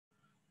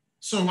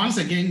So once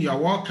again, you're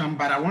welcome,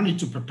 but I want you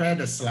to prepare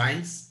the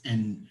slides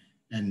and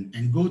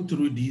go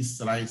through these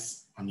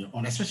slides on your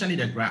own, especially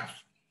the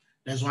graph.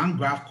 There's one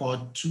graph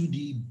called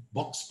 2D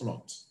box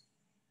plot,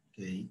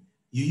 okay?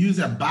 You use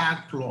a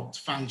bar plot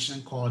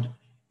function called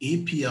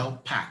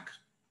APL pack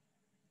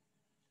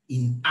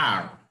in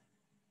R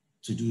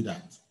to do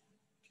that,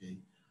 okay?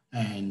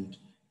 And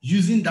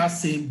using that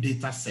same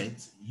data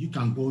set, you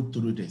can go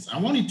through this. I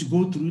want you to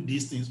go through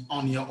these things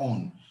on your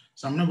own.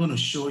 So I'm not going to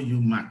show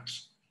you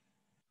much.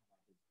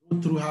 Go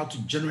through how to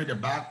generate a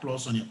bar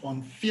plots on your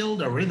own, feel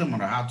the rhythm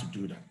on how to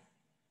do that.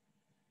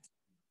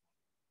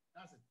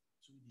 That's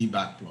a 2D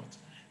bar plot.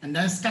 And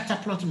then scatter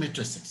plot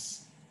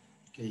matrices.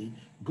 Okay,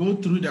 go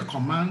through the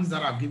commands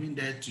that are given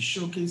there to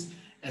showcase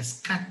a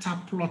scatter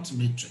plot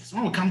matrix.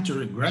 When we come to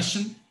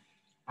regression,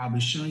 I'll be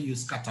showing you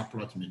scatter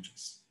plot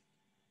matrix.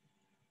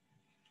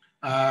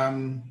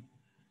 And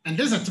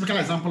this is a typical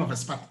example of a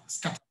scatter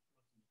plot.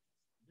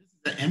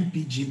 This is the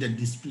MPG, the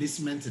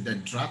displacement, the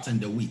drought, and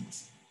the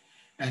width.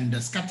 And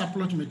the scatter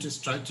plot matrix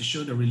tries to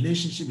show the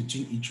relationship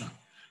between each one.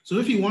 So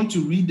if you want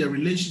to read the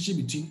relationship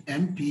between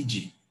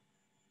MPG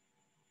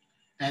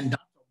and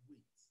that of weight,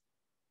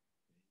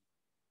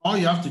 all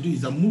you have to do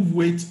is move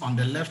weight on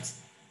the left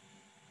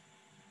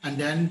and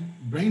then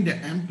bring the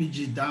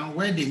MPG down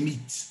where they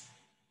meet.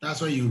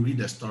 That's where you read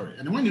the story.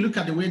 And when you look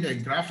at the way the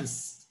graph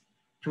is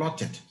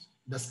plotted,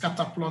 the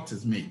scatter plot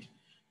is made,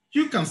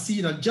 you can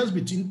see that just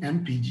between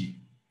MPG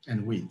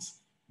and weight,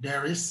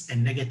 there is a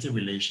negative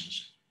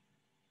relationship.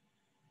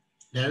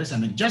 There is,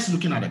 and just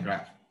looking at the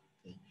graph.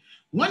 Okay.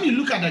 When you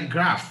look at the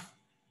graph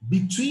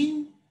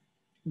between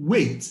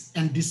weight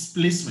and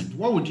displacement,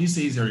 what would you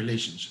say is a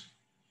relationship?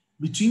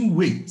 Between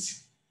weight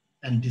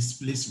and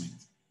displacement,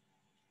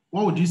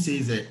 what would you say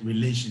is a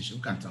relationship?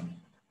 Who can tell me?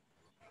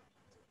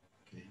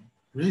 Okay.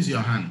 Raise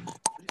your hand.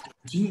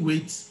 Between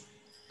weight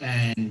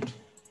and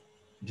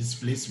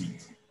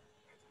displacement,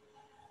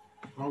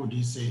 what would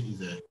you say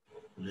is a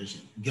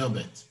relation?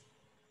 Gilbert.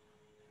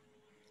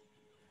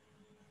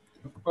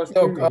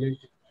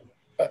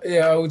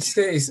 Yeah, I would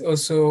say it's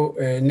also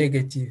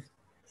negative.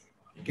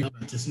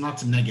 But it's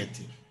not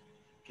negative.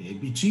 Okay,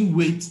 between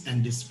weight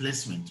and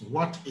displacement,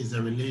 what is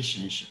the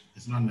relationship?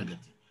 It's not negative.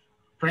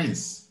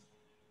 Prince.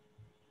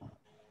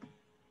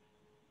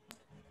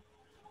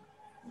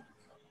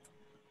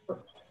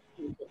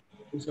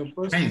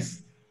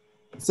 Prince.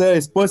 Sir,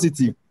 it's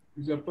positive.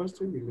 It's a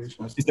positive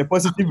relationship. It's a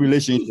positive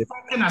relationship.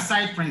 Talking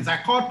aside, Prince,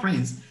 I called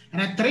Prince,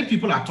 and then 3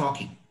 people are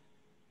talking.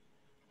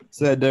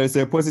 So there is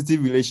a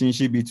positive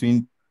relationship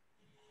between.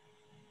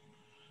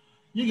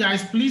 You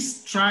guys,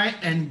 please try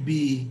and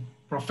be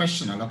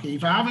professional, okay?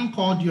 If I haven't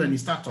called you and you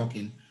start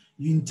talking,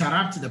 you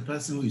interrupt the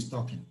person who is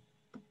talking,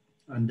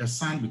 and the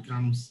sound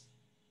becomes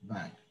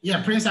bad.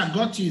 Yeah, Prince, I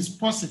got you is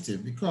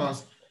positive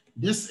because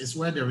this is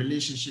where the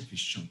relationship is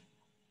shown.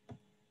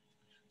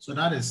 So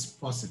that is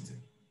positive,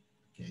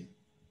 okay?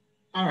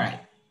 All right.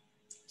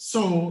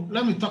 So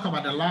let me talk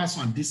about the last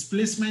one,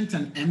 displacement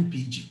and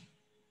MPG.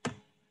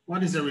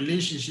 What is the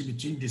relationship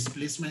between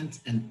displacement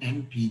and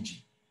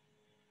MPG?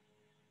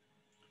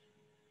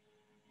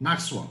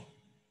 Maxwell.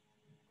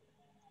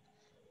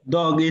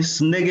 Dog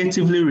is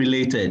negatively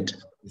related.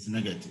 It's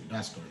negative,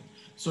 that's correct.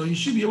 So you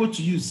should be able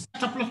to use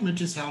scatter plot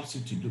matrix helps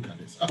you to look at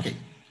this. Okay,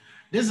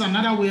 this is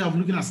another way of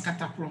looking at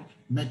scatter plot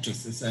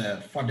matrix. It's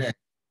for the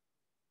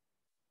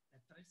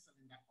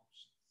 3-cylinder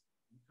options.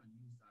 You can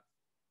use that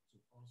to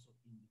also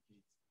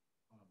indicate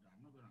all of that. I'm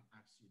not going to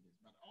ask you this,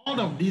 but all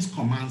of these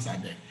commands are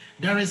there.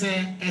 There is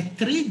a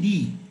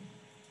 3D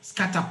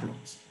scatter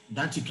plot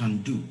that you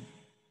can do,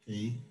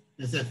 okay?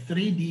 There's a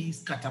 3D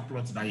scatter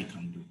plot that you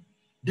can do.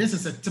 This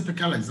is a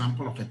typical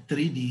example of a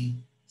 3D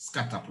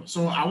scatter plot.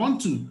 So I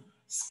want to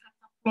scatter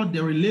plot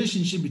the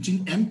relationship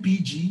between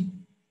MPG,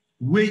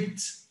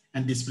 weight,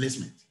 and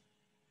displacement.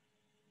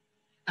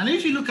 And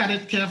if you look at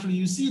it carefully,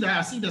 you see that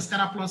I see the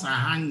scatter plots are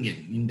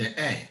hanging in the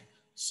air,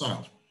 sort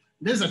of.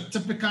 There's a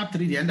typical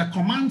 3D, and the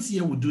commands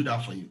here will do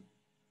that for you.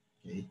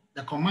 Okay,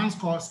 the commands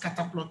called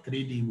scatterplot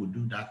 3D will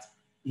do that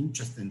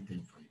interesting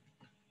thing for you.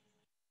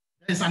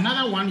 There's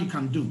another one you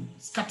can do,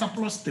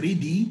 scatterplot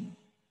 3D, and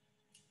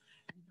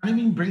you can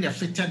even bring a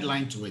fitted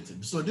line to it.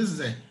 So this is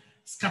a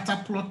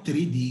scatterplot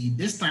 3D,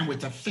 this time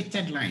with a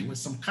fitted line with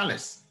some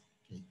colors.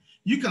 Okay.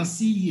 You can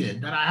see here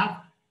that I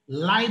have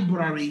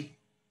library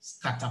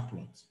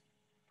scatterplot.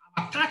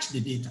 I've attached the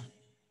data.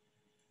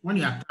 When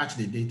you attach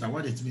the data,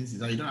 what it means is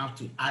that you don't have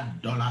to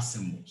add dollar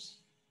symbols.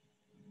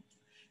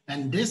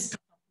 And this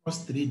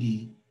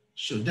 3D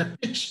show the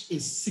pitch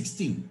is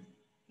 16.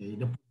 Okay,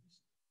 the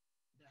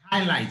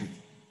highlighted.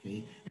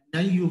 Okay, and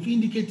then you've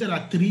indicated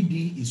that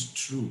 3D is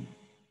true,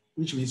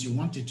 which means you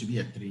want it to be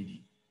a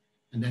 3D,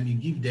 and then you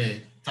give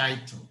the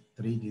title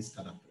 3D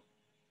scatter plot,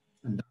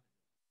 and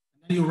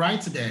then you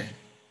write the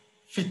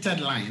fitted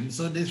line.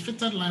 So this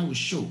fitted line will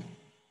show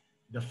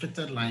the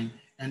fitted line,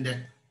 and the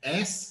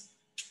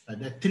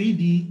the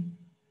 3D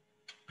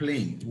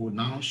plane will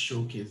now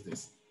showcase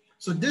this.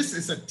 So this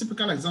is a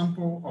typical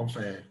example of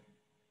a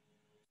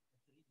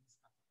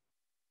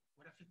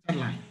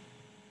fitted line.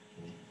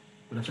 Okay.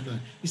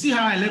 You see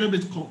how a little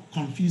bit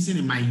confusing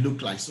it might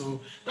look like.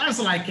 So that's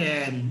like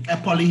a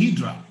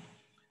polyhedra.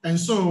 And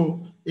so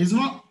it's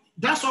not,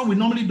 that's why we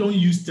normally don't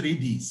use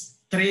 3Ds,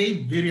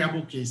 3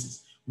 variable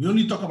cases. We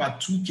only talk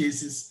about 2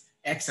 cases,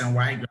 X and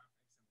Y graph.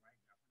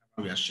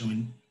 We are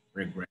showing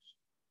regression.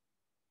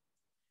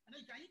 And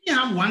you can even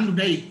have one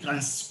that you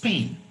can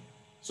spin.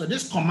 So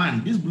this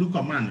command, this blue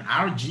command,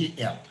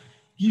 RGL,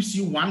 gives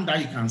you one that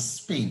you can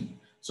spin.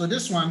 So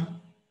this one,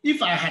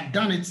 if I had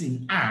done it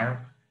in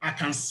R, I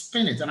can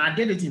spin it, and I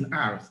did it in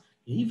R.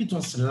 If it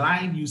was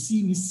live, you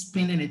see me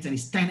spinning it and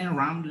it's turning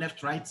around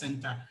left, right,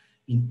 center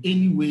in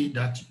any way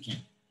that you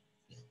can.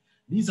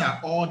 These are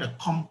all the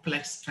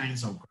complex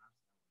kinds of graphs.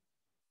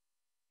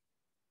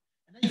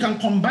 And then you can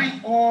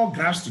combine all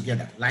graphs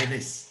together like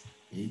this.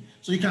 Okay?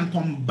 So you can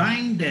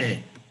combine the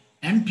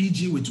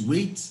MPG with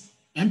weight,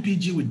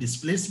 MPG with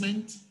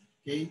displacement,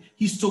 okay?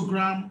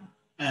 Histogram,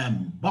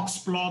 box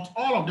plot,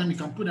 all of them, you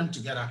can put them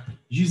together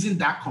using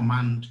that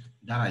command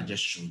that I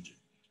just showed you.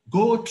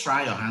 Go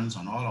try your hands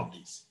on all of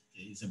these.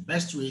 Okay? It's the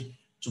best way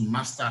to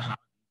master how.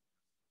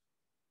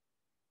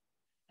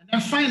 And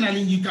then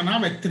finally, you can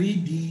have a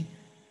 3D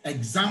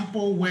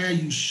example where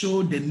you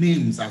show the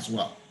names as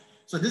well.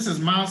 So this is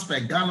miles per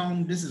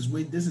gallon, this is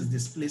weight, this is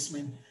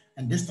displacement,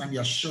 and this time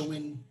you're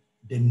showing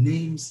the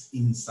names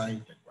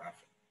inside the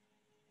graphic.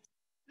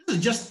 This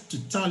is just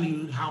to tell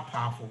you how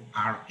powerful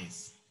R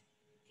is,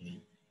 okay,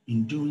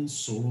 in doing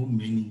so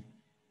many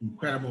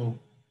incredible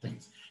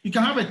things. You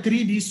can have a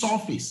 3D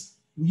surface.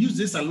 We use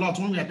this a lot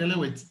when we are dealing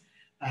with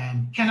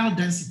kernel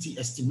density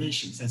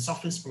estimations and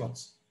surface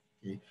plots,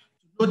 okay,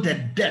 to know the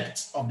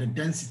depth of the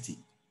density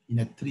in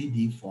a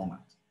 3D format.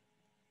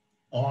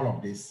 All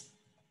of this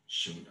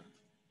show that.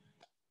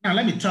 Now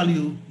let me tell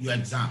you your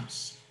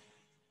exams.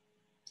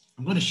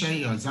 I'm going to share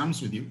your exams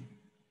with you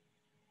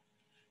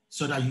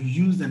so that you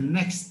use the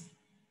next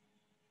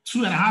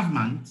 2.5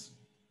 months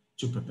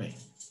to prepare.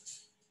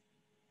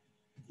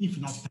 If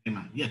not 3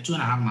 months, yeah,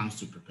 2.5 months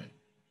to prepare.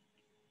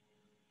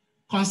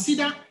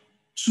 Consider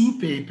 2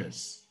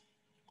 papers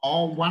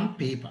or 1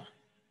 paper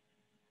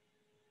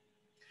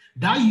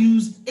that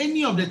use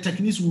any of the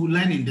techniques we will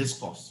learn in this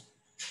course,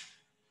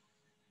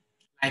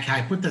 like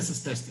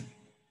hypothesis testing,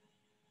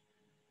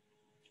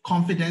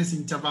 confidence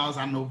intervals,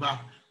 ANOVA,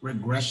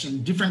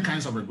 regression, different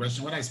kinds of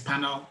regression, whether it's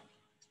panel,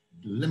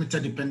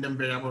 limited dependent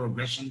variable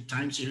regression,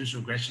 time series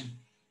regression,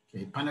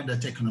 okay, panel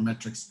data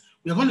econometrics.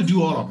 We are going to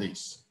do all of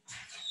these.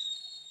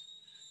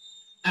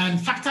 And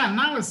factor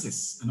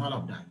analysis and all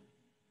of that.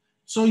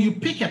 So you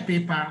pick a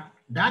paper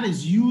that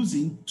is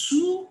using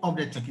 2 of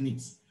the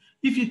techniques.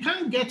 If you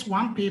can't get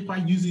 1 paper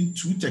using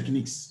 2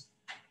 techniques,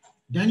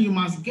 then you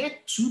must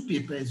get 2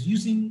 papers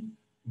using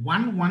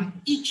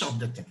one each of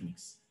the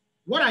techniques.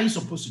 What are you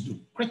supposed to do?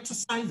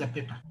 Criticize the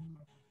paper.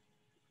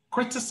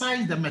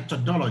 Criticize the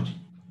methodology.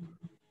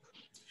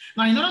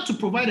 Now, in order to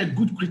provide a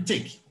good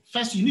critique,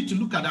 first you need to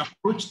look at the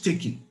approach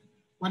taken,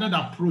 whether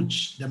the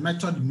approach, the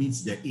method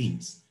meets the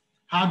aims,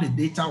 how the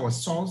data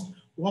was sourced,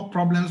 what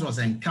problems was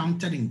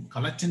encountered in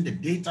collecting the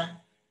data.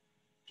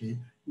 Okay,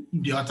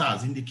 if the author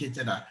has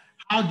indicated that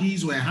how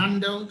these were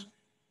handled,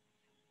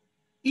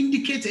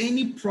 indicate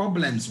any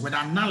problems with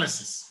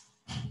analysis,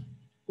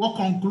 what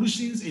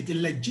conclusions it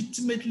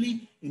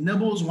legitimately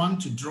enables one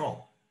to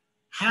draw,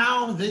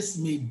 how this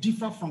may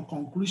differ from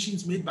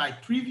conclusions made by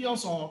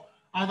previous or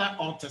other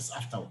authors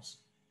afterwards.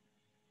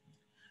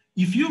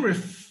 If you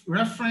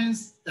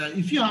reference,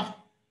 if you have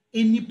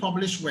any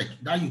published work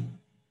that you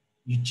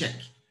check,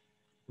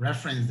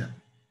 reference them.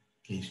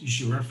 Okay, you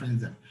should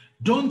reference them.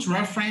 Don't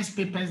reference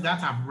papers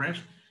that have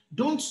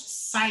don't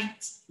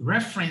cite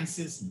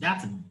references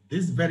that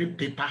this very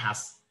paper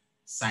has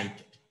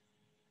cited.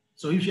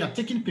 So if you are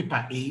taking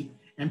paper A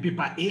and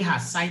paper A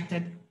has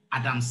cited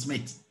Adam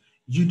Smith,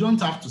 you don't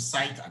have to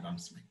cite Adam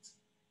Smith.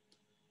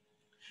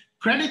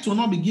 Credit will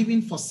not be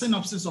given for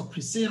synopsis or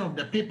preface of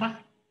the paper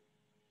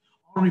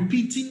or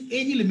repeating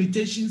any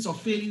limitations or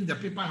failings the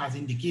paper has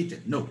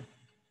indicated. No.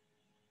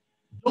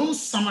 Don't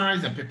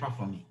summarize the paper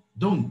for me.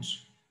 Don't.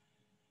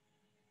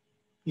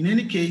 In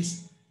any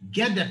case,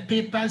 get the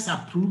papers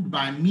approved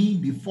by me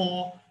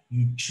before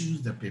you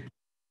choose the paper.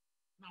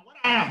 Now, what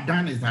I have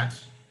done is that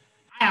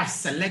I have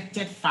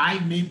selected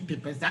 5 main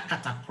papers that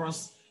cut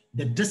across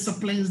the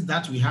disciplines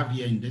that we have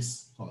here in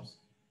this course.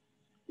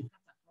 It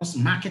cuts across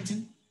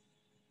marketing,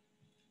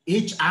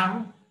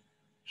 HR,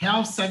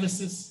 health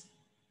services,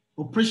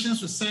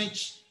 operations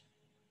research,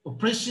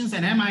 operations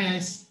and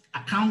MIS,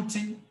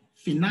 accounting,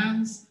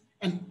 finance,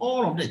 and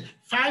all of that.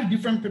 5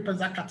 different papers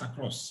that cut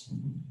across.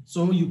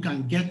 So you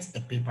can get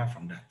a paper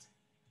from that.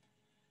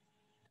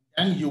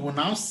 And you will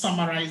now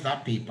summarize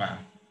that paper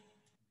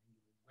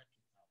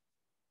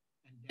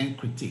and then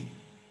critique.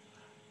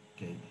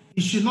 Okay.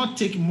 It should not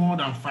take more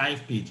than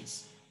 5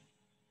 pages.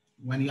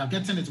 When you are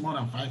getting it more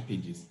than 5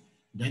 pages,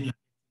 then you.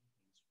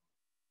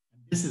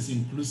 This is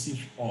inclusive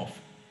of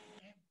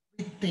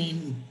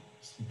everything,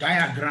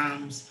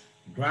 diagrams,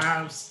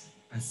 graphs,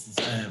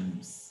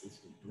 references,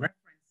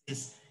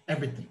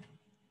 everything.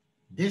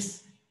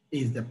 This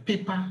is the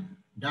paper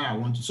that I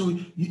want to. So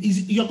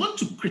you're going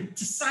to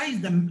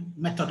criticize the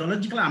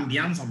methodological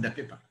ambience of the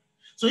paper.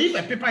 So if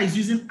a paper is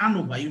using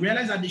ANOVA, you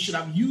realize that they should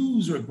have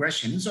used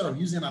regression instead of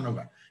using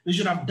ANOVA. They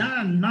should have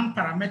done a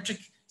non-parametric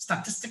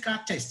statistical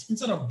test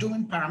instead of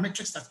doing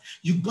parametric stats.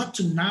 You got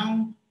to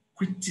now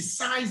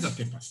criticize the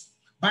papers.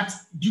 But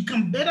you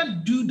can better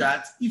do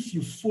that if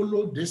you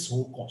follow this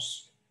whole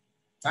course.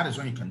 That is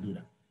when you can do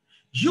that.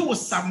 You will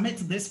submit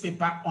this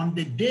paper on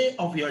the day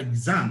of your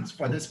exams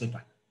for this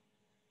paper.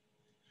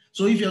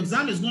 So if your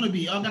exam is going to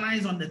be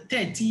organized on the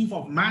 13th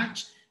of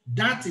March,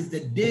 that is the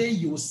day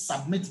you will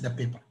submit the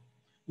paper.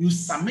 You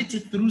submit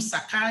it through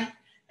Sakai.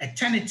 A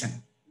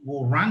Tennyson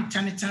will run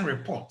Tennyson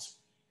report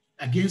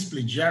against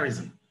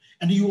plagiarism.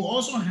 And you will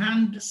also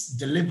hand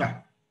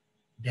deliver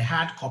the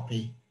hard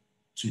copy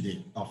to the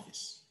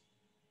office.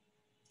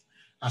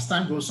 As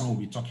time goes on, we'll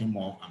be talking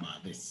more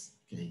about this,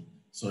 okay?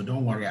 So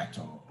don't worry at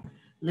all.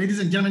 Ladies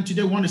and gentlemen,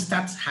 today we want to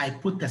start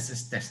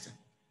hypothesis testing.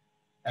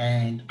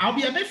 And I'll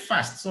be a bit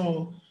fast,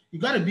 so you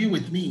got to be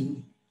with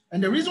me.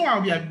 And the reason why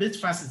I'll be a bit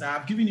fast is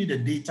that I've given you the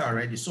data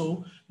already.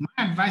 So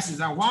my advice is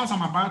that whilst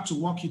I'm about to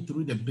walk you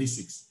through the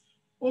basics,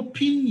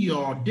 open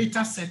your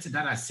data set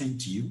that I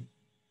sent to you,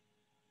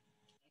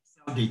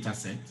 Excel data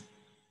set,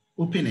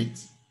 open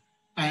it,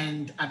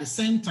 and at the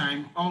same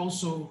time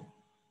also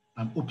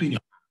open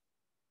your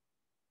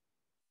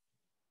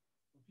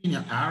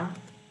R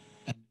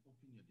and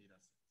open your data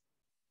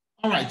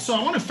set. All right, so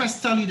I want to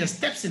first tell you the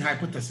steps in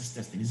hypothesis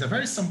testing. It's a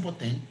very simple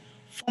thing.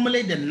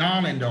 Formulate the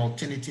null and the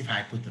alternative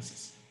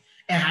hypothesis.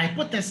 A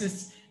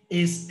hypothesis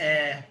is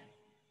a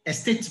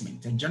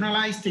statement, a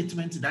generalized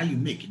statement that you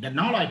make. The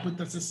null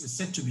hypothesis is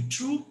said to be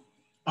true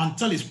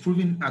until it's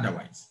proven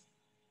otherwise.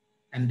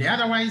 And the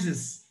otherwise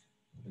is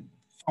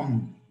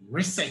from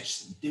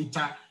research,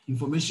 data,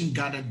 information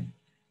gathered,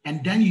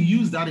 and then you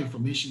use that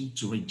information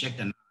to reject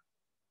the null.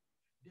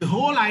 The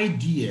whole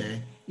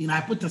idea in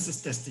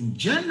hypothesis testing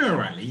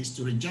generally is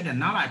to reject a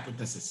null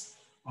hypothesis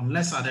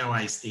unless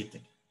otherwise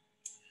stated.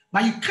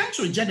 But you can't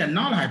reject a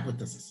null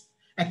hypothesis.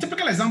 A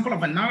typical example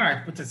of a null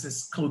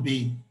hypothesis could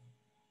be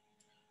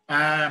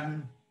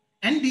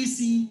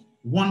NDC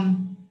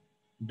won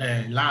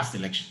the last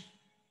election.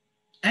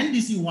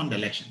 NDC won the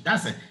election.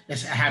 That's a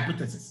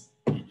hypothesis.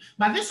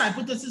 But this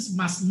hypothesis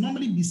must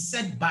normally be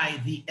set by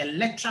the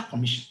Electoral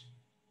Commission.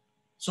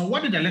 So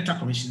what did the Electoral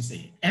Commission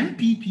say?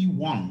 MPP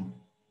won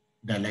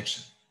the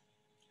election.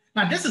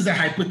 Now this is a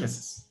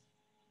hypothesis,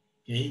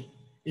 okay?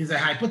 It's a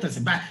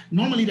hypothesis, but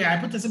normally the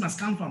hypothesis must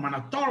come from an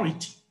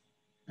authority,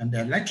 and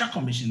the Electoral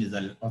Commission is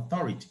an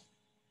authority.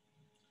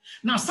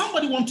 Now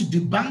somebody wants to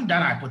debunk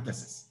that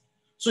hypothesis.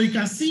 So you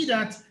can see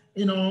that,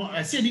 you know,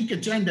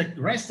 CDK and the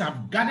rest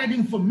have gathered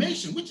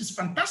information, which is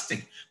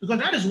fantastic, because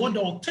that is what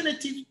the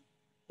alternative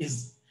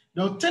is.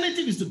 The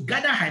alternative is to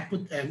gather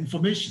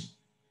information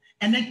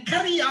and then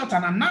carry out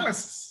an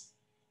analysis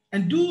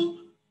and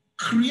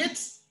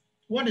create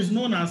what is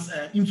known as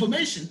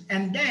information,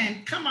 and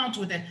then come out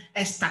with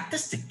a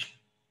statistic.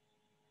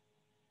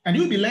 And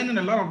you'll be learning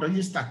a lot of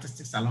these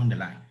statistics along the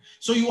line.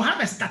 So you have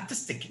a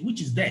statistic,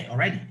 which is there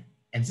already,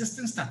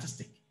 existing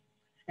statistic.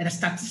 And a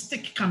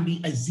statistic can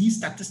be a Z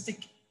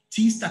statistic,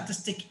 T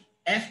statistic,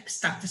 F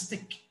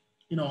statistic,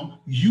 you know,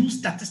 U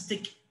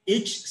statistic,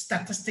 H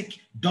statistic,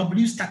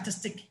 W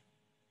statistic,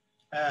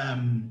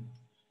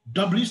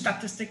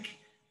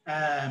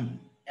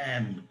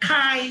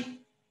 chi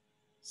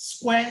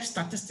square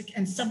statistic,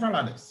 and several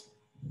others.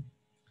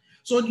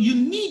 So you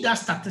need that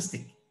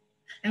statistic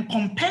and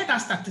compare that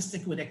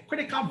statistic with a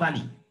critical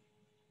value,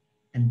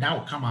 and that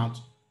will come out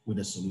with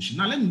a solution.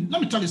 Now, let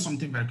me tell you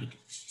something very quickly.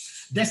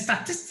 The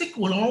statistic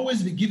will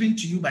always be given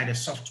to you by the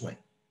software.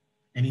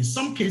 And in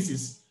some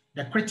cases,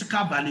 the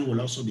critical value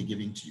will also be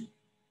given to you.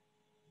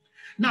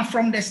 Now,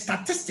 from the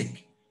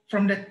statistic,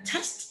 from the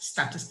test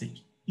statistic,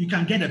 you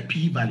can get a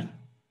p-value.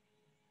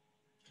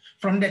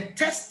 From the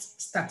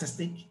test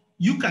statistic,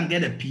 you can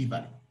get a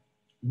p-value.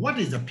 What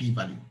is the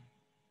p-value?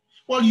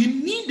 Well,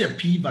 you need a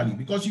p-value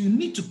because you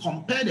need to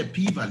compare the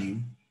p-value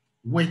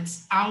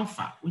with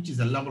alpha, which is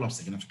the level of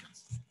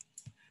significance.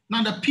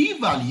 Now, the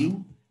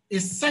p-value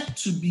is set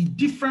to be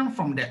different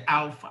from the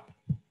alpha,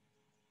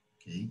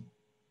 okay?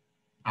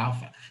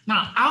 Alpha.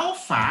 Now,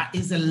 alpha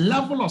is a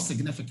level of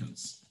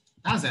significance.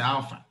 That's the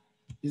alpha.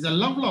 It's a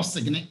level of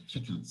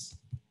significance.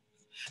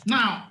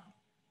 Now,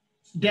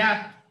 there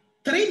are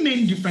three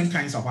main different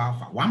kinds of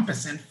alpha: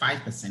 1%,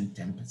 5%,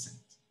 10%.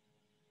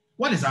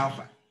 What is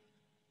alpha?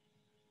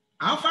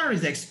 Alpha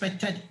is the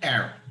expected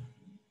error.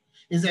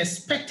 It's the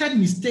expected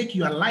mistake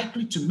you are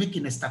likely to make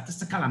in a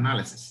statistical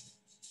analysis.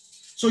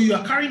 So you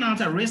are carrying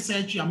out a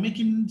research, you are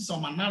making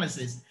some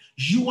analysis,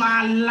 you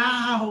are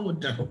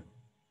allowed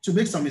to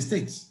make some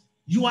mistakes.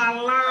 You are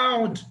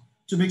allowed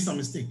to make some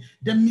mistake.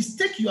 The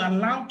mistake you are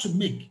allowed to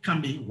make can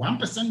be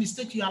 1%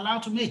 mistake you are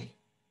allowed to make,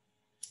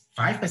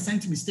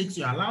 5% mistakes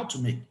you are allowed to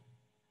make,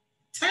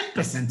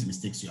 10%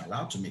 mistakes you are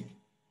allowed to make.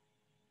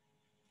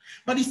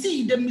 But you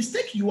see, the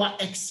mistake you are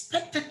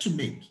expected to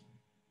make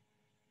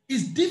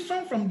is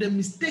different from the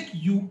mistake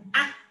you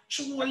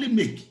actually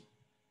make.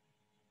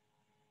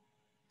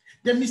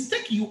 The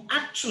mistake you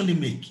actually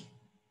make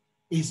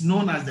is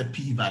known as the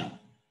p-value.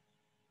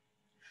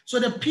 So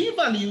the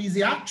p-value is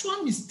the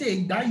actual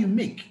mistake that you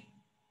make.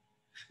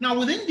 Now,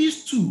 within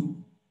these two,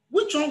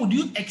 which one would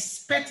you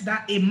expect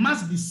that it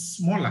must be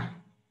smaller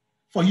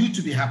for you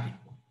to be happy?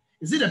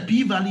 Is it the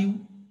p-value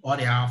or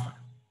the alpha?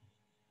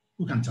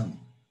 Who can tell me?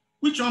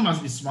 Which one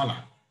must be smaller?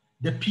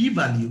 The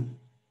p-value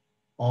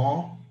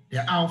or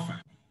the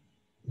alpha?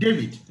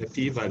 David. The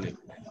p-value.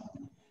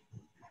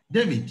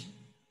 David.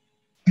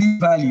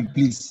 P-value,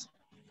 please.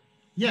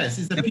 Yes,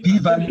 it's the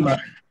p-value.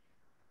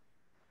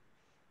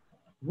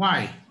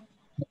 Why?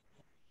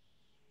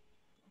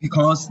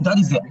 Because that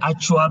is the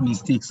actual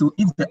mistake. So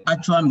if the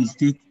actual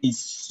mistake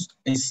is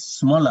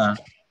smaller,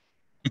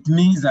 it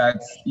means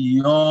that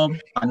your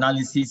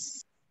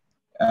analysis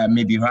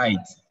may be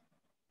right,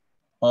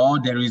 or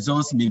the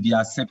results may be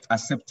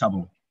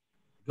acceptable.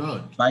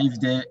 Good. But if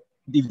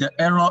the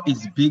error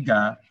is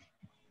bigger,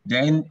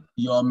 then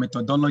your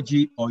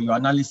methodology or your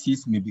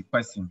analysis may be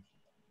questioned.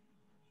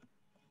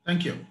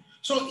 Thank you.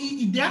 So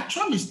the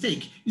actual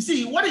mistake, you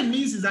see, what it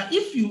means is that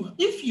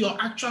if your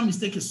actual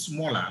mistake is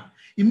smaller,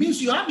 it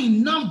means you have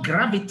enough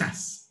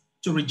gravitas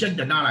to reject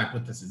the null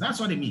hypothesis. That's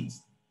what it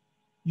means.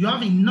 You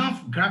have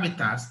enough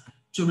gravitas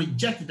to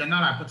reject the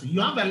null hypothesis.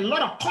 You have a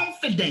lot of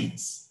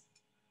confidence.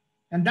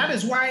 And that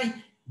is why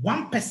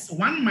 1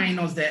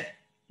 minus the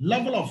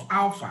level of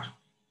alpha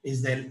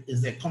is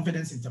the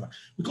confidence interval.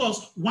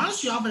 Because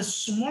once you have a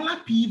smaller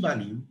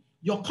p-value,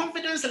 your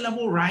confidence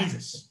level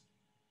rises.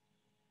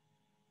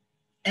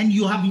 And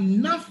you have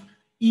enough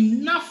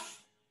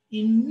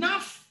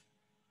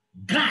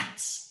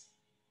guts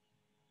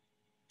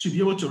to be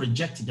able to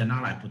reject the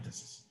null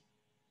hypothesis.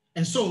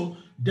 And so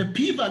the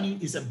p-value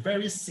is a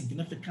very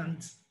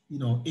significant,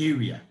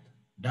 area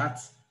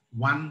that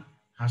one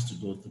has to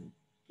go through.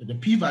 The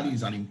p-value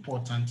is an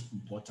important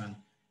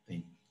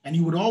thing. And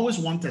you would always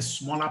want a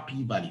smaller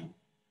p-value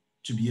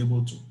to be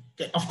able to.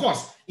 Okay, of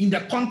course, in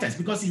the context,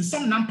 because in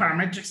some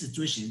non-parametric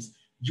situations,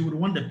 you would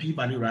want the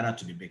p-value rather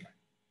to be bigger.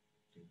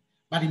 Okay.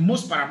 But in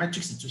most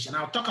parametric situations,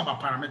 I'll talk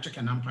about parametric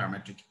and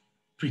non-parametric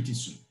pretty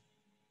soon.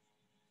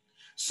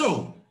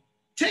 So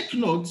take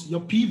note,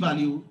 your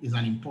p-value is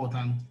an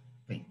important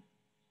thing.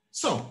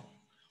 So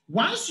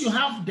once you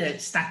have the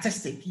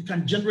statistic, you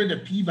can generate the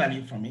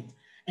p-value from it,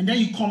 and then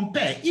you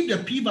compare. If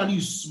the p-value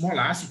is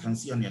smaller, as you can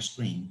see on your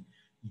screen,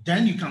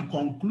 then you can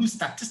conclude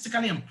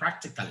statistically and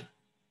practically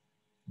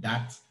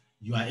that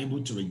you are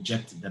able to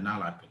reject the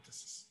null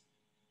hypothesis.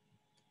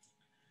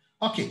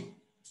 Okay,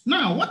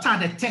 now what are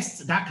the tests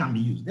that can be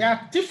used? There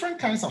are different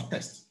kinds of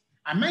tests.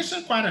 I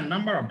mentioned quite a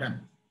number of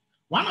them.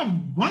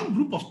 One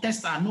group of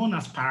tests are known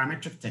as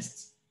parametric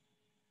tests.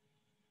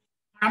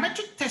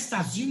 Parametric tests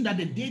assume that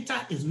the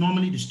data is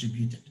normally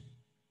distributed.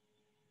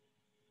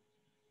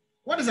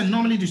 What is a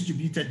normally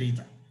distributed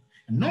data?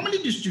 A normally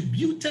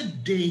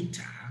distributed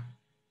data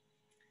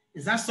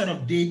is that sort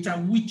of data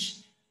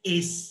which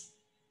is,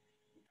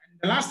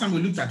 the last time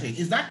we looked at it,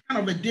 is that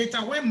kind of a data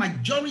where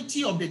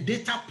majority of the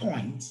data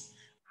points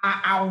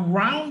are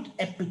around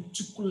a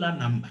particular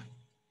number.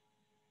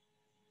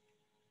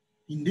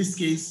 In this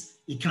case,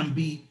 it can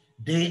be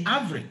the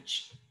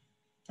average,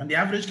 and the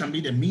average can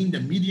be the mean, the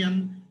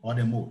median, or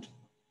the mode.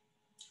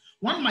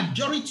 When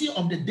majority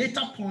of the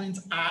data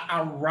points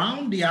are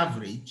around the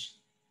average,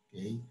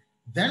 okay,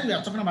 then we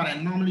are talking about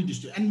a normally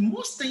distributed. And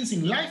most things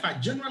in life are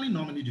generally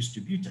normally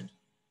distributed.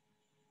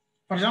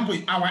 For example,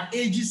 our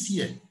ages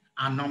here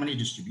are normally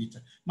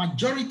distributed.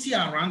 Majority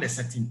are around a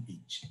certain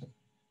age.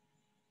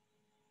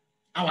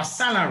 Our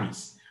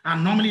salaries are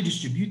normally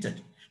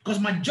distributed because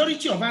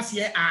majority of us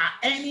here are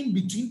earning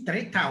between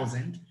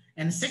 3,000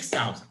 and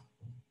 6,000.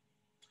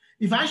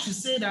 If I should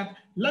say that,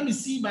 let me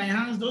see by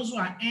hands those who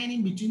are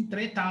earning between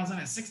 3,000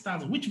 and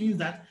 6,000, which means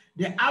that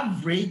the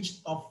average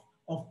of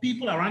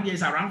people around here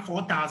is around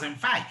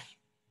 4,005.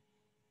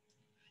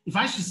 If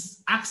I should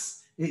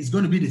ask, it's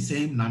going to be the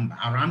same number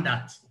around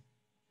that.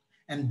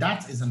 And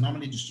that is a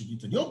normally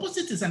distributed. The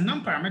opposite is a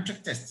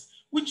non-parametric test,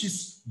 which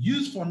is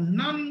used for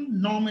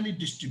non-normally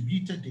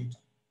distributed data.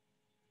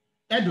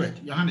 Edward,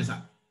 your hand is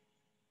up.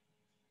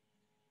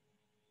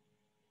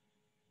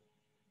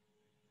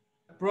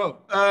 Bro,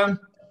 I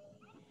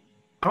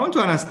want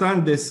to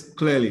understand this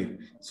clearly.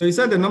 So you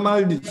said the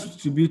normally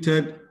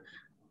distributed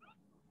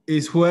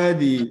is where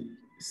the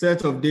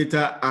set of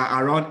data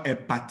are around a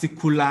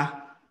particular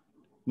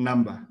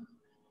number.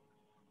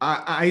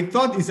 I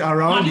thought it's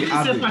around the average.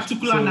 I didn't say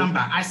particular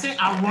number. I say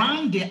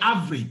around the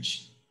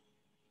average.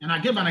 And I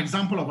gave an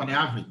example of the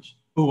average.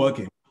 Oh,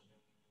 okay.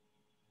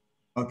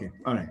 Okay,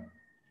 all right.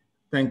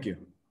 Thank you.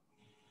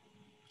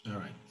 All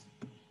right.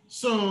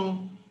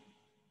 So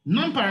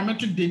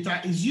non-parametric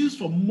data is used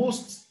for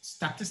most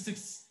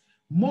statistics,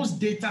 most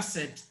data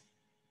sets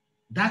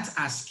that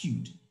are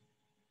skewed.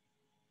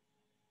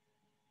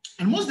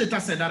 And most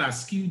data sets that are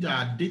skewed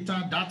are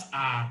data that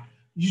are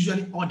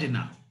usually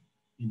ordinal,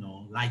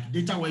 like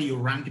data where you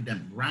rank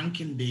them,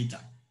 ranking data.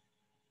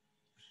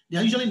 They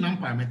are usually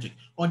non-parametric,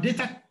 or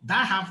data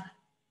that have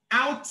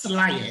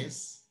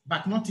outliers,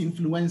 but not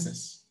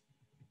influencers.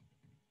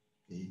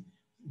 Okay.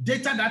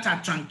 data that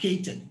are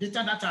truncated,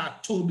 data that are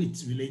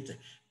 2-bit related,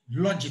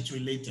 logit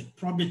related,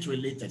 probit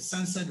related,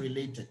 censored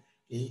related.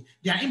 Okay?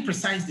 They are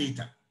imprecise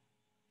data.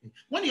 Okay?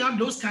 When you have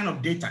those kind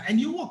of data, and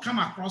you will come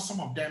across some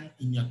of them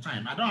in your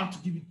time, I don't have to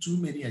give you too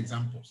many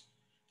examples.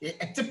 Okay?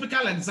 A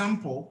typical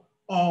example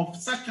of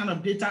such kind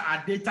of data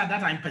are data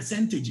that are in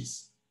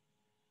percentages.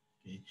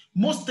 Okay?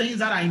 Most things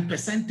that are in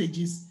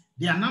percentages,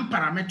 they are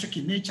non-parametric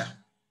in nature.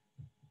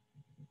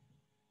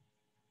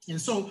 And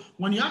so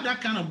when you have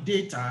that kind of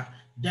data,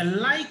 the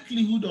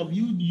likelihood of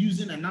you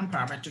using a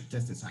non-parametric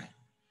test is high.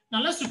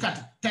 Now let's look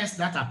at tests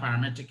that are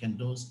parametric and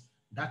those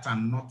that are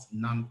not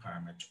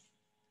non-parametric.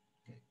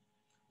 Okay.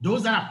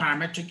 Those that are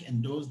parametric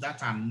and those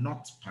that are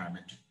not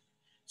parametric.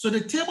 So the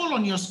table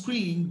on your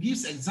screen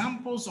gives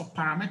examples of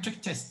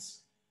parametric tests.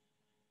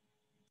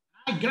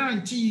 I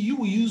guarantee you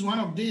will use one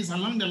of these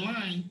along the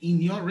line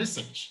in your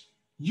research.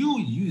 You will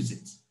use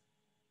it.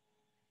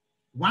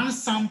 One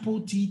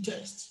sample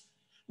t-test.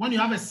 When you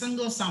have a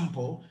single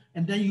sample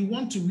and then you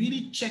want to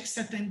really check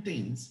certain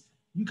things,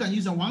 you can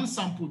use a one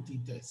sample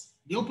t-test.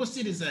 The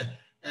opposite is a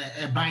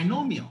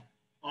binomial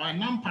or a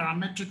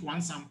non-parametric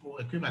one sample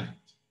equivalent.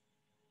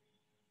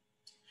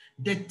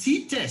 The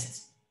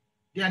t-test,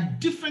 there are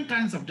different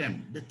kinds of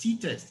them. The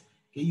t-test,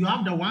 okay, you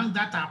have the ones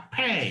that are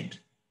paired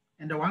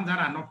and the ones that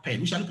are not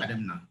paired. We shall look at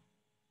them now.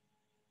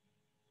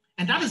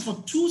 And that is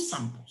for two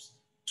samples.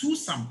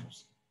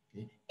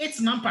 Okay. Its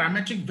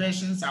non-parametric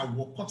versions are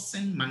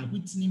Wilcoxon,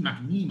 Mann-Whitney,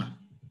 U,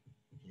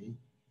 okay,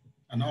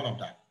 and all of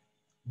that.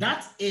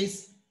 That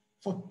is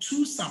for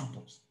two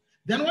samples.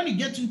 Then when you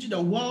get into the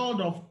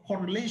world of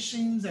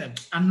correlations and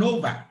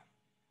ANOVA,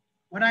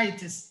 whether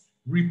it is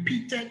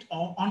repeated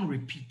or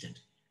unrepeated,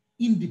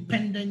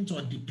 independent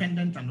or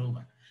dependent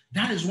ANOVA,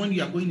 that is when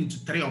you are going into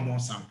 3 or more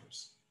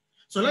samples.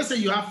 So let's say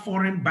you have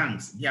foreign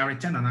banks, their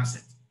return on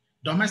asset,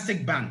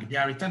 domestic bank,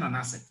 their return on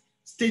asset,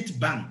 state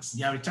banks,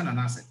 their return on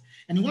asset.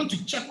 And you want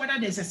to check whether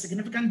there's a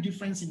significant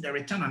difference in the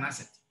return on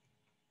asset.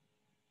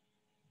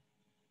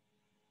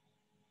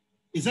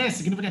 Is there a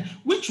significant,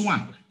 which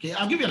one? Okay,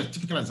 I'll give you a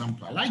typical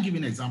example. I like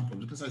giving examples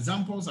because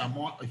examples are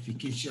more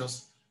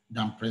efficacious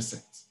than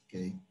precepts,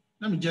 okay?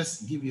 Let me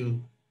just give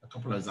you a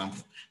couple of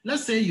examples.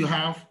 Let's say you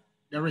have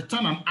the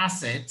return on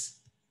assets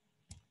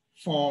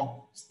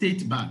for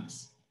state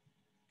banks,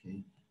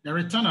 okay? The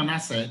return on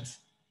assets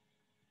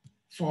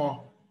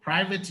for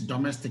private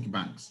domestic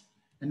banks,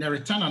 and the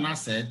return on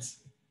assets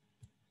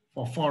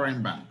for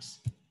foreign banks.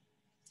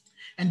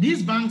 And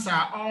these banks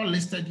are all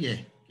listed here,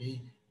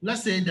 okay?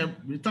 Let's say the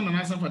return on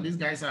assets for these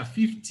guys are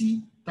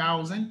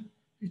 50,000,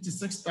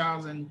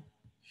 56,000,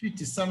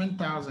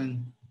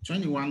 57,000,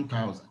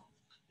 21,000,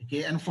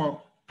 okay? And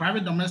for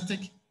private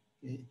domestic,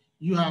 okay,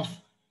 you have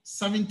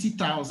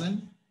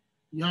 70,000,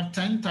 you have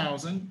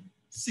 10,000,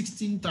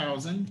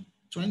 16,000,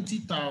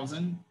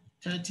 20,000,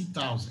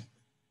 30,000.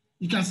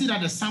 You can see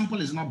that the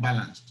sample is not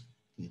balanced.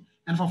 Okay?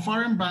 And for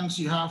foreign banks,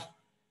 you have,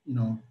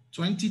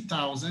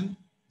 20,000,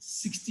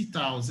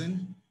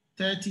 60,000,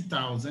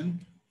 30,000,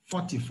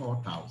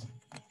 44,000.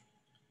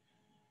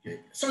 Okay.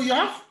 So you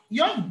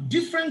have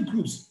different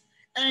groups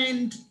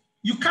and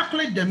you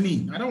calculate the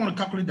mean. I don't want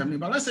to calculate the mean,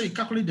 but let's say you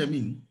calculate the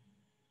mean.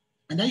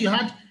 And then you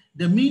had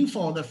the mean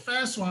for the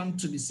first one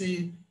to be,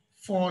 say,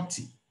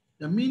 40.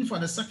 The mean for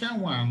the second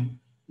one,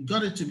 you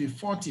got it to be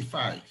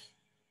 45.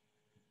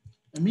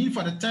 The mean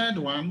for the third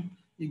one,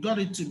 you got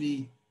it to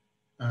be,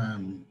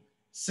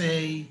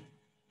 say,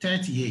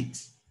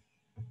 38.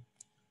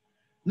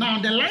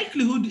 Now, the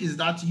likelihood is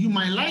that you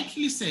might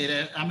likely say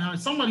that,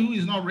 somebody who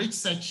is not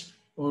research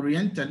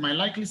oriented might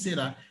likely say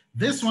that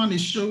this one is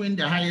showing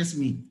the highest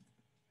mean.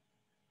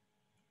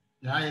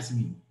 The highest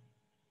mean.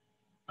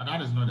 But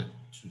that is not the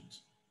truth.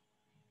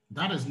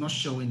 That is not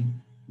showing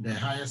the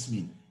highest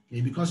mean.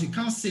 Okay? Because you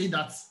can't say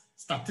that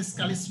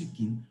statistically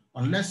speaking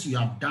unless you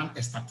have done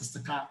a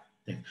statistical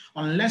thing,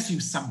 unless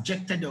you've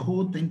subjected the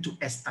whole thing to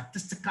a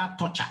statistical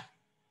torture.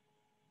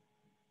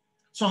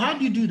 So how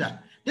do you do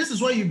that? This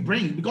is where you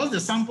bring, because the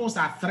samples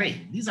are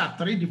 3, these are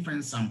 3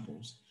 different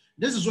samples.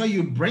 This is where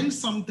you bring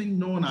something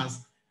known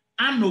as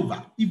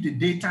ANOVA if the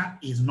data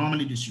is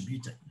normally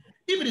distributed.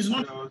 If it is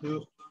not,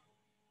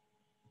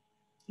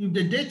 if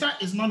the data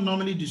is not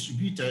normally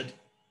distributed,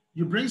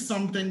 you bring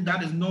something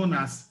that is known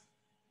as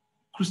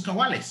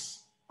Kruskal-Wallis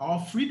or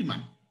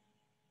Friedman.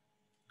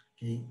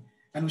 Okay,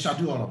 and we shall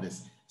do all of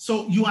this.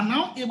 So you are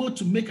now able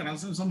to make an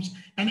assumption,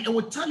 and it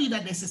will tell you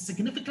that there's a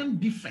significant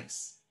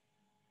difference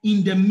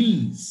in the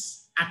means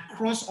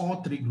across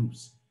all 3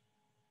 groups.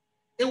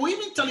 It will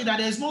even tell you that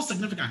there's no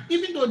significance,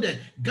 even though the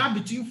gap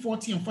between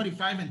 40 and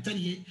 45 and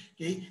 38,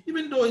 okay,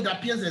 even though it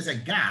appears there's a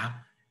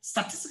gap,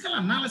 statistical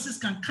analysis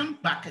can come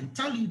back and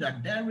tell you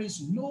that there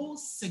is no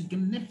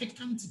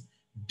significant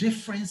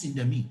difference in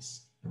the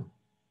means.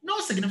 No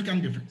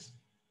significant difference.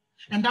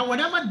 And that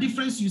whatever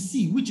difference you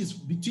see, which is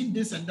between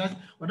this and that,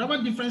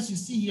 whatever difference you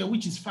see here,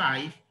 which is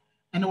 5,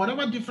 and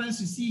whatever difference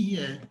you see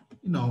here,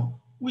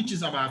 which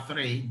is about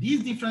 3,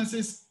 these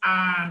differences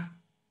are,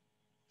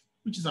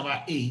 which is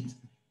about 8,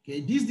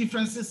 okay, these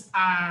differences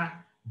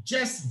are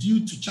just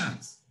due to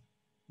chance.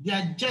 They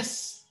are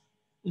just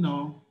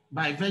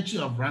by virtue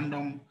of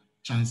random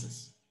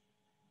chances.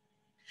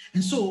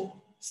 And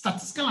so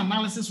statistical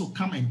analysis will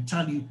come and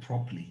tell you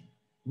properly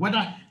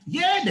whether,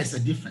 there's a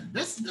difference.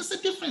 There's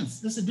a difference.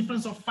 There's a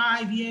difference of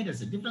 5 years,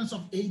 there's a difference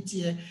of 8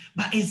 years,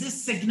 but is it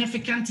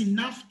significant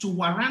enough to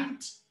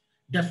warrant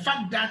the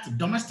fact that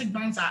domestic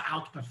banks are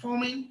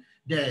outperforming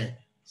the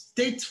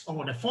state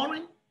or the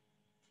foreign?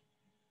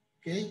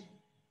 Okay.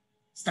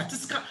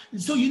 Statistical,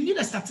 so you need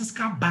a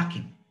statistical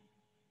backing.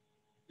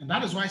 And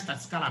that is why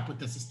statistical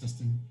hypothesis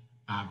testing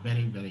are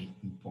very, very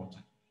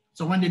important.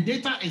 So when the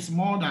data is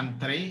more than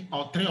 3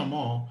 or 3 or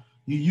more,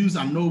 you use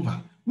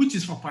ANOVA, which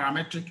is for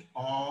parametric,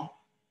 or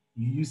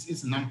you use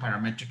its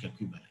non-parametric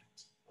equivalent.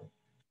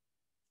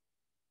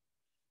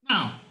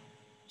 Now,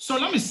 so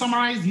let me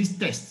summarize these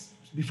tests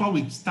before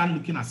we start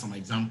looking at some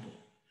example.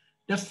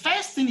 The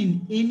first thing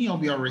in any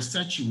of your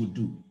research you would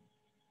do,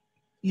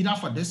 either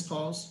for this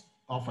course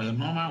or for your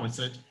normal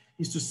research,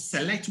 is to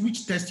select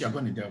which test you're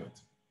going to deal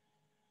with.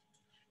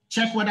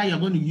 Check whether you're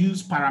going to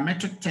use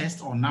parametric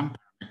test or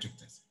non-parametric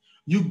test.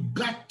 You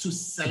got to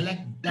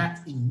select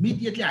that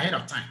immediately ahead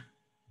of time.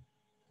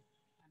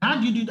 How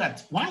do you do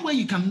that? One way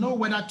you can know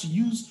whether to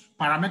use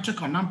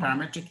parametric or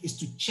non-parametric is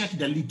to check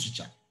the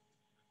literature,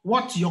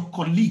 what your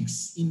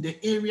colleagues in the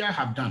area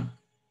have done.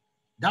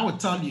 That will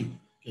tell you,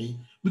 okay?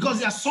 Because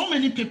there are so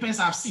many papers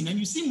I've seen, and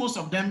you see most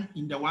of them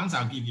in the ones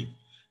I'll give you,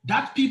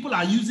 that people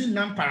are using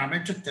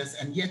non-parametric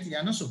tests, and yet they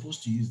are not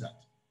supposed to use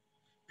that.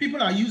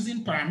 People are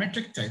using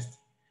parametric tests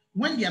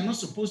when they are not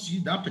supposed to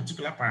use that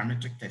particular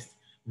parametric test.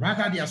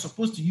 Rather, they are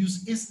supposed to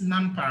use its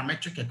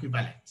non-parametric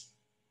equivalent.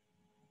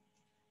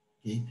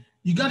 Okay?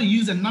 You got to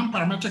use a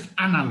non-parametric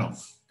analog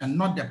and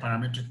not the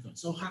parametric one.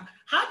 So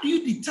how do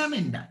you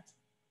determine that?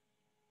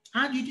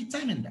 How do you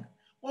determine that?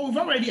 Well, we've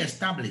already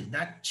established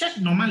that check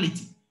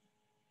normality.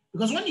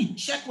 Because when you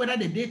check whether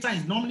the data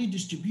is normally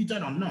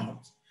distributed or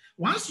not,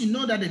 once you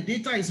know that the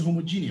data is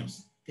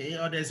homogeneous, okay,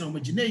 or there's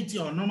homogeneity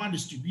or normal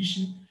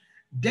distribution,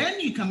 then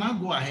you can now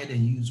go ahead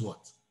and use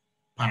what?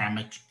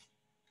 Parametric.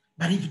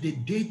 But if the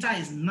data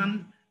is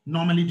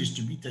non-normally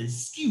distributed,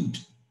 is skewed,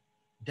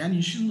 then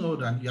you should know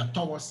that you are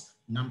towards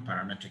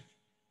non-parametric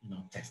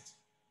test.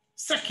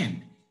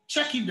 Second,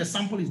 check if the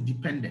sample is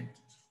dependent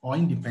or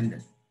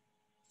independent.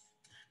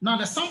 Now,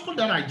 the sample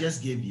that I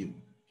just gave you,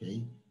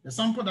 okay, the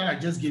sample that I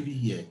just gave you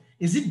here,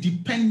 is it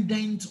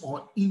dependent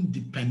or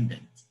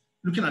independent?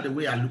 Looking at the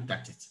way I looked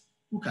at it,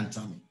 who can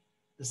tell me?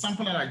 The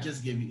sample that I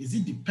just gave you, is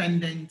it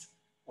dependent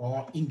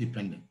or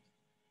independent?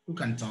 Who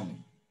can tell me?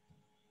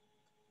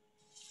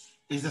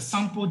 Is the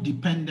sample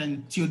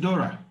dependent,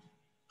 Theodora,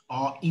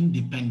 or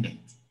independent?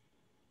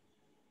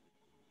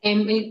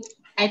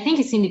 I think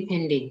it's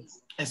independent.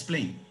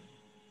 Explain.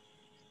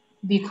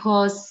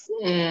 Because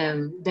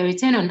the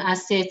return on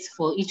assets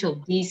for each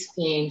of these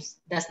firms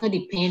does not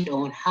depend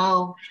on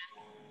how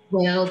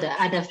well the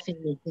other firm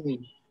is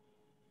doing.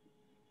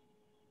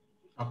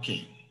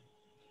 Okay.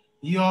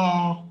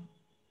 Your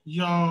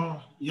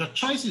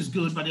choice is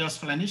good, but your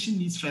explanation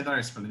needs further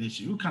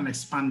explanation. You can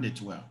expand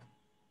it well.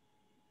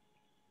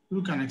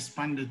 You can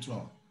expand it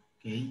well.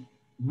 Okay.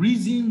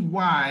 Reason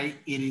why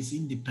it is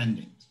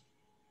independent.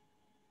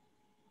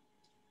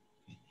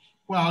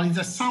 Well, it's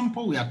a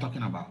sample we are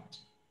talking about.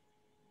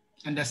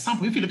 And the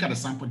sample, if you look at the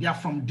sample, they are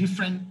from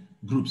different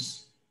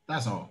groups.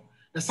 That's all.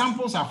 The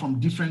samples are from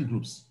different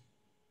groups.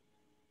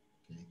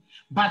 Okay.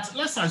 But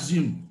let's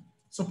assume,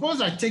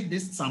 suppose I take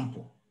this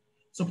sample.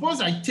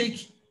 Suppose I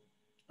take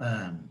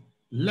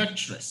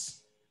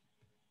lecturers.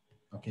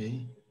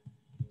 Okay.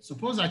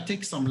 Suppose I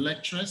take some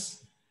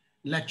lecturers,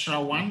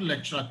 lecturer 1,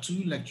 lecturer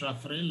 2, lecturer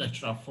 3,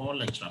 lecturer 4,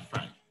 lecturer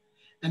 5.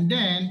 And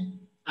then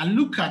I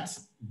look at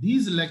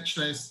these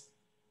lecturers,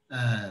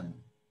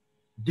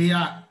 they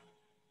are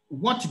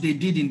what they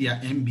did in their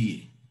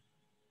MBA,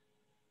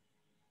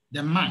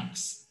 the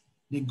marks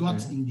they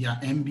got in their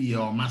MBA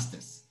or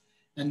masters.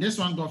 And this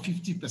one got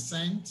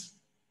 50%,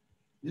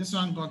 this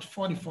one got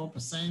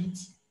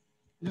 44%,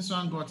 this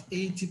one got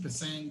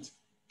 80%,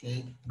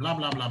 okay, blah,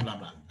 blah, blah, blah,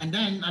 blah. And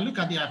then I look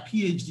at their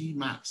PhD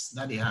marks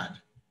that they had.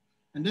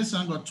 And this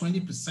one got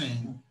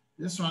 20%,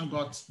 this one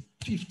got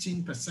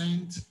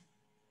 15%,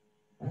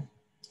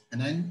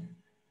 and then,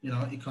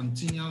 it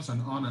continues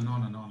and on and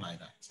on and on like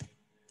that.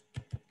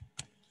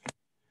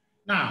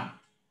 Now,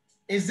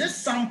 is this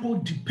sample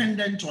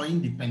dependent or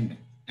independent,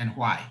 and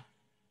why?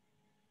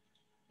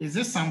 Is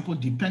this sample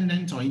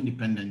dependent or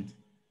independent,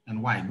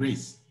 and why?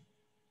 Grace?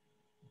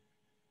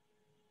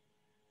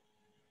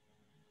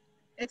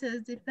 It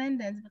is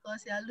dependent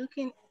because you are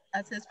looking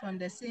at it from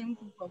the same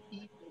group of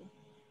people.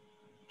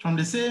 From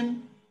the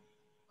same?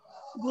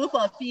 Group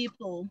of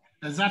people.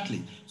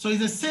 Exactly. So it's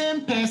the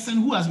same person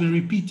who has been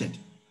repeated.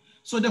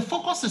 So the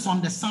focus is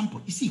on the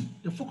sample. You see,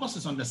 the focus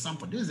is on the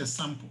sample. This is a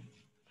sample.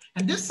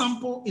 And this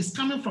sample is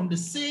coming from the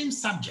same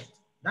subject.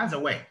 That's the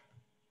way.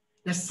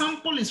 The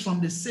sample is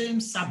from the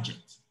same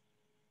subject.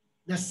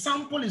 The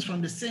sample is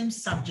from the same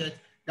subject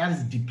that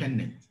is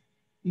dependent.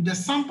 If the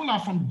sample are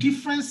from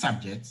different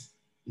subjects,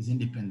 it's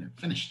independent.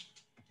 Finished.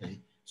 Okay.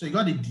 So you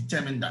got to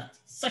determine that.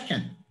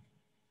 Second,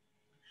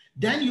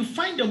 Then you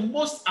find the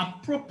most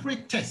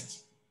appropriate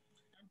test.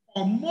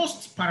 For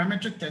most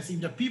parametric tests, if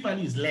the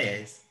p-value is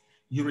less,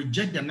 you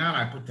reject the null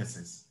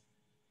hypothesis,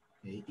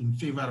 okay, in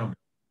favor of.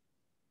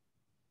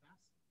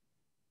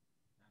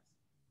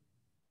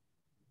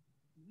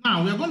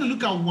 Now we're going to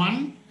look at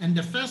one, and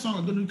the first one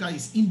we're going to look at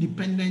is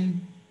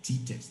independent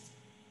t-test.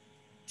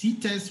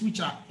 T-tests which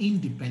are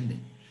independent.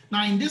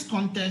 Now in this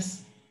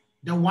context,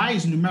 the y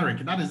is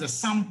numeric, that is the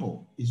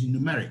sample is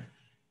numeric,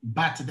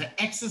 but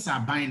the x's are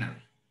binary.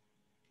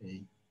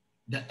 Okay.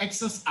 The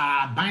x's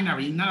are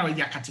binary, in other words,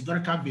 they are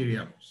categorical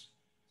variables.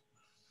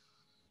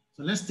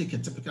 So let's take a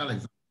typical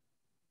example.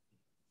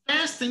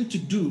 First thing to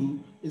do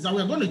is that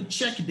we're going to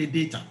check the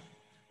data.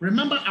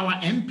 Remember our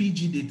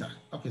MPG data.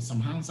 Okay, some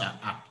hands are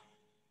up.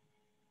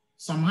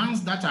 Some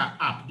hands that are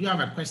up. Do you have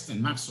a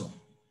question, Maxwell?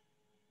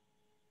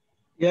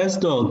 Yes,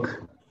 Doug.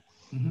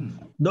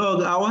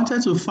 Doug, I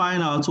wanted to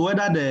find out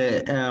whether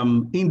the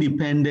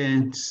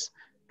independence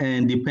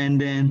and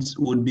dependence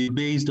would be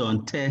based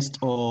on test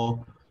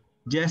or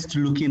just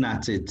looking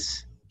at it.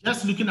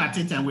 Just looking at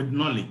it and with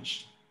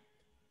knowledge.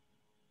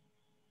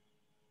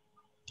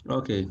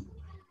 Okay.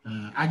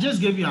 I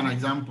just gave you an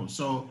example.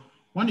 So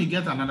when you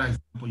get another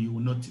example, you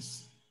will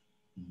notice.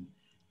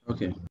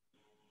 Okay.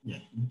 Yeah.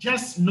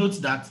 Just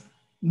note that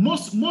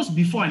most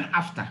before and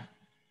after,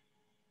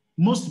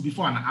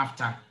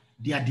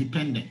 they are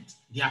dependent.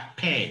 They are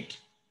paired.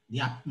 They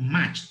are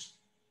matched.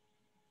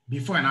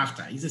 Before and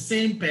after, it's the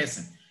same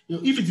person.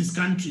 If it is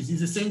countries,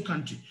 it's the same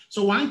country.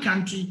 So one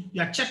country,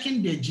 you are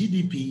checking the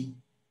GDP,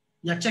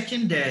 you are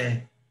checking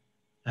the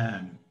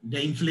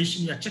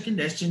inflation, you are checking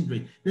the exchange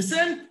rate. The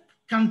same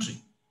country.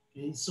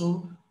 Okay,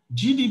 so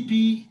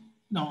GDP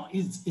now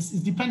is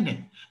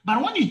dependent.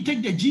 But when you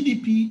take the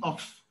GDP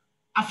of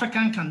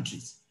African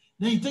countries,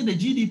 then you take the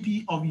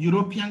GDP of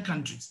European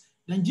countries,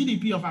 then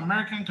GDP of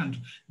American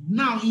countries.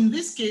 Now, in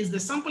this case, the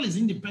sample is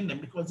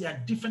independent because they are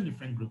different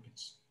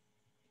groupings.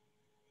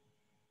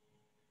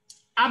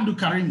 Abdul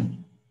Karimu.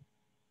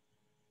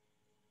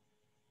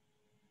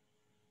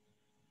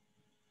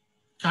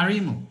 All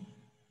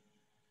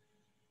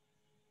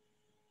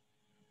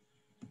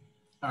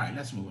right,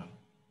 let's move on.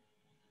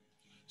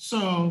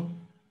 So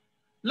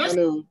let's.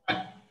 Hello.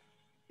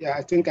 Yeah,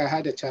 I think I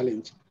had a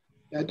challenge.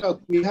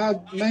 Doc, we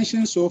have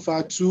mentioned so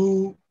far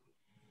two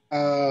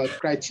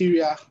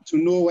criteria to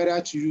know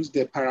whether to use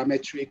the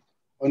parametric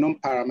or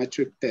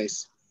non-parametric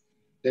test: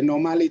 the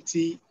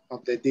normality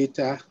of the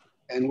data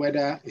and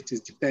whether it is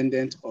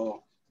dependent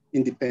or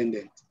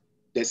independent,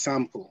 the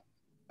sample.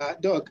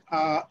 Doc,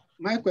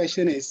 my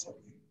question is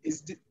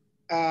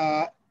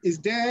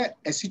there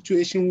a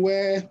situation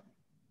where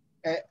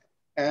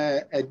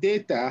a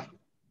data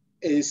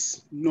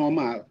is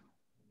normal,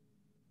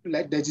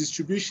 like the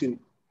distribution,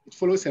 it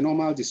follows a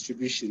normal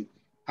distribution.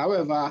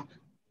 However,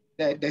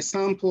 the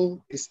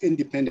sample is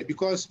independent?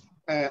 Because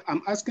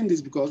I'm asking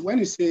this because when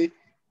you say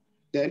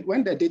that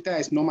when the data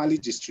is normally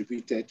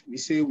distributed, we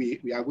say we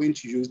are going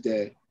to use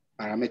the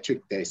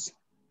parametric test.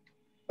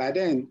 But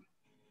then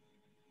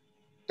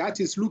that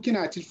is looking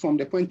at it from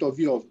the point of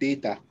view of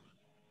data.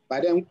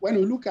 But then when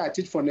we look at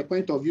it from the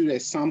point of view of a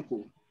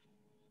sample,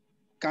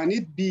 can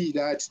it be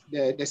that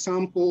the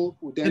sample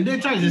would then... The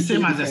data is the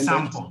same as a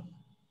sample.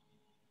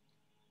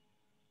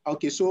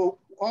 Okay, so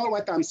all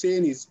what I'm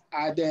saying is,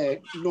 are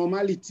the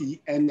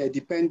normality and the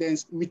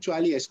dependence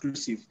mutually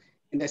exclusive,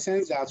 in the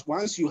sense that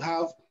once you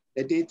have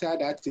the data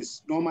that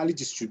is normally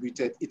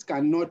distributed, it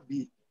cannot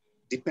be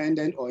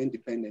dependent or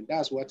independent?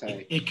 That's what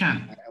I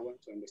want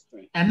to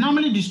understand. And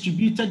normally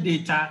distributed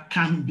data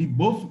can be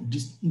both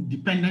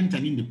dependent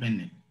and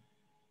independent.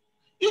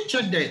 You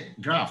check the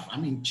graph, I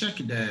mean, check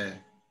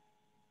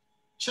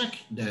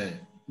the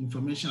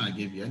information I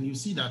gave you, and you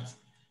see that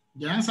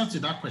the answer to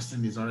that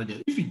question is already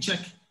there. If you check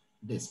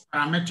this,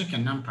 parametric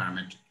and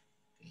non-parametric,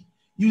 okay,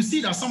 you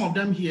see that some of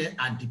them here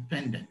are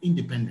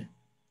independent.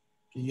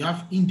 Okay, you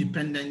have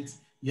independent,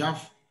 you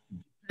have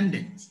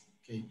dependent.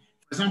 Okay,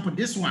 for example,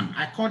 this one,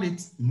 I call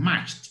it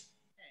matched.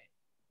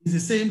 It's the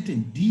same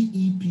thing,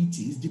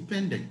 DEPT is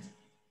dependent.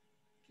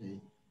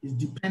 Okay, it's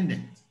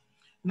dependent.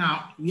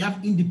 Now, we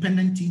have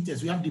independent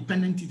t-tests, we have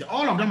dependent t-tests.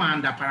 All of them are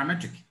under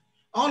parametric.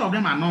 All of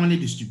them are normally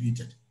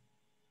distributed.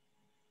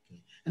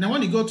 Okay. And then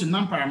when you go to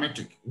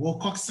non-parametric,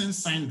 Wilcoxon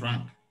signed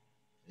rank,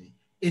 okay,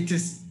 it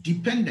is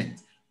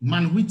dependent.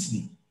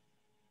 Mann-Whitney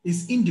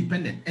is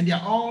independent, and they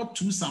are all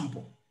two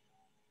sample.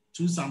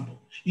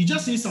 You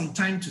just need some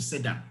time to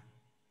sit down,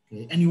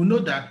 okay? And you will know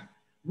that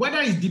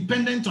whether it's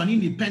dependent or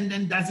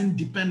independent doesn't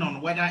depend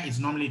on whether it's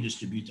normally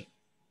distributed.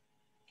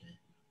 Okay.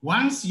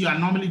 Once you are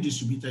normally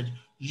distributed,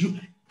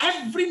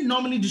 every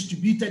normally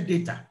distributed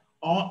data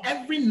or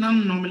every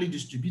non-normally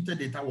distributed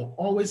data will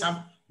always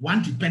have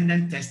one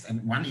dependent test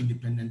and one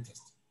independent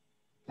test.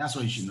 That's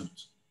what you should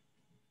note.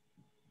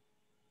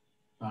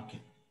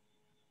 Okay.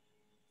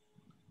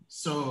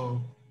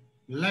 So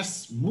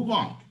let's move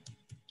on.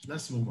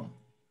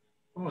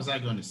 What was I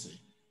going to say?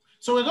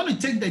 So we're going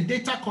to take the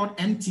data called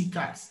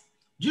MT-cars.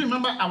 Do you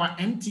remember our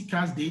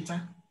MT-cars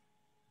data?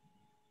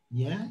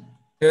 Yeah?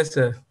 Yes,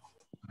 sir.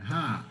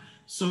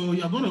 So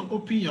you're going to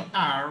open your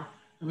R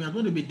And we are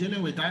going to be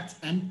dealing with that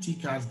empty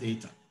cars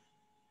data.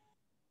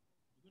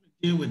 We're going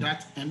to deal with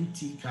that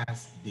empty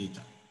cars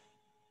data.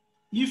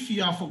 If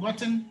you have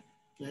forgotten,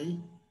 okay,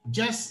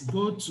 just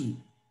go to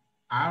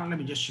R. Let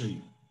me just show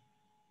you.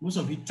 Most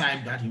of you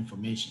type that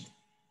information.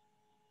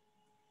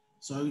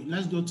 So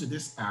let's go to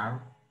this R,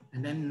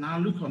 and then now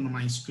look on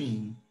my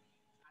screen.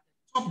 At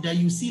the top there,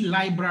 you see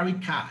library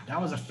car.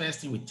 That was the first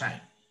thing we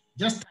typed.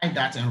 Just type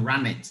that and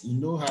run it. You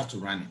know how to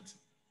run it.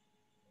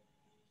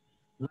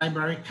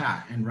 Library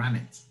car and run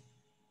it.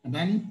 And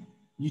then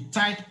you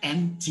type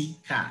empty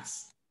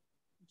cars,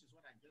 which is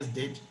what I just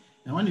did.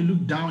 And when you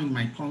look down in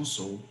my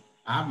console,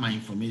 I have my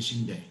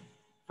information there.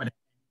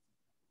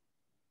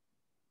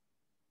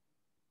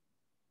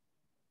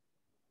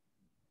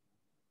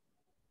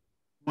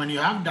 When you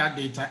have that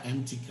data,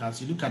 empty cars,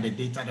 you look at the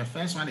data. The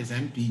first one is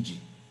MPG,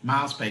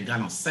 miles per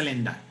gallon,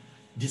 cylinder,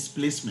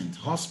 displacement,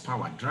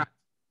 horsepower, drag,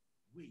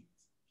 weight,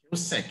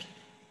 kilosec,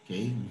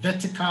 okay,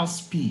 vertical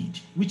speed,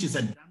 which is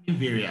a dummy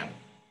variable,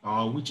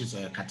 or which is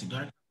a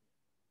category.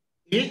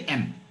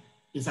 AM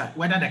is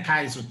whether the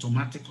car is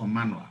automatic or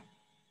manual.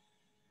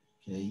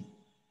 Okay,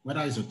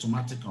 whether it's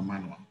automatic or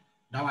manual.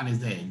 That one is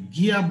there.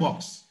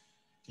 Gearbox,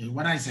 okay,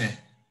 whether it's a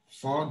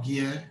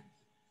 4-gear,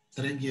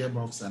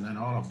 3-gearbox, and then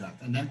all of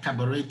that. And then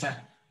carburetor,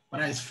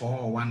 whether it's 4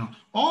 or 1.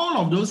 All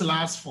of those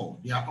last 4,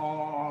 they are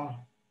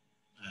all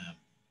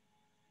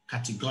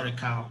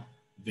categorical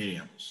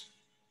variables.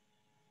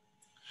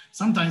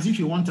 Sometimes if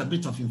you want a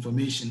bit of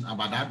information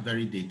about that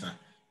very data,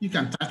 you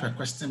can type a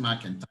question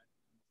mark and type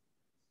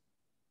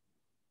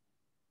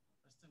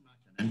question mark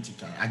and empty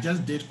car. I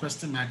just did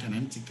question mark and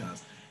empty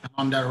cars. And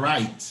on the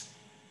right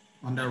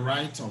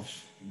of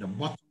the bottom right of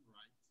the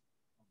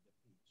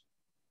page,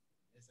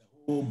 there's a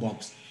whole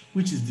box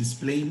which is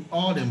displaying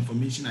all the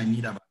information I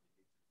need about it.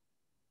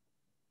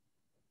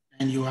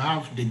 And you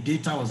have the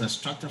data was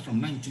extracted from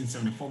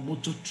 1974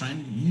 Motor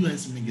Trend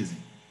US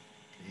magazine.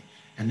 Okay.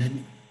 And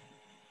then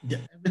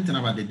everything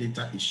about the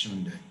data is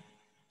shown there.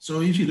 So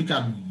if you look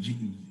at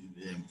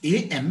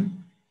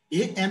AM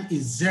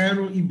is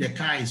 0 if the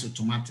car is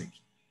automatic,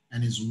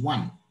 and is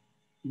 1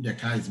 if the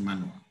car is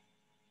manual.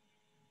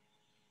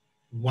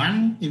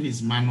 1 if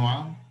it's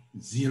manual,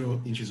 0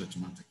 if it's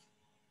automatic.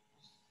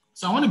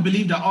 So I want to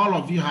believe that all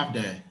of you have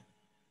the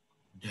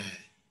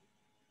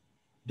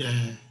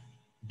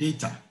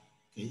data.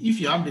 Okay. If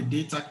you have the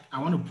data,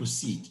 I want to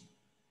proceed.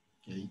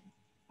 Okay.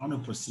 I want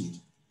to proceed.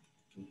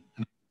 Okay.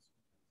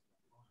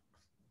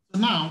 So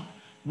now,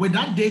 with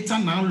that data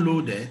now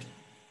loaded,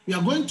 we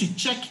are going to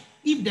check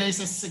if there is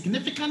a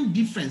significant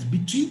difference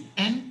between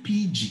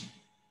MPG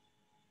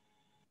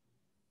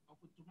of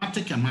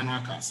automatic and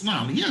manual cars.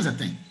 Now, here's the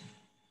thing.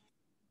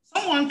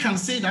 Someone can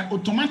say that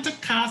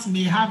automatic cars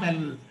may have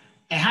a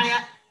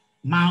higher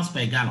miles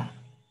per gallon.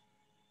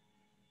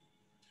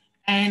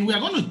 And we are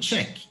going to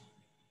check.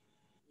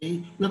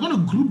 Okay? We're going to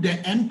group the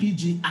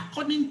MPG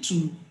according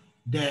to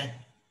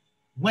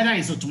whether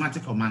it's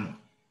automatic or manual.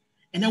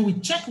 And then we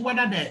check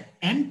whether the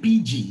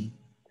MPG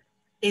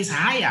is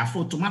higher for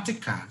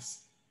automatic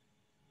cars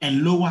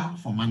and lower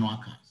for manual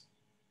cars.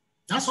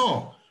 That's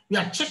all. We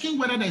are checking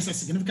whether there is a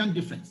significant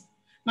difference.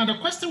 Now, the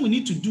question we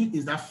need to do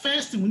is that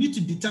first, we need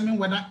to determine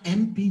whether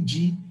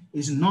MPG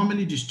is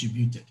normally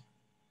distributed.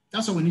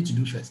 That's what we need to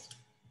do first.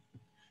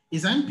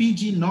 Is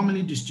MPG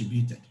normally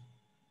distributed?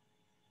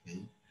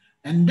 Okay.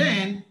 And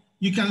then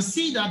you can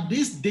see that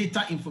this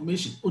data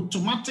information,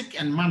 automatic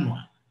and manual,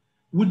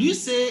 would you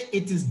say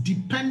it is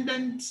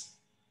dependent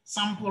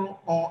sample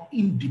or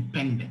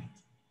independent?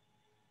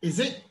 Is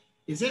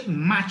it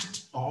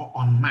matched or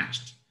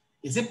unmatched?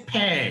 Is it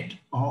paired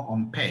or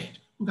unpaired?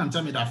 Who can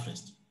tell me that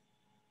first?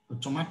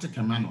 Automatic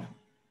and manual.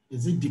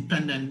 Is it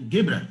dependent?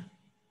 Gabriel?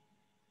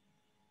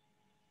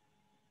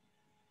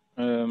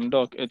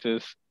 Doc, it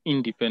is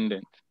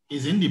independent.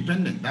 It's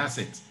independent, that's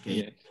it. Okay.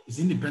 Yes. It's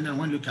independent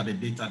when you look at the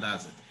data,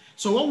 that's it.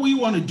 So what we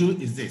want to do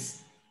is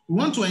this. We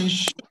want to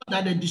ensure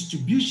that the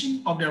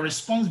distribution of the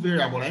response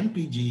variable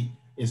MPG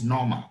is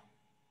normal.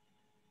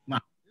 Now,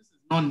 this is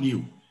not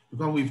new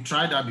because we've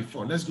tried that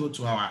before. Let's go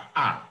to our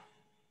R.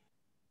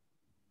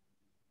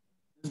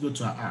 Let's go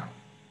to our R,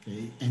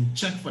 okay, and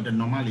check for the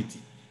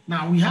normality.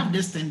 Now, we have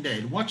this thing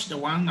there. Watch the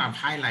one I've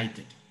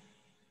highlighted.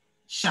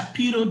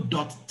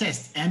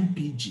 Shapiro.test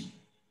MPG.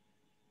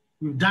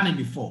 We've done it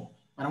before,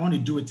 but I want to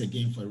do it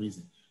again for a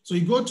reason. So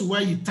you go to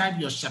where you type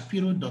your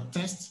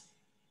Shapiro.test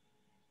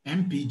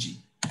MPG.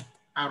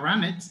 I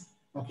ran it.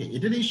 Okay, it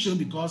didn't show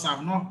because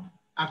I've not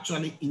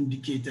actually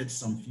indicated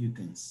some few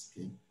things.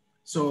 Okay,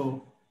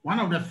 so one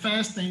of the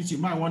first things you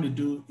might want to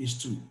do is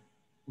to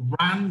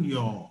run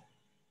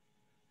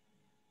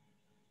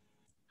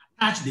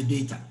attach the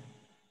data.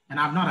 And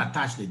I've not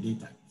attached the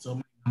data. So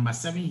my number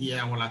 7 here,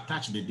 I will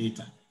attach the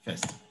data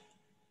first.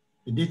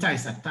 The data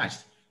is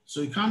attached.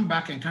 So you come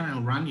back and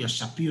run your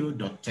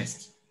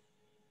Shapiro.test.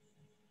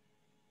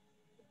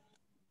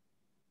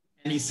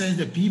 And it says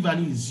the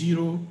p-value is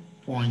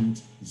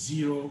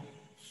 0.048,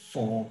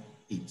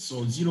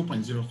 so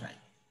 0.05.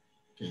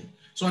 Okay.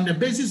 So on the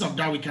basis of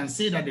that, we can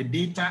say that the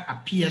data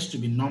appears to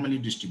be normally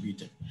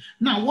distributed.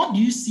 Now, what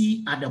do you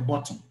see at the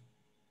bottom?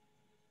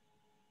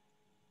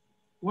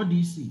 What do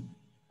you see?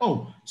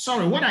 Oh,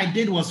 sorry, what I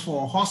did was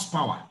for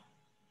horsepower.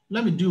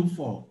 Let me do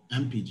for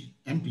MPG.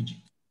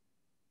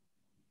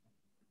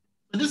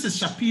 So this is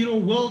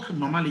Shapiro-Wilk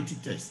normality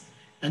test.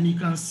 And you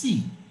can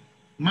see,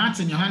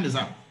 Martin, your hand is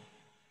up.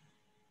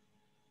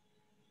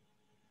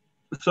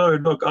 Sorry,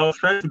 Doc, I was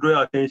trying to draw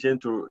your attention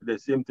to the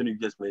same thing you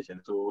just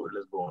mentioned. So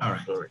let's go on. All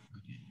right. Sorry.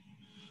 Okay.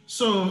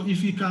 So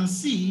if you can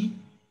see,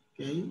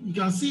 okay, you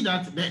can see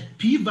that the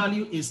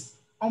p-value is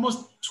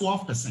almost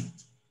 12%.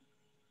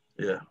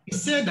 Yeah. We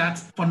say that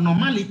for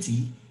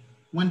normality,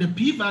 when the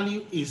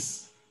p-value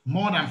is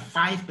more than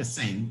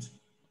 5%,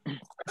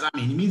 I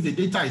mean, it means the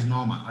data is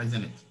normal,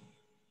 isn't it?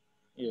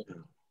 Yeah.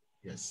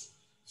 Yes.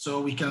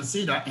 So we can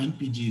say that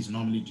NPG is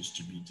normally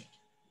distributed.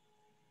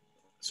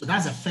 So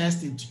that's the first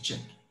thing to check,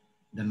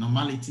 the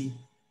normality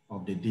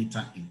of the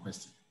data in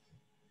question.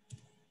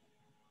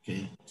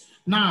 Okay.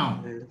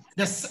 Now,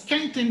 the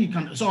second thing you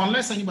can, so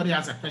unless anybody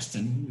has a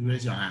question, you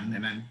raise your hand,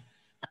 and then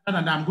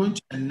I'm going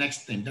to the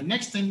next thing. The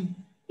next thing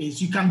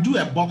is you can do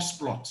a box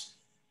plot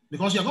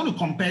because you're going to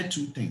compare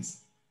two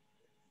things,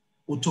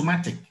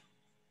 automatic,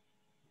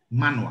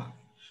 manual.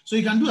 So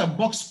you can do a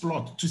box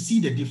plot to see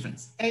the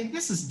difference. And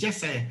this is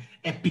just a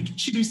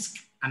picturesque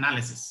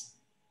analysis.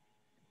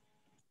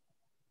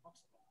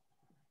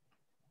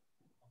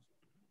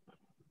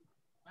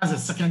 That's the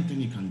second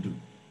thing you can do.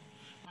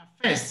 But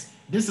first,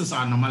 this is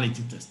our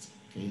normality test.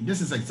 Okay,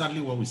 this is exactly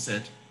what we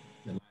said.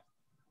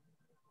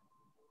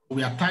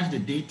 We attach the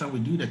data, we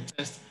do the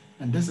test,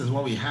 and this is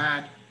what we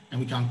had, and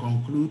we can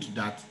conclude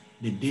that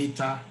the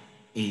data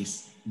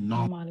is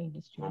normally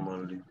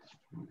distributed.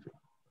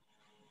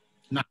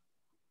 Now,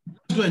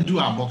 let's go and do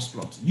our box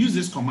plot. Use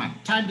this command.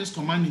 Type this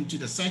command into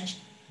the search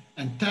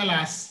and tell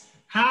us,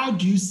 how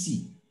do you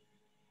see?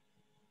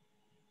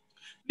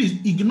 Please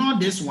ignore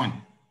this one.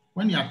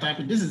 When you are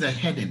typing, this is a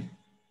heading.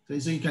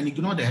 So you can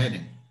ignore the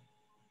heading.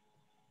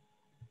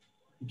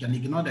 You can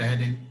ignore the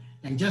heading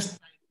and just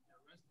type the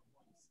rest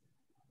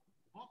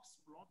of what is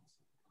box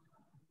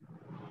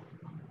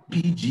plot,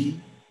 PG,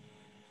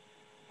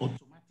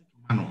 automatic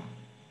manual.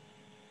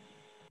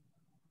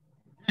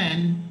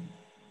 And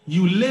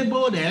you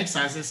label the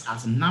x-axis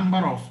as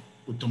number of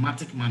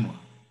automatic manual.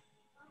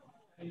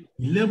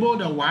 You label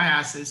the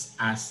y-axis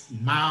as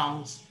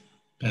miles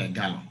per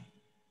gallon.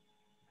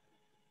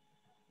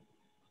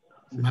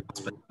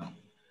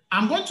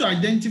 I'm going to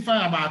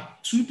identify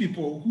about 2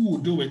 people who will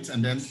do it,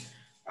 and then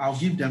I'll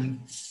give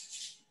them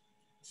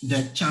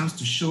the chance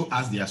to show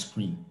us their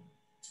screen.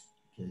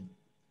 Okay.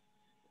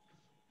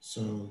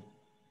 So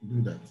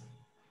do that.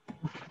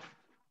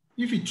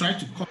 If you try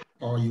to call,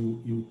 or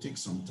you take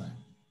some time.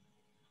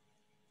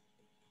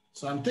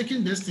 So I'm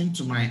taking this thing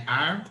to my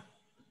R,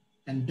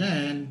 and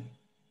then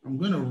I'm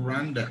going to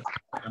run the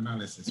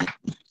analysis.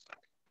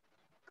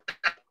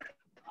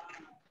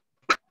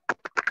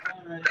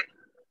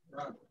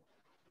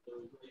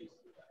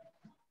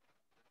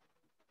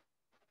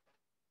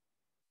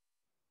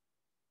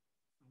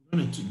 I'm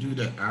going to do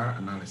the R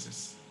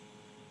analysis.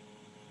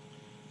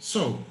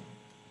 So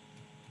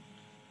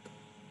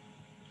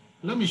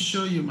let me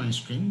show you my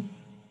screen.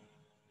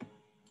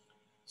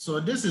 So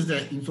this is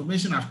the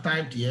information I've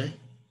typed here.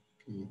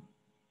 Okay.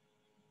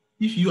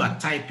 If you are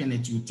typing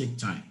it, you take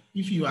time.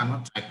 If you are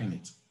not typing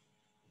it,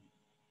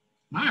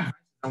 my advice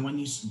is that when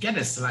you get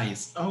a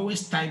slice,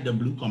 always type the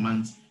blue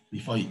commands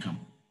before you come.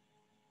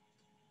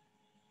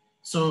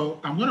 So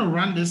I'm going to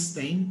run this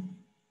thing,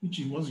 which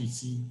is what you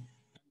see,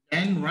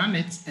 and run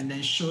it and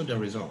then show the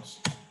results.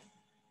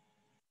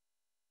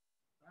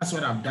 That's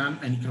what I've done,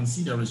 and you can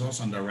see the results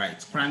on the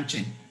right.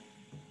 Crunching.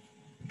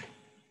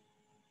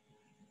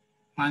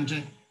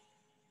 Crunching.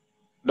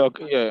 Doc,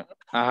 yeah,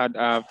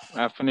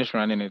 I finished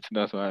running it.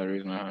 That's why I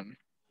raised my hand.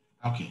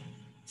 Okay.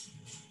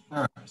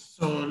 All right.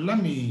 So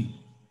let me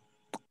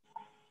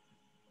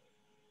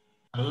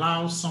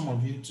allow some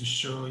of you to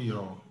show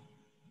your.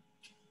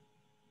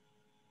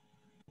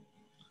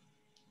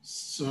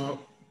 So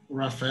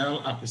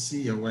Raphael, I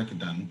see your work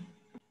done.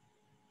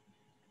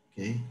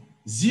 Okay.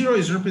 0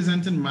 is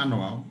representing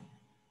manual.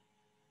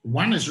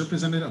 1 is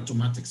representing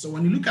automatic. So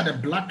when you look at the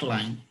black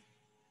line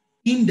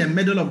in the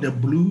middle of the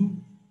blue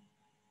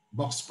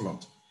box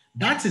plot,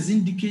 that is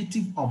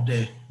indicative of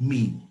the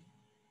mean.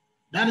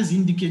 That is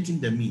indicating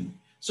the mean.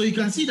 So you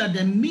can see that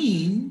the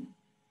mean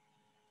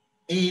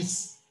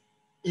is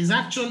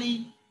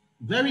actually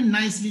very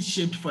nicely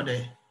shaped for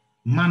the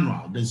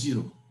manual, the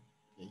 0.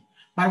 Okay.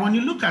 But when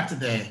you look at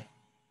the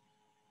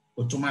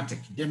automatic,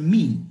 the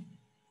mean,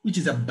 which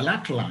is a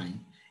black line,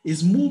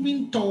 is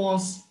moving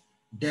towards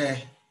the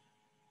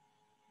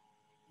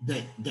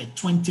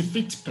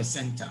 25th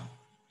percentile.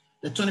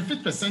 The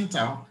 25th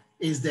percentile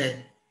is the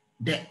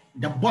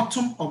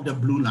bottom of the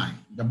blue line,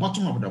 the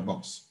bottom of the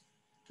box.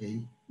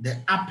 Okay, the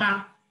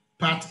upper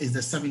part is the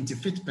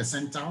 75th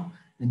percentile,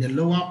 and the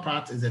lower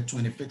part is the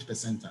 25th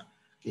percentile.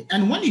 Okay,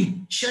 and when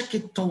you check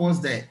it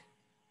towards the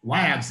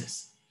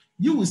y-axis,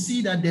 you will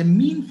see that the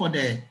mean for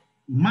the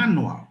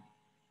manual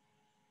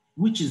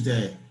which is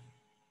the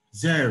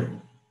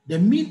 0. The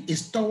mean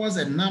is towards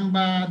a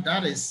number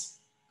that is,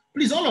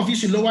 please, all of you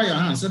should lower your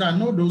hands so that I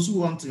know those who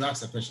want to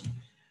ask a question.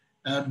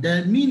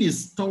 The mean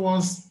is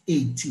towards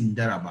 18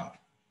 thereabout,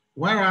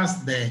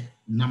 whereas the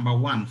number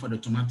 1 for the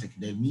automatic,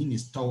 the mean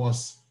is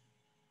towards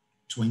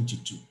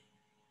 22.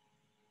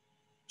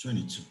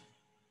 22.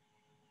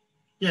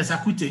 Yes,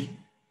 Akute,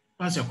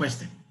 what's your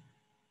question?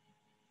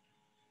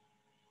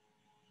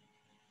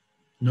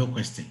 No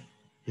question.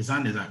 His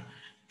hand is up.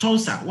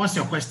 Tosa, what's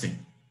your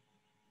question?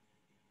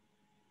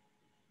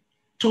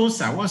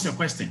 Tosa, what's your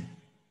question?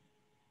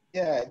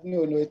 Yeah,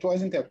 no, it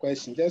wasn't a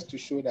question, just to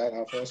show that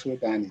I've also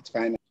done it.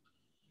 Fine.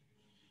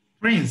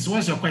 Prince,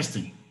 what's your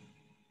question?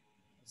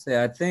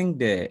 So I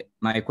think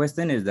my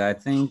question is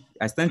that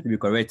I stand to be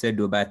corrected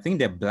though, but I think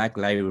the black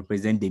line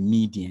represents the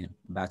median,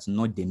 but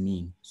not the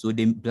mean. So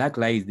the black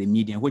line is the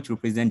median, which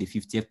represents the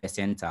 50th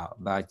percentile.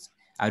 But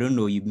I don't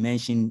know, you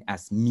mentioned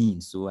as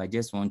mean, so I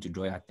just want to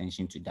draw your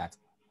attention to that.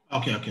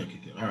 Okay.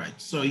 All right.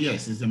 So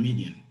yes, it's the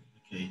median.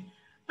 Okay.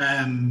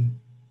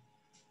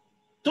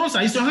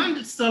 Tosa, is your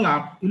hand still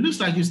up? It looks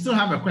like you still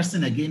have a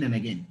question again and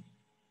again.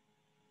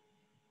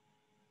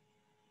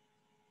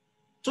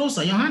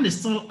 Tosa, your hand is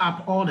still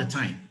up all the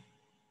time.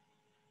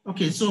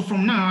 Okay, so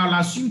from now,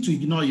 I'll assume to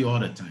ignore you all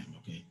the time,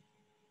 okay?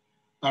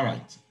 All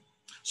right,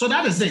 so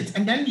that is it.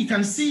 And then you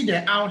can see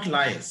the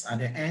outliers at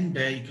the end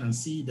there. You can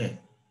see the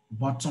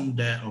bottom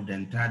there of the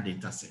entire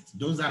data set.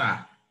 Those that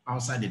are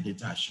outside the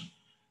data are shown.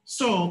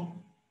 So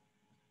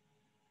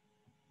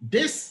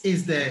this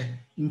is the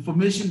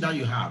information that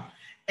you have.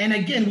 And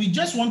again, we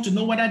just want to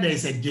know whether there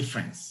is a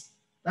difference.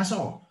 That's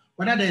all.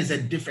 Whether there is a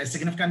difference,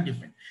 significant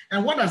difference.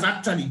 And what does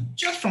that tell you?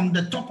 Just from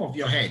the top of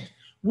your head,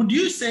 would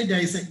you say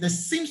there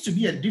seems to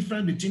be a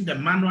difference between the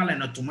manual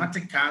and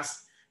automatic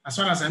cars as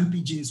far as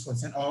MPG is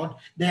concerned, or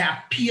there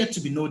appear to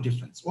be no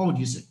difference? What would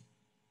you say?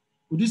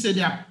 Would you say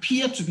there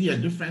appear to be a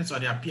difference or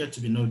there appear to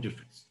be no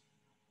difference?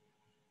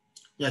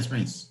 Yes,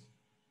 Prince.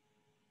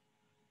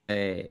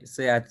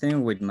 So I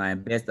think with my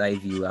best eye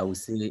view, I would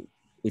say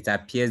it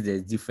appears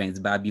there's difference,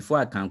 but before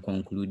I can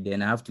conclude,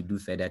 then I have to do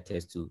further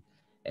tests to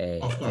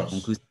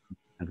conclude.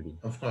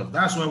 Of course,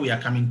 that's where we are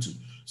coming to.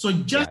 So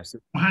just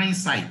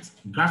hindsight,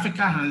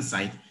 graphical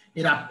hindsight,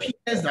 it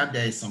appears that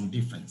there is some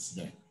difference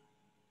there.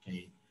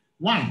 Okay.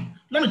 One,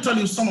 let me tell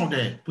you some of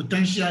the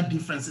potential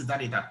differences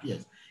that it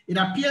appears. It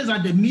appears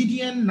that the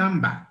median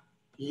number,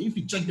 okay, if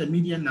you check the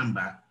median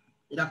number,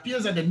 it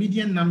appears that the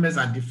median numbers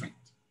are different.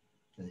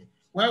 Okay.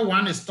 Where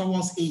one is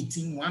towards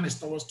 18, one is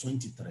towards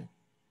 23.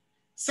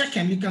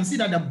 Second, you can see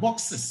that the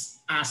boxes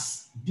are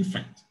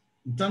different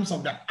in terms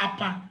of the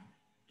upper,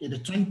 okay, the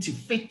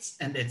 25th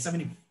and the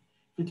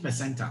 75th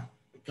percentile.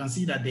 You can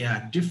see that they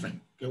are different.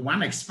 Okay,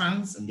 one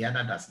expands and the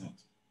other does not.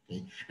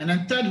 Okay, and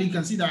then thirdly, you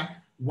can see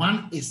that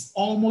one is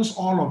almost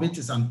all of it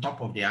is on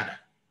top of the other.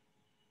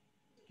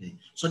 Okay,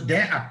 so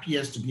there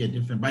appears to be a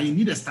difference, but you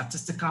need a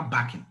statistical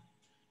backing,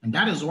 and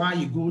that is why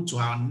you go to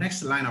our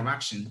next line of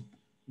action,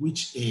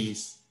 which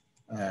is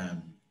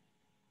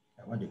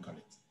what do you call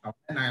it?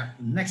 Our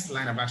next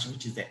line of action,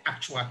 which is the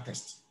actual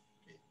test.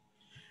 Okay.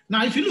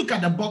 Now, if you look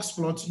at the box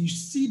plot, you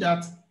see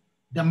that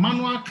the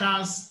manual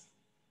cars.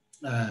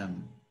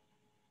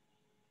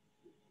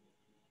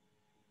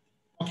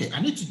 Okay,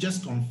 I need to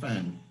just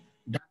confirm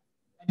that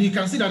you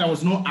can see that there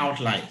was no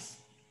outliers.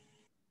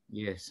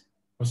 Yes.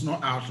 There was no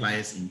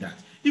outliers in that.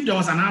 If there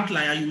was an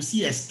outlier, you will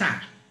see a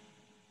star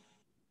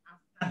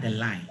after the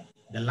line,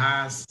 the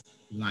last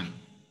line.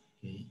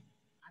 Okay.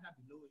 Either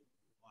below it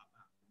or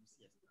above, you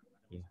see a star.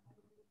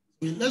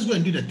 Yeah. Let's go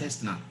and do the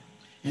test now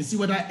and see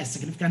whether a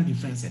significant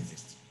difference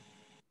exists.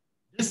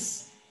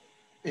 This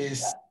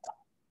is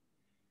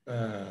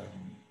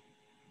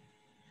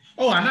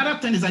another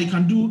thing is that you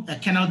can do a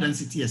kernel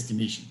density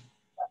estimation.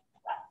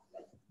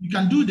 You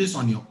can do this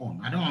on your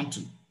own. I don't want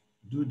to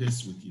do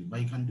this with you,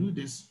 but you can do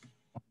this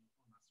as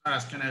far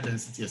as kernel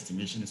density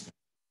estimation is concerned.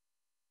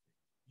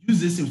 Use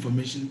this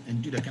information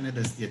and do the kernel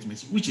density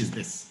estimation, which is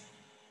this.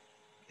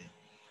 Okay.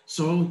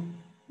 So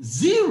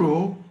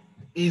 0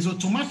 is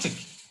automatic.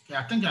 Okay,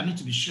 I think I need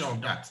to be sure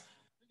of that.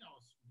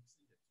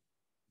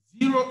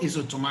 0 is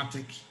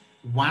automatic,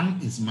 1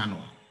 is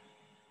manual.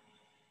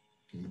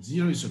 Okay,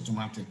 0 is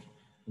automatic,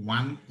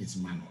 1 is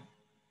manual.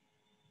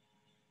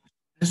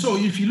 And so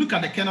if you look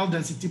at the kernel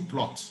density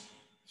plot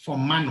for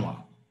manual,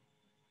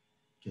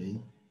 okay,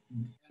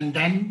 and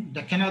then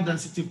the kernel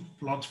density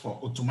plot for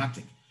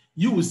automatic,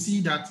 you will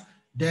see that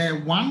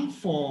the one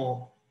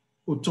for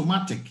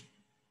automatic,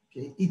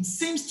 okay, it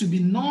seems to be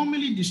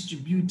normally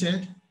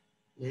distributed,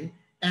 okay,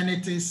 and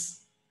it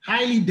is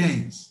highly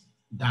dense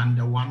than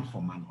the one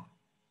for manual.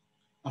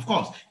 Of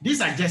course,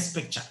 these are just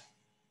picture.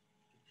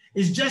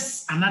 It's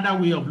just another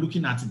way of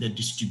looking at the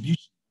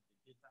distribution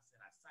of the data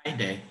set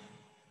aside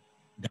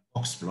the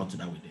box plot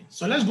that we did.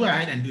 So let's go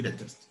ahead and do the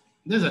test.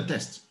 There's a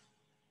test.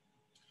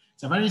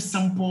 It's a very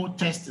simple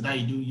test that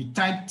you do. You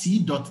type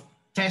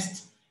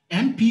t.test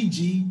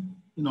mpg,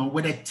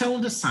 with a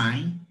tilde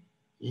sign.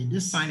 Okay,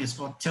 this sign is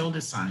called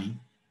tilde sign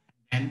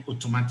and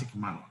automatic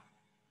manual.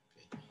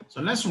 Okay.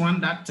 So let's run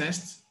that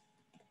test.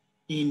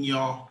 in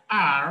your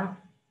R.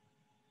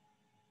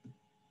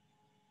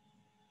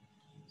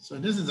 So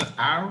this is an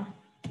R.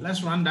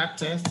 Let's run that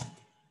test.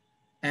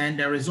 And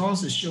the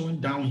results is showing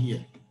down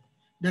here.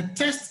 The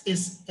test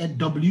is a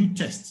W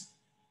test.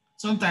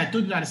 Sometimes I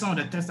told you that some of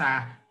the tests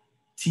are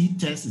T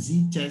test,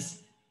 Z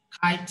test,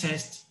 chi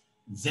test,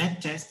 Z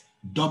test,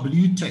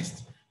 W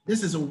test.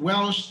 This is a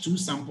Welsh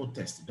two-sample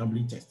test,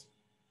 W test.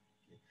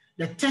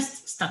 The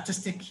test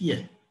statistic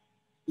here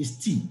is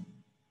T,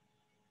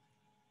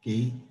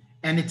 okay?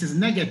 And it is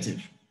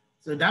negative.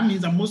 So that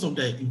means that most of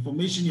the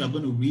information you're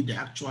going to read, the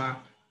actual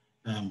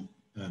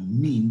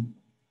mean,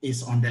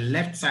 is on the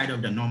left side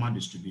of the normal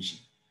distribution.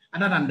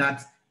 Other than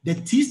that, the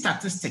T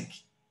statistic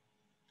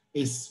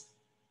is,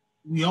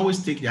 we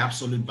always take the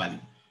absolute value.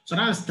 So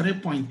that is 3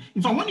 points.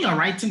 In fact, when you are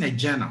writing a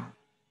journal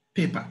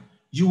paper,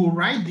 you will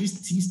write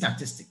this T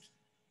statistic,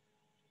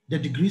 the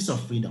degrees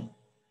of freedom,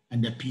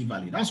 and the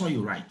p-value. That's what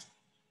you write.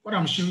 What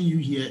I'm showing you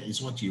here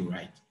is what you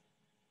write.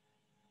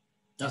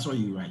 That's what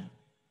you write.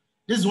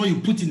 This is what you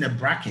put in the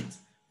bracket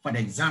for the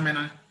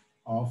examiner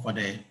or for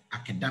the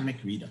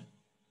academic reader.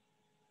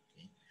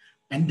 Okay.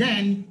 And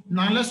then,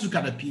 now let's look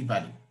at the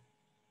p-value.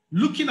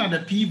 Looking at the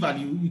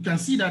p-value, you can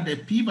see that the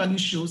p-value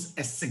shows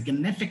a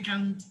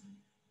significant,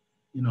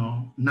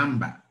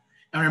 number.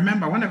 And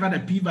remember, whenever the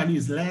p-value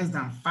is less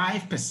than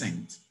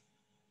 5%,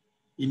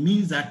 it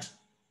means that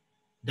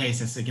there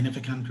is a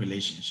significant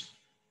relationship.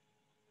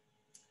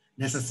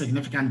 There's a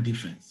significant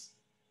difference.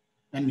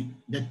 And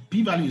the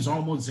p-value is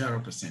almost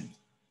 0%.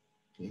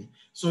 Okay?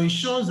 So it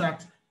shows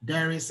that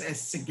there is a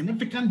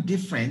significant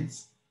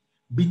difference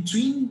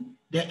between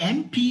the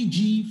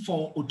MPG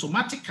for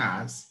automatic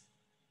cars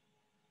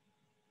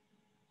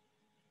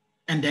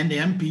and then the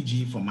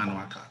MPG for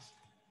manual cars.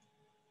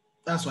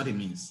 That's what it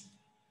means.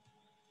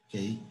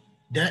 Okay?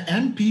 The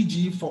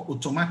MPG for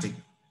automatic,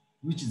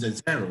 which is a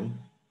 0,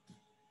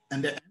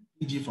 and the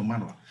MPG for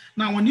manual.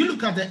 Now, when you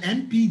look at the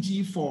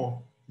MPG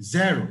for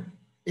 0,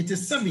 it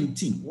is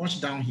 17. Watch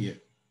down here.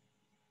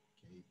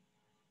 Okay.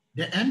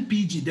 The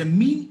MPG, the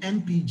mean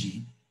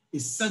MPG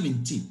is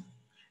 17.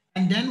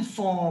 And then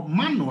for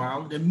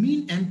manual, the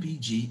mean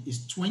MPG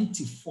is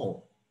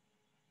 24.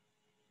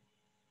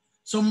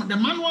 So the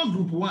manual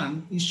group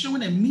 1 is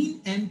showing a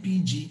mean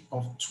MPG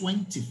of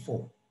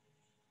 24.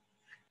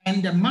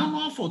 And the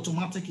manual for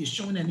automatic is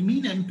showing a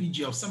mean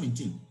MPG of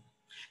 17.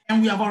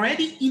 And we have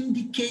already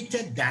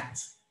indicated that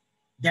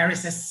there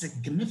is a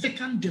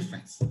significant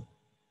difference.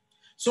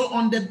 So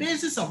on the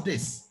basis of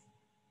this,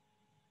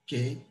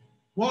 okay,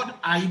 what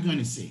are you going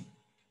to say?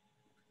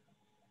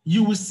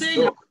 You will say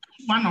that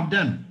one of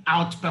them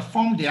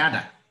outperformed the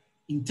other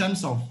in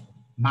terms of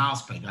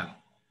miles per gallon.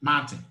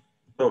 Martin.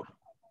 Oh.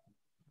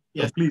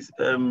 Yes, so please.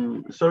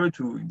 Sorry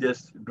to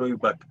just draw you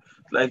back.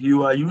 Like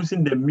you are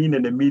using the mean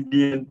and the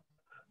median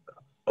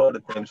all the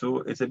time, so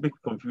it's a bit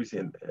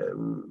confusing.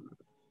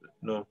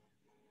 No,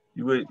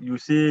 you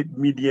say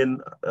median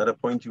at a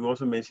point. You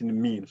also mentioned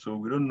mean, so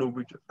we don't know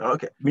which.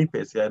 Okay, me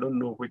per se, I don't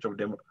know which of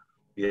them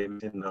we are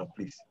using now.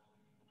 Please.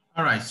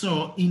 All right.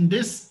 So in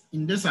this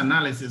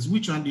analysis,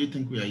 which one do you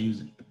think we are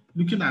using?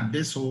 Looking at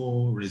this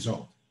whole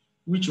result,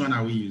 which one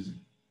are we using?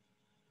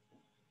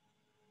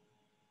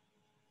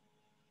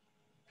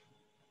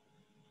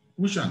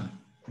 Which one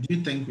do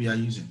you think we are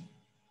using?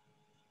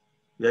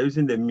 We are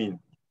using the mean.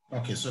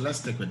 Okay, so let's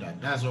stick with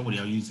that. That's what we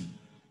are using.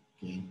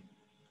 Okay,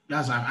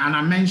 and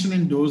I'm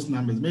mentioning those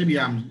numbers. Maybe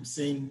I'm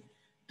saying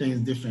things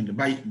differently,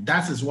 but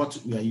that is what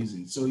we are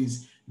using. So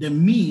is the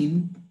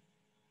mean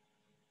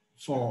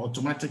for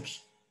automatic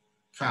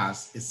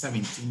cars is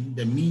 17.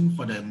 The mean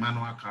for the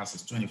manual cars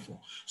is 24.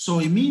 So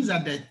it means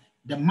that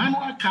the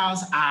manual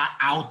cars are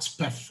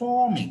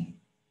outperforming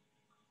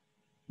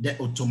the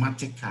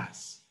automatic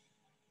cars.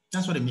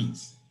 That's what it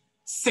means.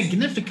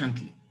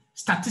 Significantly,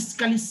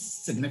 statistically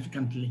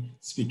significantly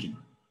speaking,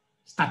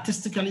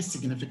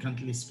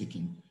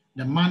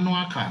 the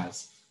manual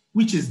cars,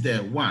 which is the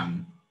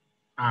one,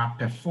 are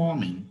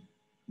performing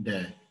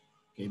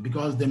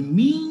because the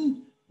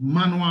mean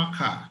manual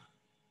car,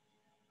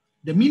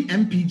 the mean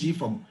MPG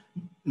for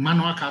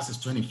manual cars is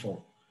 24,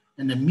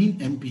 and the mean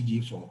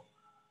MPG for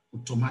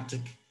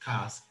automatic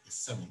cars is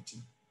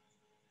 17.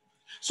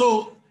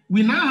 So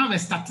we now have a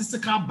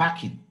statistical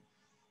backing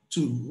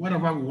to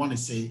whatever we want to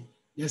say.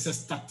 There's a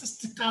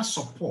statistical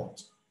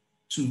support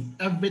to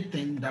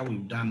everything that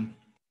we've done.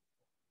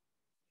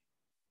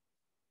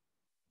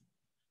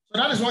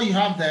 So that is what you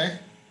have there.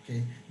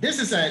 Okay.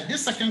 This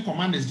second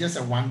command is just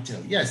a one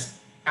tail. Yes,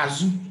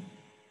 Azu.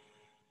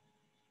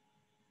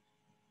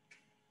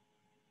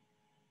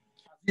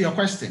 Your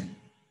question.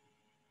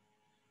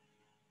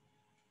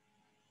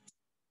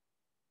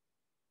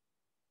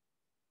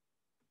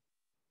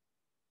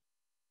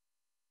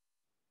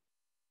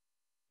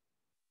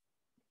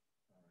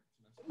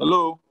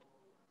 Hello.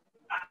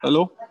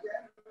 Hello.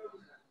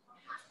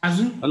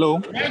 Azu? Hello.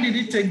 Why did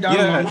it take that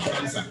long to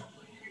answer?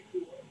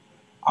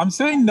 I'm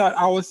saying that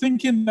I was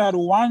thinking that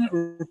 1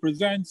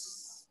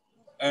 represents,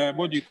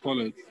 what do you call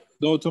it?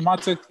 The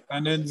automatic,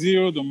 and then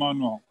 0, the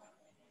manual.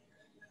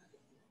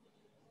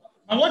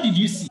 And what did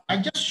you see? I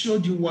just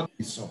showed you what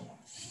we saw.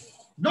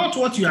 Not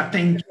what you are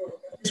thinking,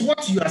 it's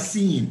what you are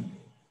seeing.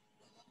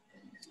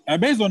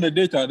 And based on the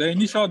data, the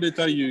initial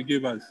data you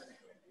gave us.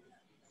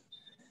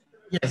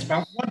 Yes,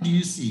 but what do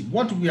you see?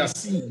 What we are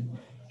seeing,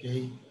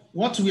 okay?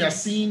 What we are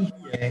seeing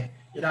here,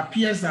 it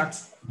appears that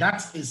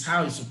that is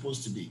how it's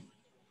supposed to be.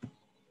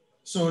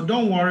 So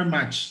don't worry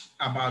much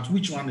about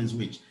which one is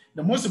which.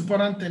 The most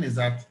important thing is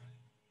that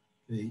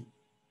okay,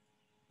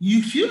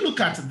 if you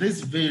look at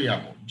this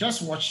variable,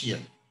 just watch here.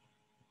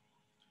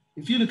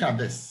 If you look at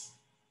this,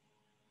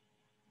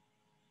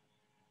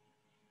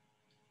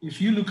 if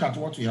you look at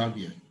what we have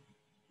here,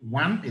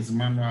 1 is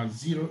manual,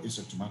 0 is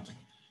automatic.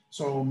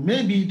 So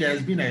maybe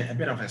there's been a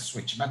bit of a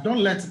switch, but don't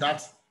let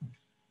that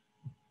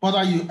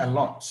bother you a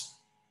lot.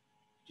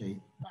 Okay.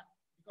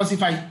 Because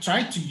if I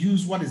try to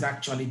use what is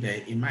actually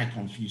there, it might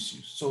confuse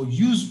you. So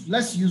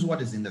let's use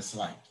what is in the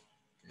slide.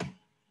 Okay.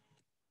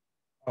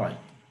 All right.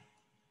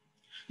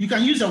 You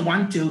can use a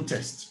one-tailed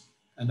test,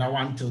 and that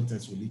one-tailed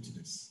test will lead to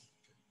this.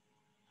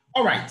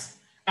 All right.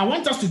 I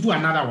want us to do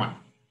another one.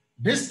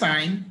 This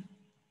time,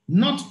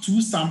 not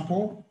two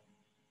sample,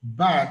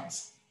 but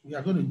we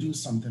are going to do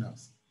something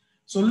else.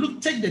 So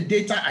look, take the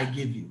data I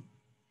gave you.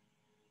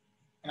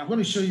 And I'm going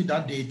to show you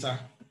that data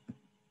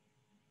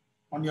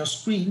on your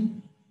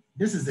screen.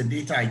 This is the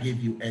data I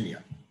gave you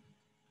earlier.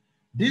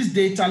 This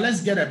data,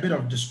 let's get a bit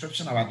of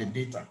description about the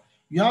data.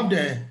 You have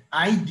the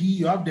ID,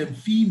 you have the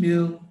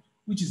female,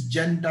 which is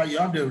gender, you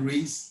have the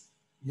race,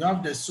 you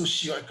have the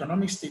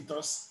socioeconomic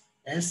status,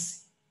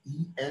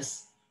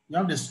 SES, you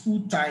have the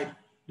school type,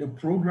 the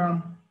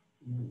program,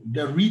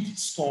 the read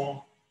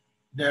score,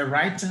 the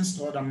writing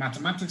score, the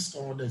mathematics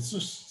score, the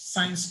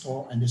science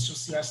score, and the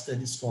social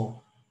studies score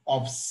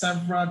of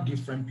several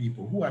different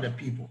people. Who are the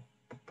people?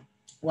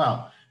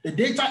 Well, the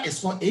data is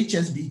called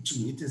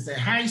HSB2. It is the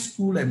high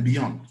school and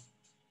beyond.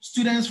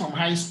 Students from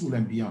high school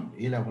and beyond,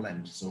 A-level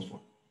and so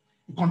forth.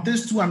 It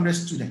contains 200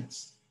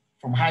 students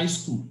from high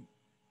school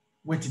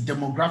with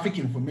demographic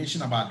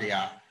information about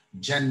their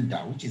gender,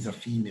 which is a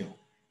female,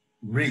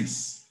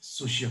 race,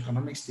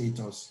 socioeconomic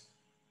status,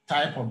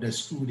 type of the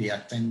school they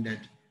attended,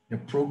 the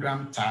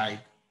program type,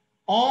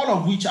 all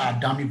of which are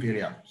dummy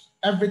variables.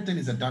 Everything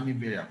is a dummy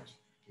variable.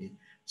 Okay?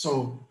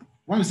 So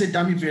when we say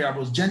dummy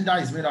variables, gender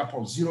is made up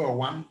of 0 or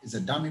 1, is a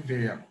dummy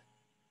variable.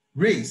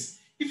 Race,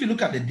 if you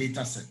look at the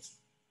data set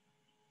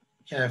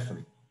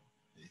carefully,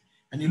 okay,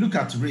 and you look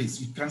at race,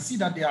 you can see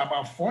that there are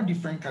about 4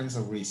 different kinds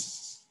of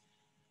races.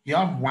 You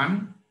have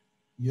 1,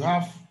 you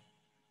have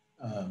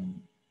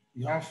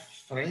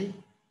 3,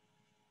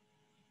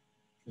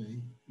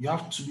 okay, you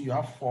have 2, you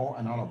have 4,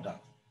 and all of that.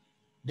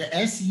 The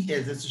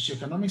SES, the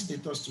socioeconomic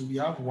status, too,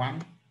 you have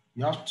 1,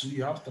 you have 2,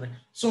 you have 3.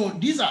 So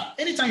these are,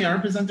 anytime you are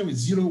represented with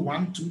 0,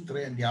 1, 2,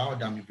 3, and they are all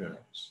dummy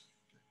variables.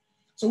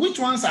 So which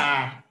ones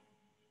are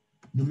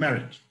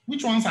numeric?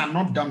 Which ones are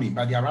not dummy,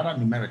 but they are rather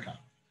numerical?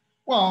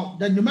 Well,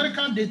 the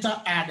numerical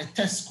data are the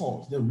test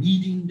scores, the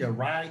reading, the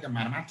write, the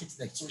mathematics,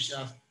 the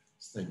social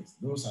studies.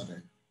 Those are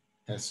the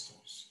test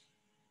scores.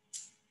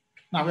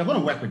 Now we're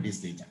going to work with this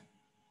data.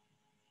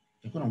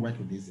 We're going to work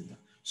with this data.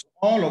 So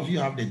all of you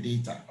have the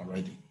data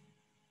already.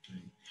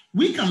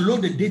 We can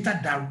load the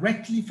data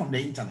directly from the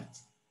internet,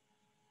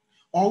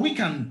 or we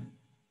can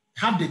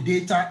have the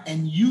data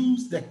and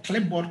use the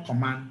clipboard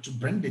command to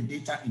bring the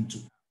data into.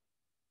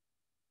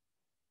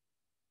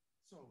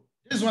 So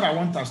this is what I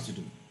want us to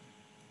do.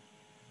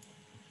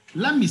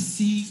 Let me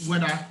see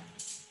whether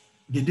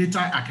the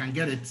data, I can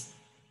get it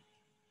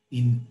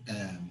in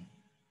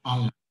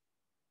online.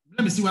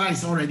 Let me see whether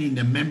it's already in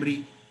the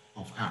memory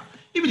of R.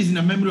 If it is in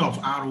the memory of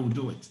R, we'll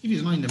do it. If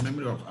it's not in the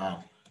memory of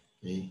R,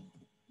 okay,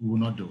 we will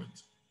not do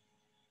it.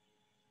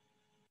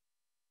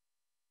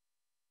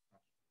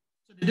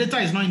 The data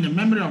is not in the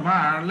memory of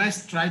R.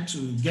 Let's try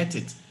to get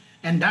it.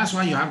 And that's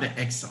why you have the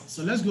Excel.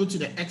 So let's go to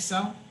the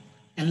Excel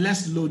and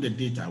let's load the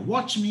data.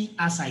 Watch me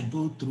as I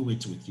go through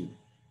it with you.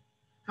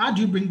 How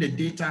do you bring the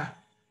data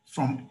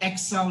from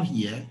Excel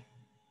here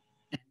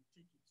and take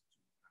it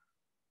to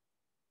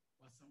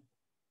R?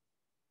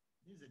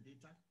 This is the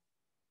data.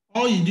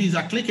 All you do is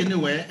I click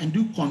anywhere and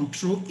do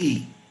Control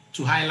A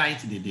to highlight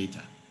the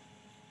data.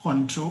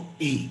 Control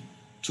A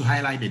to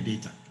highlight the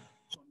data.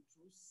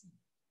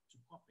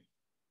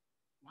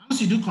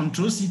 Once you do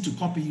Control C to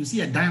copy, you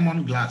see a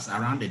diamond glass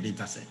around the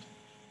data set,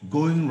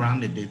 going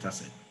around the data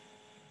set,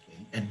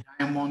 okay? A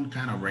diamond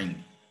kind of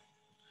ring.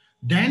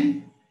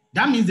 Then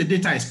that means the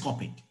data is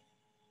copied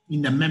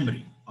in the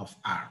memory of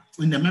R,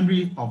 in the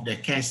memory of the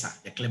cursor,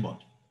 the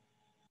clipboard.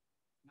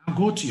 Now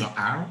go to your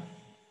R,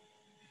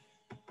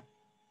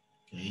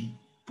 okay?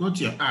 Go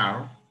to your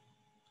R,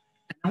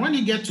 and when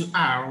you get to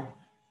R,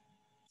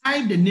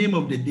 type the name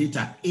of the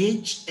data,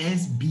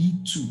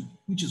 HSB2,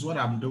 which is what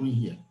I'm doing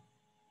here.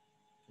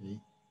 Okay.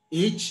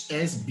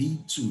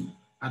 HSB2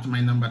 at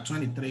my number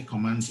 23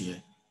 command here.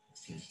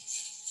 Okay.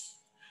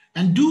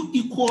 And do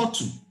equal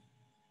to,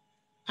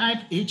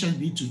 type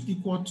HSB2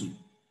 equal to,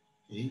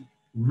 okay,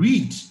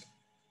 read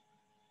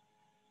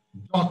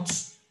dot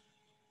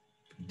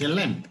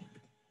delem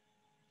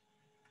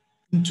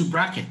into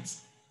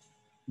brackets.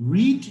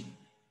 Read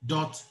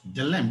dot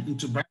delem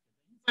into brackets.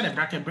 inside the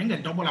bracket, bring a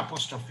double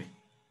apostrophe.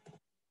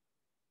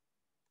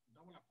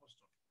 Double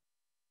apostrophe.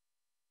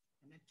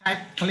 And then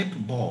type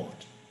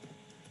clipboard.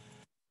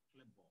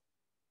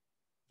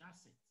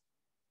 That's it.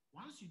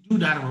 Once you do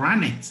that,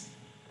 run it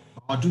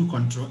or do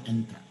Control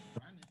Enter.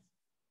 Run it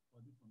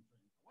or do Control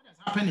Enter. What has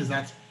happened is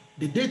that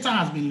the data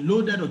has been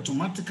loaded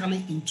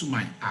automatically into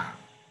my R.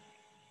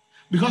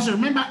 Because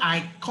remember,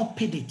 I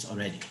copied it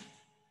already.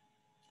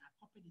 I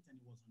copied it and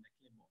it was on the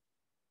clipboard.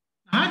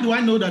 Now, how do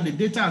I know that the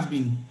data has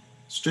been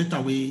straight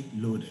away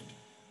loaded?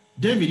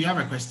 David, you have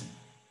a question?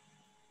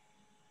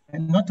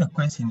 Not a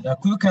question.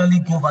 Could you kindly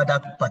go over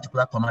that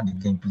particular command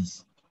again,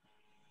 please?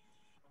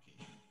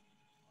 Okay.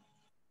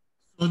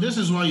 So this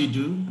is what you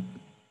do.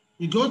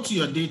 You go to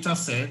your data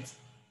set,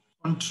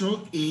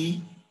 Control A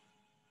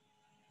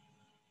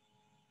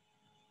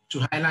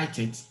to highlight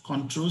it,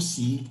 Control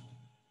C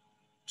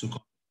to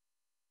copy.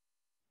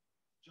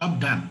 Job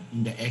done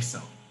in the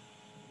Excel.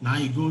 Now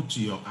you go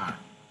to your R.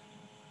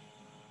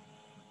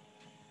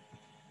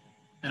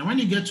 And when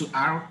you get to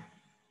R,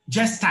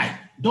 just type.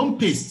 Don't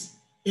paste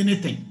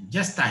anything.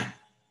 Just type.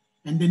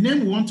 And the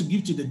name we want to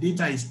give to the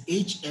data is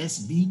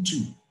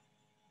HSB2.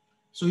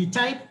 So you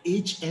type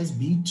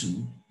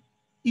HSB2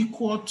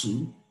 equal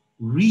to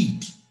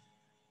read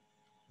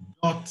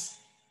dot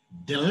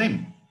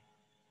delim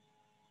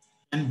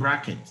and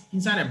bracket.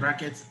 Inside the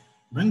bracket,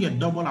 bring a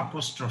double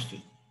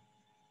apostrophe.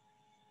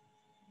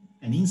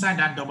 And inside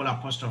that double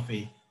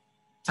apostrophe,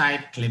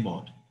 type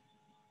clipboard.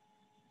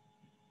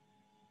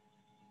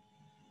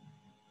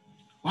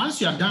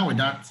 Once you are done with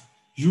that,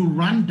 you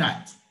run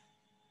that.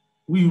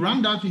 We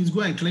run that, please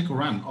go and click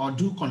run or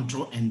do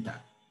Control Enter.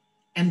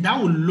 And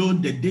that will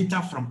load the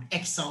data from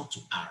Excel to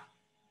R.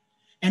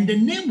 And the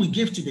name we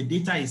give to the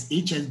data is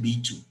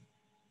HSB2.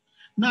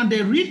 Now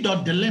the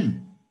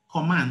read.delim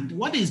command,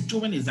 what it's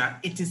doing is that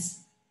it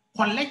is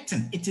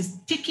collecting, it is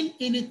taking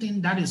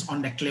anything that is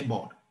on the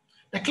clipboard.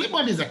 The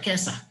clipboard is a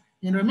cursor.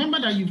 And remember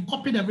that you've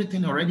copied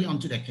everything already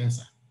onto the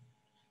cursor.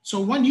 So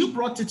when you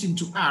brought it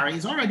into R,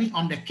 it's already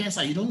on the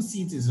cursor. You don't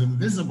see it, it's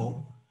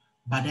invisible,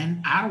 but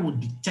then R will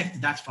detect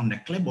that from the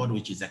clipboard,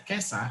 which is a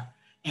cursor,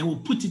 and will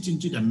put it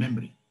into the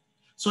memory.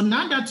 So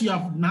now that you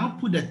have now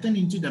put the thing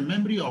into the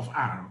memory of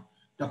R,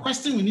 the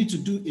question we need to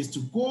do is to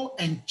go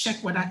and check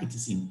whether it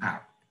is in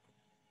R.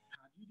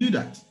 How do you do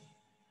that?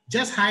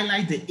 Just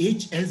highlight the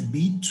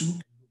HSB2,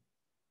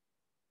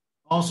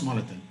 all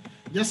smaller thing.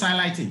 Just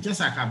highlight it, just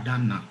like I've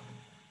done now.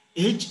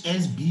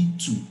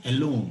 HSB2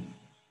 alone.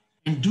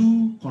 And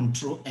do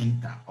Control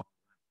Enter.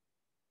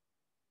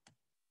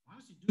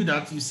 Once you do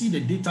that, you see the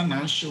data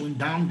now showing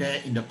down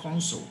there in the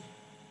console.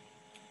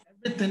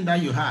 Everything that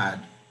you had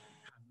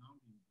has now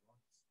been brought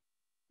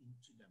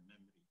into the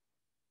memory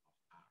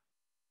of R.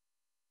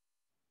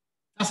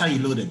 That's how you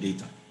load the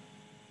data.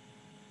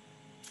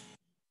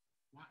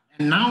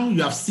 And now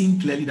you have seen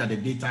clearly that the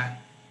data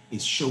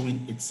is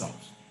showing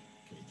itself.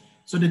 Okay.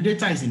 So the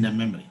data is in the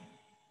memory.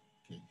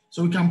 Okay.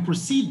 So we can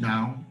proceed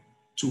now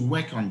to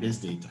work on this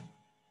data.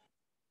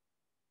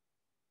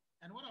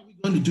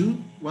 Going to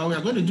do? Well, we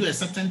are going to do a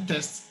certain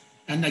test.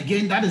 And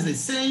again, that is the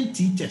same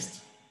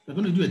t-test. We're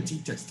going to do a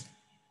t-test.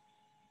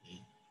 Okay.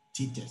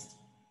 T-test.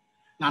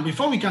 Now,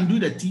 before we can do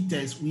the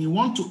t-test, we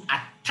want to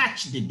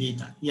attach the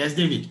data. Yes,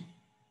 David?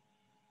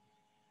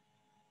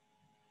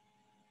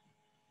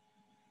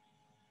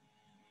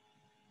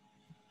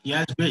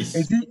 Yes, Grace.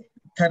 Is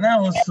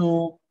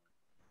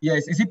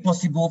it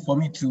possible for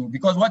me to,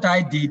 because what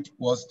I did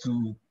was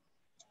to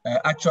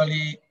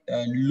actually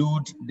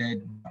upload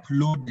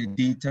the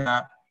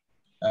data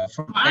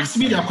from. Ask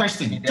me your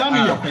question. Tell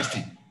me your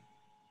question.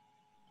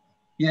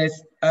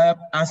 Yes,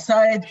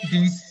 aside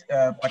this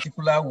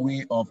particular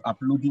way of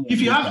uploading.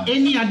 If you have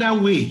any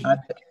other way,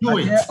 do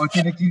it.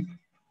 Alternative.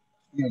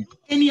 Yes.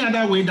 Any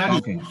other way that is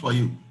good for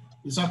you,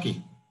 it's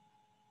okay.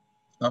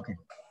 Okay.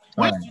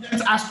 When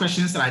students ask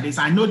questions like this,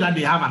 I know that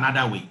they have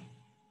another way.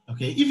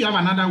 Okay, if you have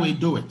another way,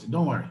 do it.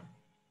 Don't worry.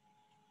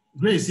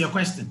 Grace, your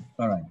question.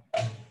 All right.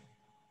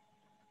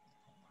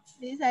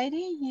 Please, I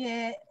didn't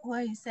hear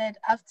what you said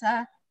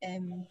after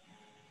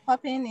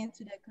popping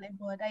into the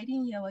clipboard. I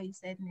didn't hear what you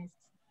said next.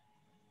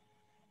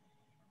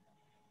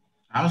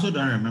 I also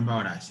don't remember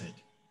what I said.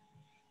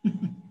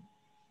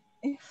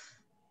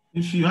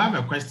 If you have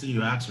a question,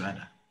 you ask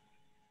rather.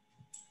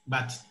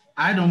 But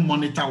I don't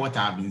monitor what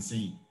I've been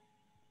saying.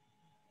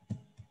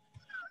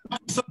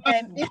 So,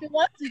 if you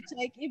want to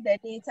check if the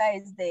data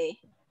is there,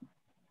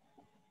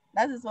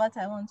 that is what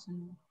I want to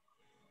know.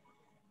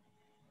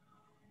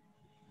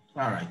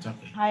 All right,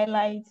 okay.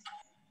 Highlight.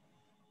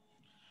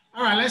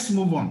 All right, let's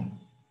move on.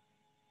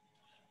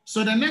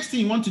 So the next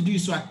thing you want to do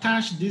is to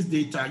attach this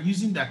data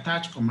using the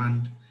attach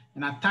command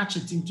and attach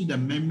it into the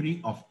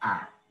memory of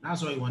R.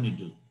 That's what you want to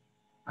do.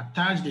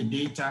 Attach the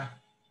data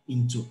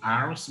into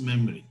R's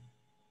memory.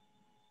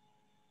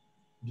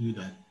 Do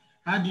that.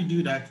 How do you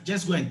do that?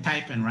 Just go and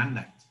type and run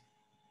that.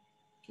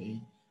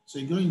 Okay. So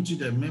you go into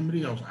the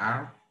memory of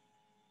R.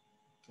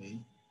 Okay.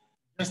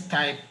 Just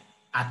type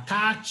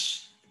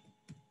attach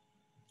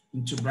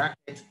into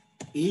bracket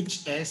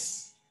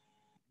HS.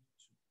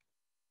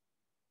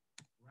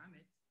 Run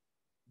it.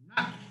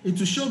 it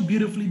will show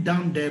beautifully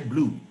down there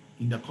blue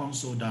in the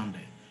console down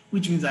there,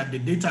 which means that the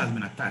data has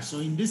been attached. So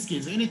in this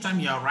case, anytime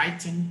you are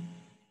writing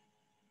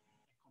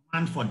a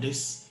command for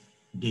this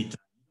data,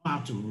 you don't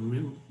have to write the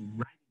name of the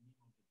data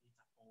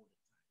all the time,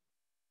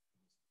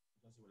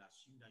 because it will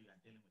assume that you are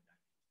dealing with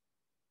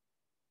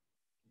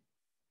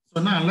that. So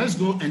now let's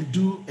go and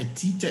do a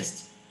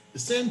t-test, the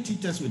same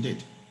t-test we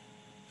did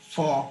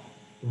for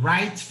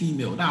right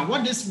female. Now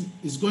what this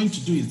is going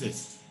to do is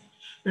this.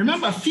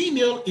 Remember,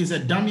 female is a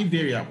dummy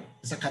variable.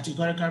 It's a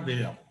categorical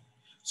variable.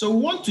 So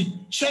we want to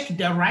check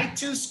the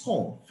writing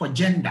score for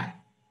gender.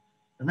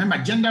 Remember,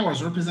 gender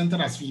was represented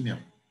as female.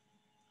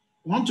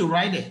 We want to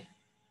write a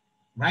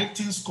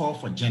writing score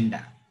for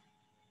gender.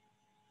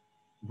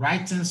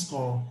 Writing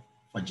score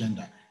for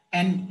gender.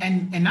 And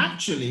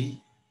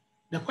actually,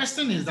 the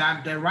question is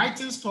that the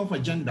writing score for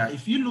gender,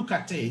 if you look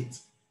at it,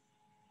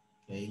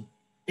 okay,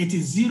 it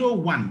is 0,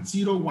 1,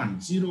 0,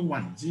 1, 0,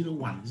 1, 0,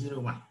 1, 0,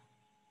 1.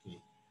 Okay.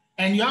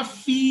 And you have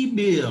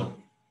female.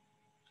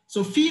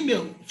 So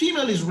female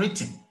is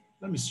written.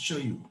 Let me show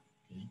you.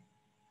 Okay.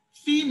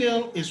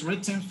 Female is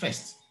written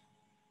first.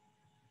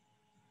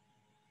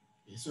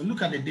 Okay. So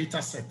look at the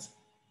data set.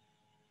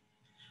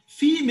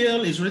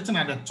 Female is written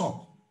at the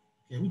top,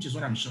 okay, which is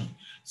what I'm showing.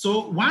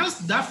 So once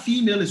that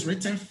female is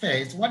written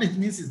first, what it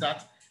means is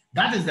that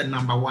that is the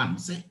number 1.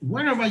 So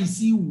wherever you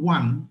see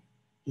 1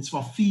 is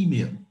for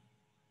female.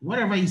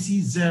 Wherever you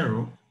see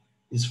 0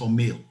 is for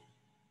male.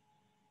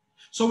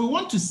 So we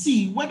want to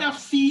see whether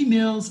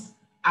females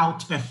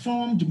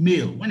outperformed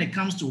male when it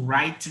comes to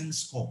writing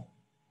score.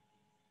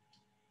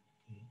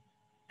 Okay.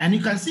 And you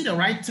can see the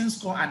writing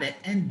score at the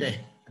end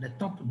there, at the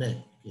top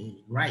there, okay,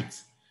 right.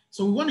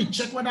 So we want to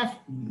check whether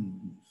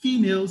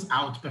females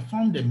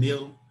outperform the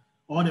male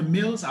or the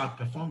males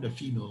outperform the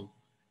female.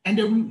 And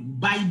then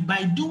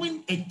by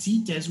doing a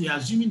t-test, we are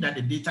assuming that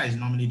the data is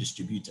normally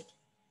distributed.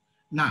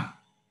 Now,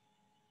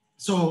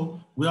 so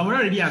we are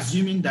already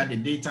assuming that the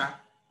data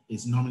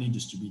is normally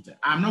distributed.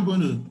 I'm not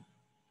going to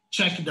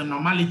check the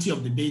normality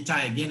of the data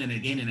again and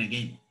again and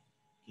again.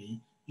 Okay,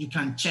 you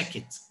can check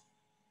it.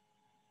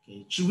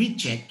 Okay, should we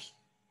check?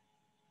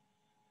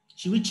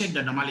 Should we check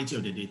the normality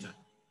of the data?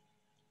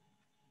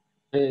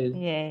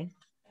 Yes.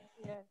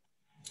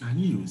 I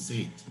knew you would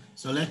say it.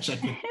 So let's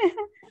check it.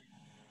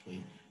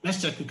 Okay,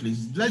 let's check quickly.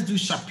 Let's do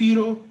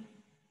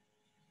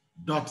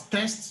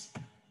Shapiro.test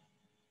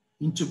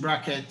into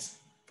brackets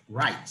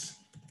right.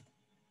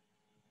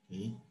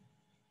 Okay.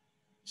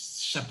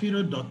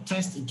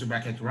 Shapiro.test into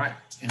bracket right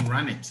and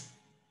run it.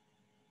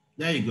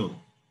 There you go.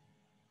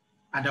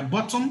 At the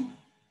bottom,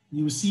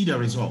 you will see the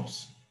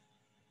results.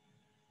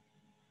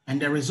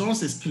 And the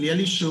results is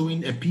clearly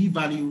showing a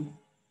p-value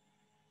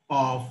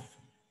of,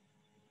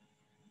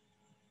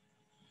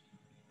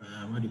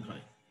 what do you call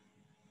it?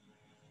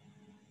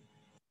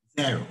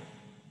 0.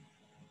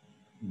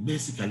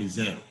 Basically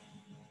 0.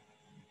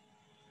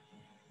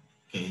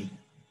 Okay.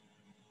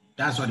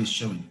 That's what it's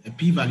showing, a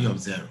p-value of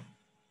 0.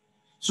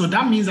 So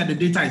that means that the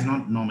data is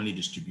not normally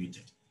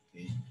distributed,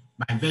 okay,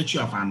 by virtue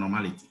of our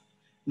normality.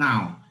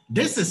 Now,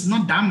 this is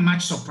not that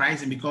much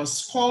surprising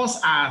because scores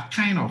are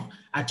kind of,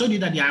 I told you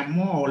that they are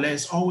more or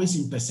less always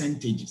in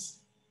percentages.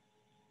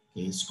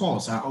 Okay,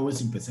 scores are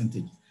always in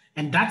percentages.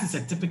 And that is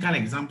a typical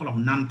example of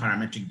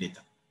non-parametric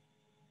data.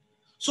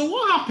 So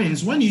what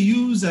happens when you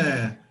use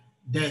the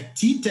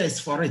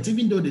t-test for it,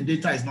 even though the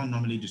data is not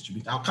normally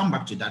distributed? I'll come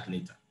back to that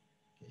later.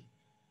 Okay,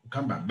 I'll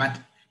come back. But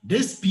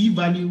this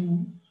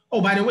p-value,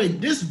 oh, by the way,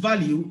 this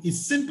value, it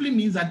simply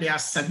means that there are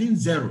 7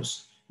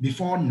 zeros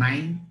before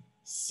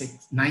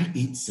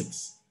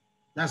 986.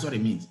 That's what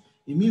it means.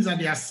 It means that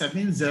there are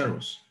 7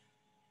 zeros.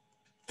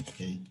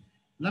 Okay.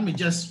 Let me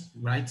just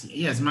write.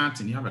 Yes,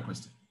 Martin, you have a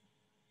question.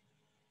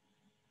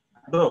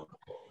 Doc,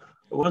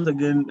 once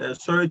again,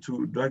 sorry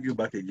to drag you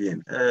back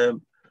again.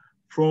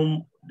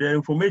 From the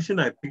information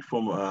I picked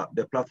from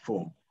the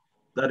platform,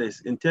 that is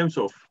in terms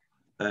of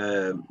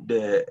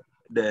the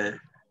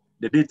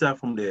data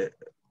from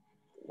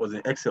was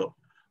in Excel.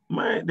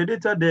 The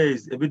data there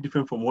is a bit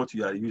different from what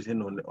you are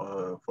using on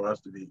for us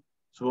today.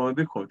 So I'm a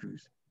bit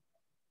confused.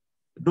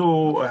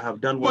 Though I have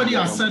done what you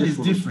have said is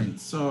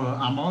different. So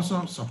I'm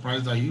also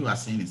surprised that you are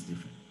saying it's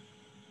different.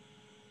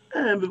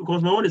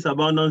 Because my one is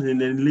abundance in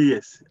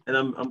layers, and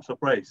I'm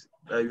surprised.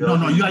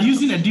 No, you are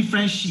using a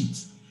different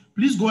sheet.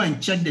 Please go and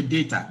check the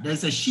data.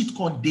 There's a sheet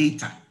called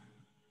data,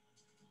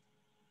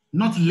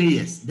 not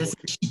layers. There's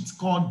a sheet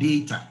called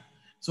data.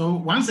 So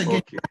once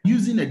again, you're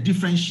using a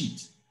different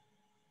sheet.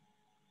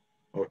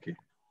 Okay,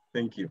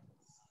 thank you.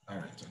 All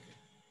right, okay.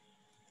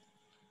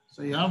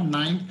 So you have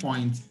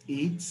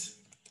 9.8.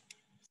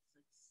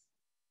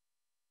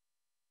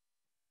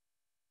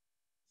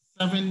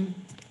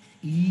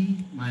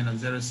 7E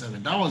minus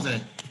 0.7. That was the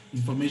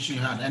information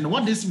you had. And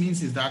what this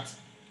means is that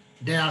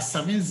there are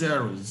 7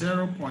 zeros,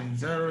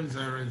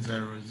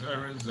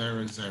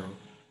 0.0000000,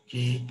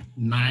 okay,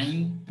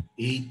 9,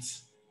 8.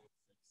 So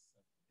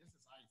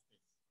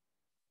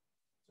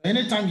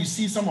anytime you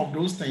see some of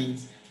those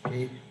things,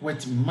 okay,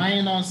 with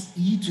minus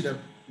e to the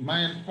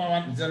minus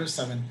power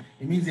 0.7,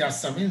 it means there are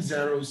 7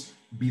 zeros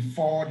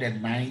before the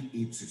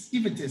 986.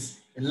 If it is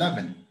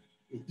 11,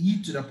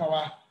 e to the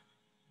power,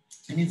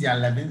 it means there are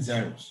 11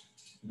 zeros,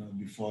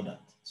 before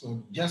that.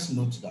 So just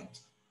note that.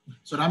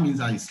 So that means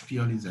that it's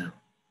purely 0.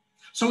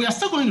 So we are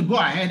still going to go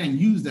ahead and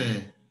use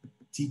the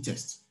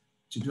t-test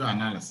to do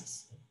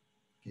analysis,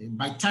 okay,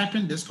 by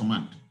typing this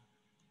command.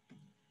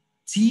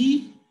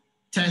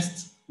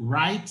 T-test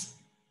right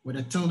with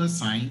a tilde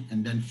sign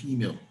and then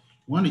female.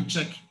 We want to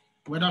check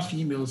whether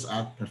females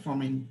are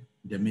performing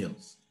the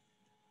males.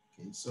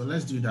 Okay, so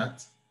let's do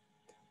that.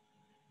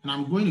 And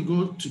I'm going to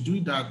go to do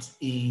that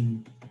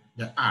in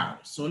the R.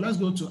 So let's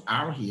go to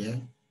R here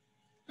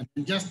and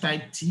just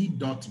type T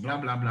dot blah,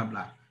 blah, blah,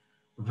 blah,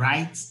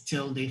 right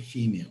tilde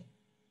female,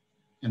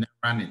 and then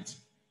run it.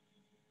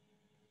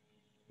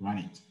 Run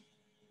it.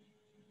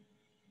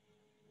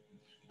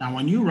 Now,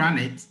 when you run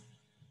it,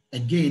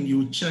 again,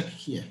 you check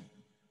here.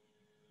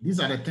 These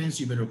are the things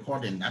you'll be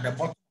recording. At the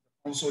bottom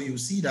also, you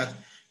see that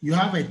you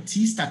have a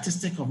T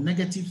statistic of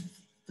negative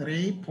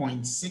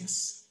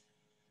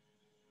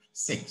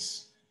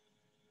 3.66,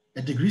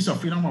 a degrees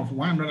of freedom of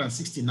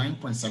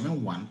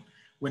 169.71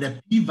 with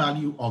a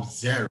p-value of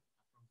 0.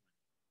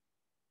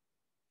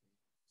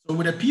 So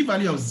with a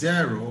p-value of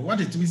 0, what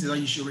it means is that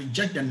you should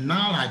reject the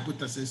null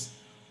hypothesis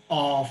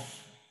of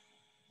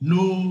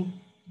no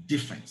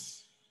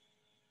difference.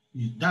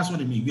 That's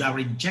what it means. We are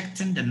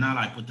rejecting the null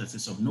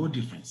hypothesis of no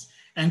difference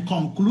and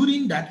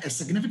concluding that a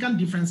significant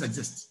difference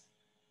exists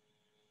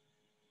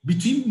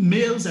between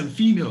males and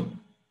females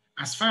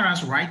as far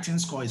as writing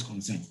score is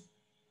concerned.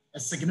 A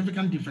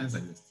significant difference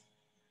exists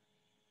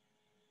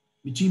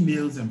between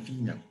males and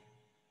females.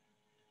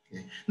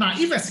 Okay. Now,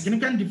 if a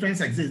significant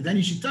difference exists, then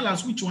you should tell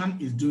us which one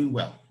is doing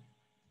well.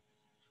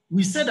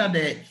 We said that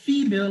the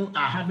female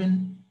are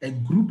having a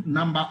group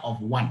number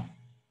of 1.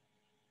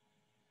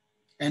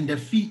 And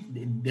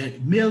the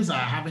males are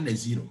having a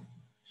 0.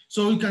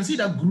 So you can see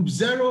that group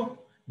 0,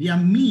 their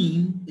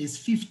mean is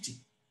 50.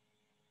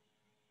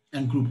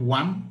 And group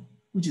 1,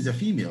 which is a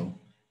female,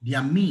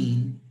 their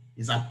mean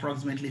is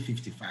approximately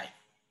 55.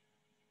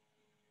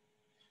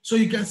 So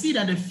you can see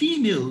that the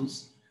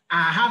females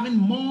are having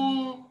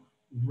more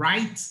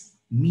right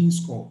mean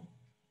score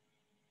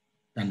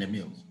than the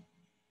males.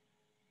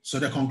 So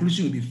the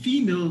conclusion will be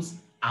females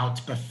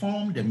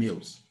outperform the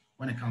males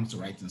when it comes to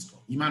writing score.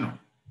 Emmanuel.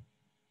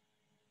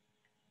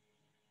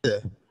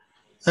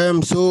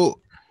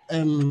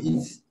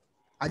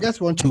 I just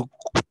want to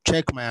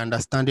check my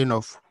understanding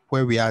of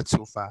where we are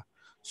so far.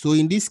 So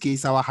in this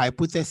case, our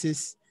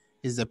hypothesis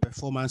is the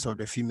performance of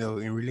the female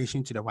in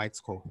relation to the right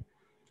score.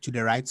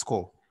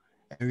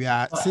 And we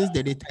are, since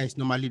the data is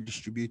normally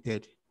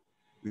distributed,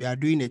 we are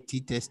doing a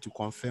t-test to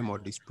confirm or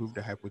disprove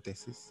the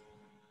hypothesis.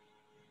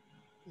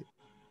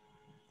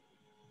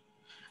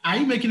 Are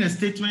you making a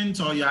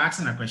statement or you're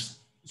asking a question?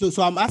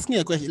 So I'm asking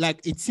a question.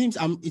 Like it seems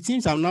I'm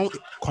now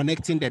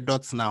connecting the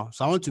dots now.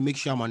 So I want to make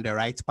sure I'm on the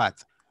right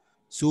path.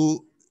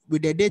 So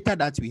with the data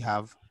that we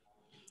have,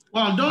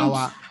 well,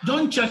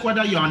 don't check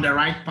whether you're on the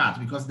right path,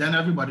 because then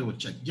everybody will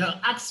check. Just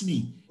ask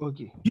me.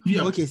 Okay.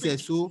 Okay, sir.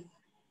 So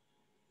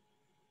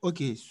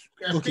okay.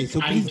 So please.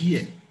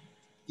 Idea.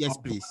 Yes,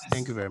 please.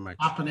 Thank you very much.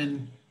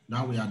 Happening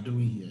that we are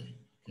doing here.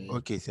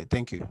 Okay, sir.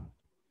 Thank you.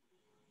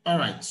 All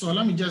right. So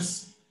let me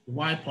just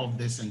wipe off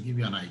this and give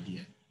you an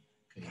idea.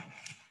 Okay.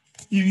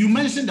 You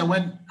mentioned the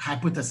word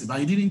hypothesis, but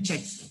you didn't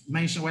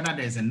mention whether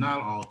there's a null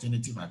or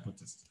alternative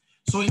hypothesis.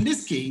 So in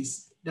this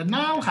case, the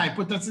null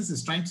hypothesis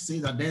is trying to say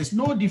that there is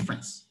no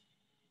difference.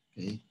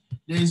 Okay.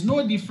 There is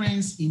no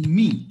difference in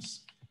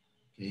means.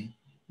 Okay.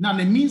 Now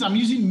the means, I'm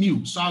using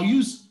mu. So I'll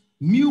use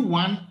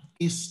mu1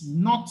 is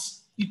not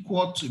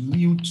equal to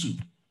mu2.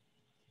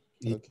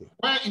 Okay.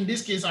 Where in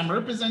this case, I'm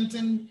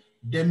representing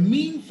the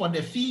mean for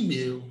the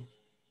female.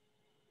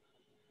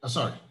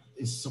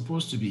 It's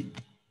supposed to be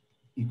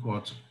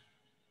equal to.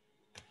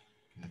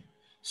 Okay.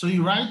 So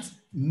you write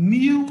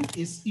mu1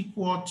 is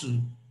equal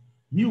to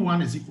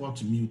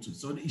mu2.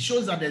 So it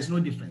shows that there's no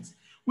difference,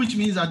 which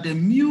means that the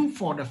mu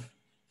for the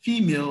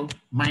female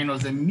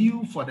minus the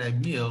mu for the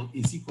male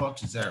is equal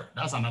to 0.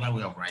 That's another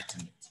way of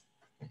writing it.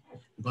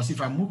 Because if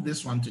I move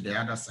this one to the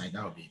other side,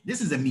 that would be, this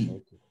is a mean.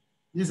 Okay.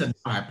 This is a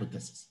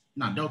hypothesis.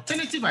 Now, the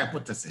alternative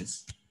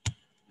hypothesis,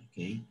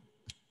 okay,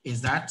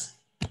 is that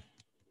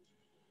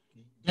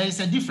there is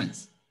a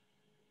difference.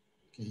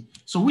 Okay,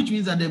 so which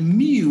means that the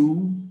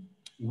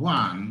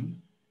mu1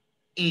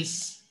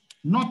 is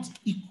not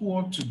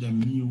equal to the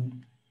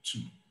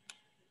mu2.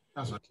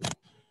 That's what.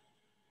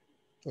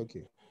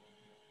 Okay.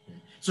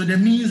 So the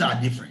means are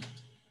different.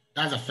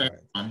 That's the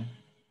first one.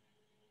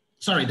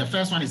 Sorry, the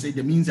first one is saying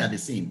the means are the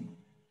same.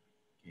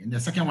 Okay, and the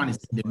second one is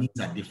the means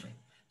are different.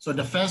 So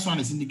the first one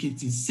is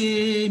indicating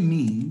same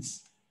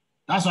means.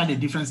 That's why the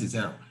difference is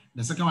 0.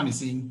 The second one is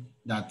saying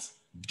that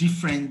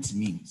different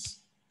means.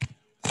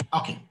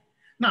 Okay.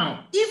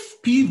 Now,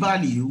 if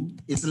p-value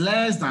is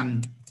less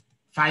than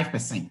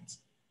 5%,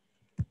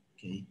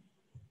 okay,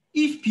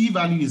 if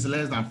p-value is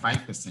less than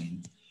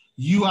 5%,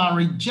 you are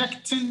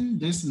rejecting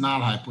this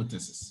null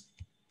hypothesis.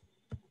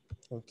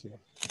 Okay.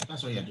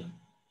 That's what you're doing.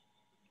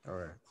 All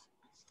right.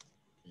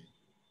 Okay.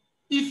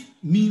 if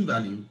mean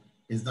value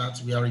is that,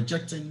 we are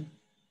rejecting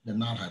the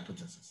null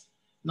hypothesis.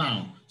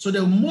 Now, so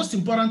the most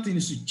important thing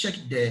is to check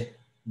the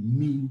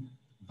mean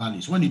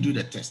values when you do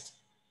the test.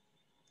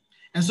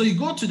 And so you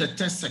go to the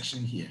test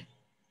section here,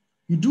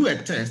 you do a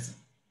test,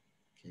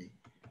 okay,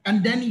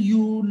 and then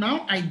you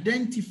now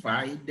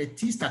identify the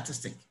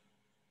t-statistic,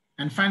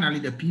 and finally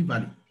the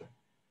p-value.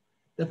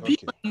 The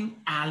p-value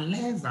are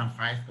less than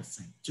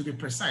 5%. To be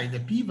precise, the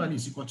p-value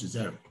is equal to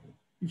 0,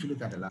 if you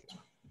look at the last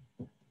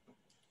one.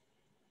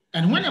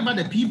 And whenever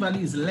the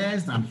p-value is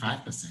less than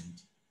 5%,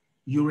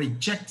 you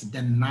reject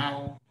the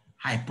null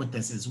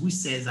hypothesis, which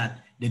says that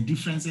the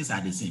differences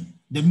are the same.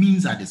 The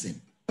means are the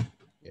same.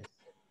 Yes.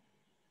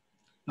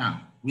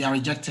 Now, we are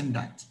rejecting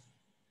that,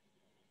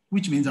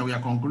 which means that we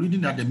are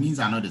concluding that the means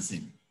are not the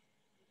same.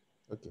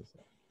 Okay, sir.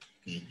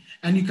 Okay.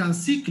 And you can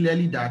see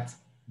clearly that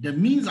the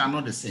means are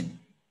not the same.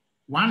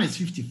 One is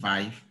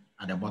 55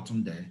 at the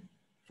bottom there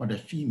for the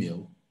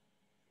female,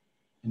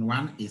 and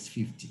one is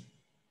 50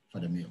 for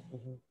the male.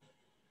 Mm-hmm.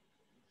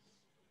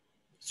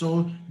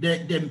 So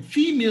the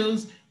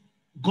females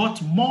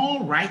got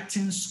more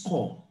writing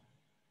score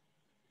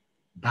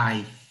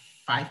by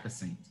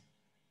 5%,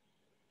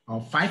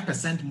 or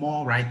 5%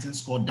 more writing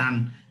score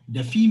than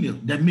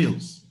the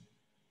males.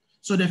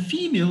 So the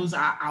females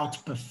are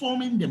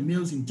outperforming the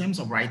males in terms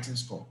of writing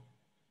score.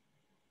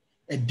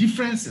 A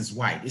difference is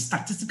wide. It's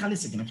statistically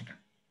significant,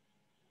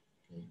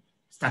 okay,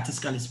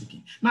 statistically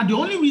speaking. Now, the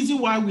only reason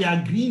why we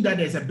are agreeing that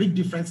there's a big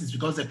difference is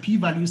because the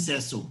p-value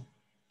says so.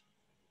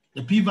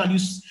 The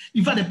p-values,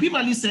 in fact, the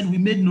p-value said we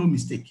made no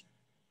mistake.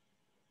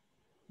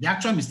 The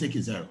actual mistake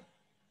is 0,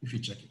 if you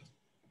check it.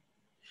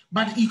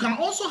 But you can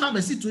also have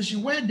a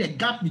situation where the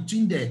gap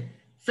between the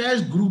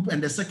first group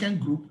and the second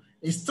group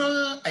is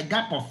still a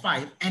gap of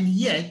 5, and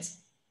yet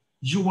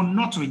you will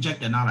not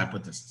reject the null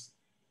hypothesis.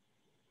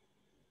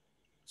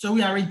 So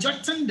we are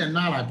rejecting the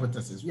null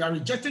hypothesis. We are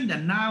rejecting the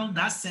null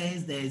that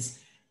says there's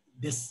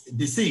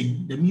the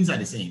same, the means are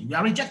the same. We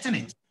are rejecting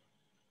it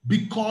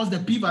because the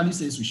p-value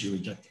says we should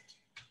reject it.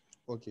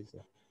 Okay, sir.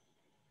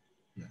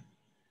 Yeah.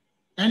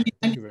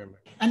 Thank you very much.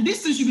 And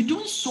these things, you'll be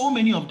doing so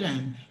many of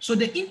them. So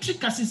the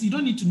intricacies, you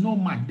don't need to know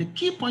much. The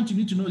key point you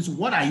need to know is,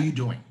 what are you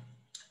doing?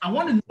 I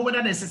want to know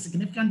whether there's a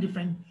significant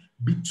difference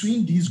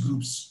between these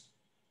groups.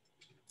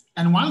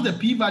 And once the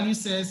p-value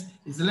says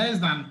is less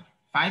than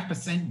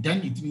 5%,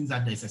 then it means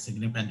that there's a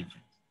significant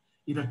difference.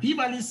 If the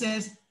p-value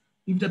says,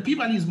 if the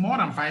p-value is more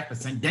than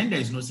 5%, then there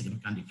is no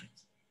significant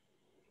difference.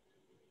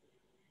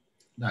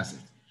 That's it.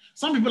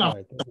 Some people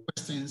have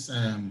questions,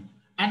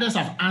 others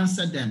have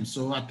answered them,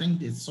 so I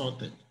think it's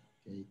sorted.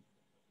 Okay.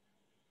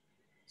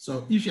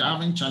 So if you're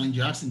having challenge,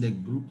 you ask in the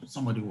group,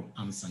 somebody will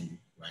answer you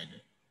right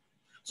there.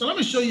 So let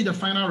me show you the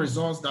final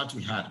results that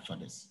we had for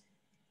this.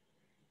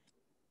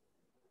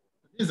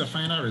 This is the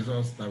final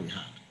results that we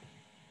had.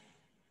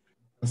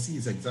 You can see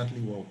it's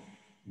exactly what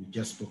we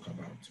just spoke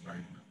about right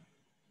now.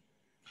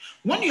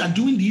 When you are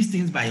doing these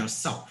things by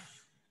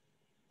yourself,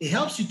 it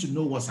helps you to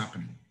know what's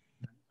happening.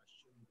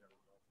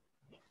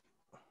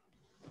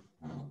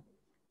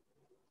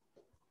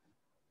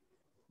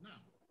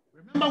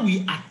 Remember,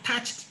 we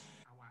attached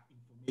our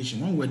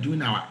information when we were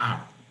doing our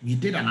R. We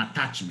did an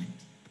attachment.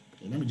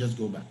 Okay, let me just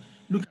go back.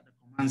 Look at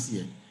the commands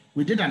here.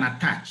 We did an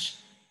attach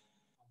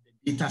of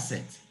the data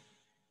set.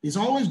 It's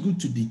always good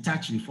to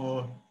detach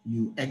before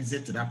you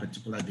exit that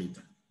particular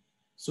data.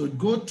 So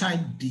go type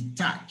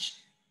detach.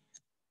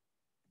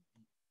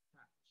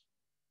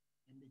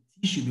 And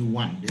the T should be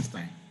 1 this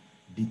time.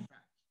 Detach.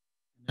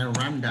 And then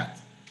run that.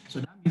 So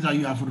that means that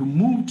you have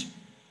removed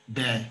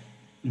the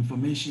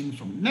information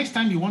from. Next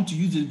time you want to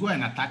use it, go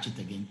and attach it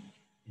again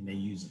and then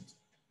use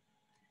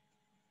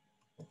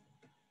it.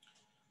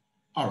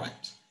 All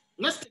right,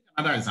 let's take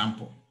another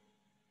example,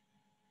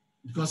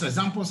 because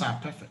examples are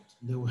perfect.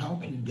 They will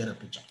help you get a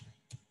picture.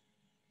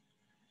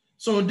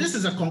 So this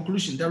is a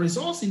conclusion. The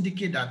results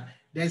indicate that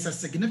there is a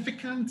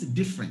significant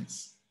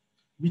difference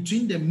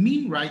between the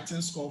mean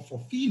writing score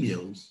for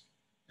females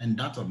and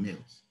that of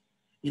males.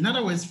 In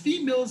other words,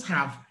 females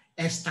have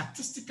a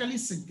statistically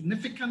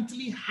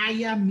significantly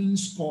higher mean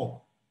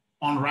score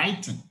on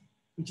writing,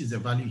 which is the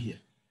value here.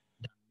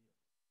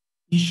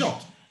 In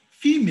short,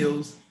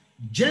 females,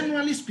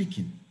 generally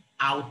speaking,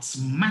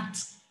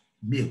 outsmart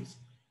males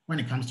when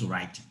it comes to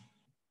writing.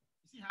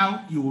 See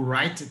how you will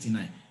write it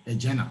in a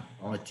journal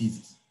or a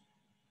thesis.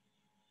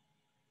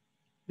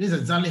 This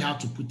is exactly how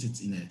to put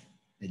it in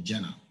a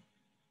journal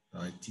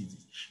or a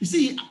thesis. You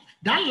see,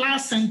 that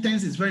last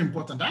sentence is very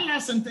important. That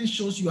last sentence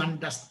shows you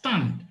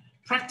understand,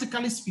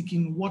 practically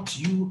speaking, what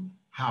you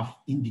have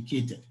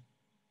indicated.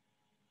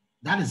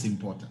 That is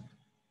important.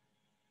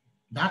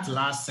 That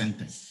last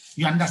sentence.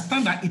 You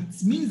understand that it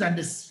means that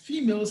the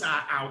females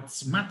are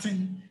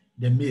outsmarting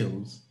the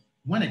males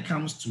when it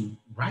comes to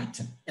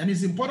writing. And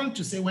it's important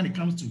to say when it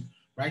comes to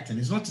writing.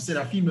 It's not to say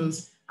that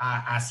females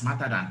are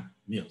smarter than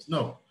males.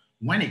 No,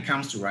 when it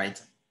comes to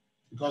writing.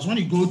 Because when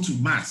you go to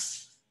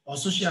maths or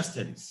social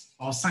studies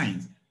or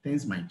science,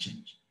 things might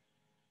change.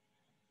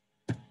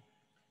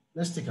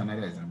 Let's take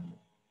another example.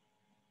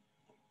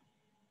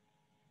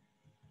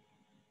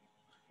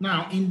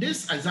 Now, in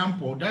this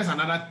example, there's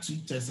another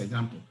two-test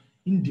example,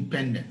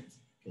 independent.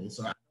 Okay,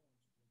 so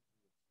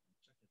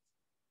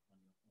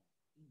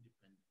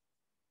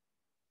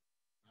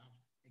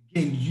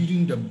again,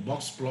 using the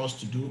box plots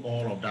to do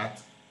all of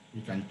that,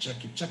 you can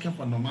check it. Checking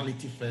for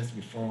normality first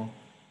before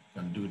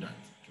you can do that.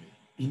 Okay,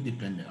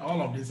 independent.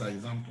 All of these are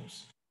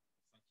examples.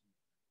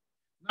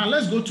 Now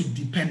let's go to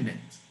dependent.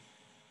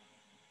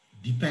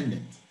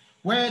 Dependent,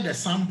 where the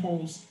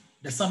samples,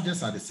 the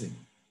subjects are the same.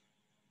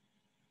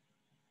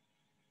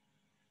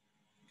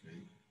 Okay.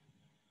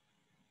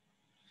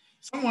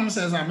 Someone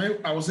says,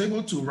 I was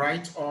able to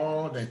write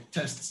all the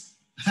tests.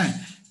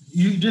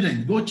 You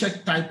didn't. Go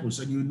check typos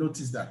and you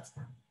notice that.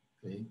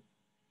 Okay.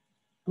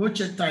 Go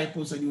check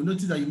typos and you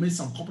notice that you made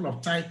some couple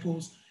of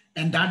typos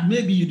and that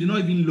maybe you did not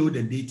even load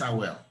the data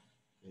well.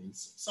 Okay.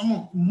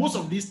 Most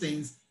of these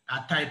things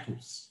are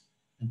typos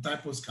and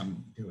typos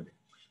can deal with it.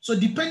 So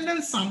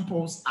dependent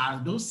samples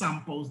are those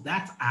samples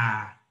that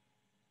are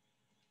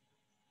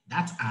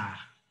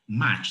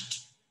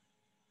matched,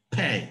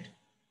 paired.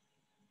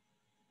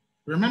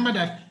 Remember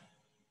that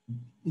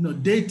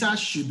data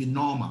should be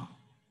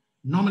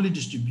normally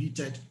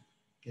distributed,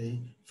 okay,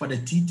 for the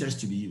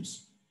t-test to be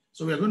used.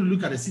 So we are going to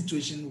look at a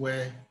situation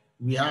where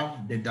we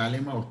have the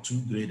dilemma of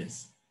two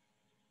graders.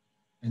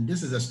 And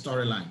this is a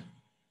storyline.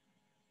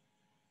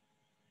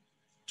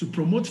 To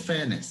promote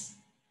fairness,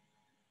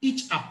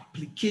 each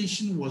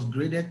application was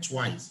graded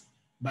twice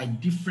by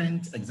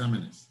different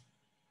examiners.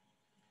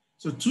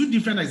 So two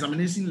different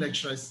examination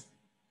lecturers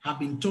have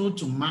been told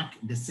to mark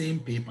the same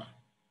paper.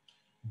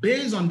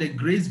 Based on the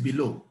grades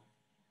below,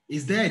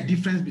 is there a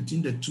difference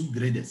between the two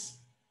graders?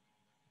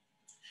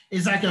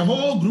 It's like a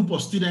whole group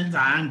of students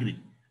are angry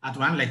at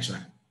one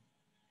lecturer.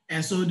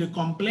 And so they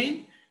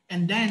complain,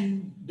 and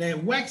then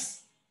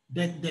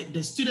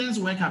the students'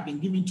 work have been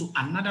given to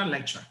another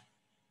lecturer.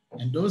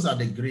 And those are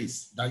the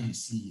grades that you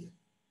see here.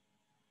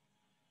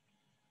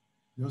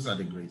 Those are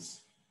the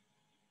grades.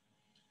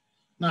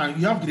 Now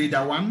you have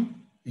grader 1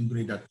 and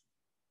grader 2.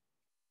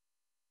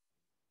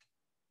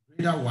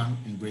 Grader 1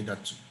 and grader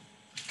 2.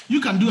 You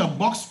can do a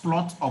box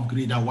plot of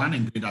grader 1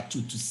 and grader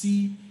 2 to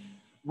see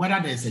whether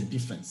there's a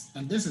difference.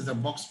 And this is a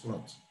box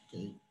plot.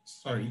 Okay,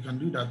 sorry, you can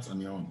do that on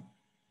your own.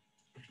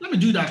 Let me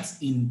do that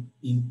in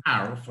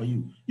R for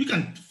you. You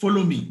can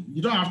follow me.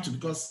 You don't have to,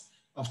 because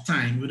of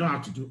time, we don't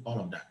have to do all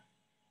of that.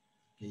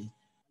 Okay,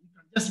 you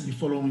can just be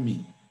following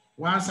me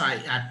once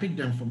I pick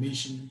the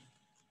information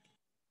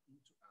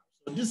into R.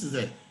 So this is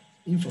the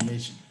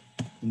information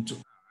into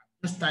R.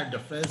 Just type the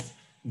first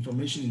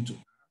information into R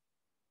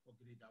for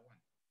grader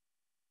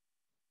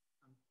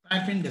 1. I'm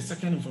typing the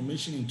second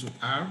information into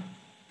R.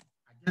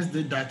 I just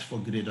did that for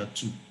grader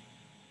 2.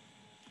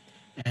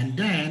 And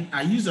then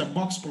I use a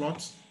box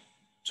plot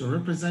to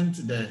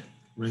represent the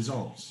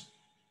results.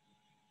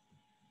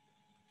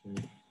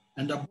 Okay.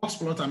 And the box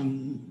plot,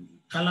 I'm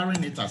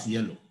coloring it as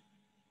yellow.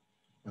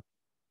 So it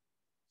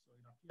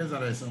appears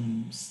that there's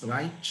some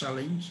slight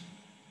challenge.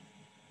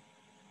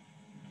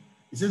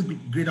 It says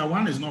grader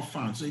 1 is not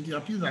found. So it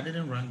appears I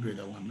didn't run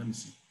grader 1. Let me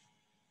see.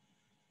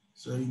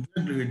 So you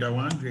get grader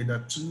 1,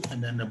 grader 2,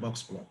 and then the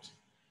box plot.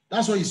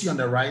 That's what you see on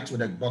the right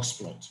with the box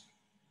plot.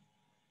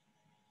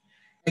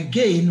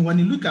 Again, when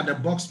you look at the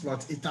box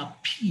plot, it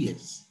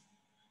appears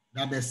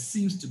that there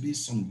seems to be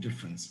some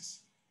differences.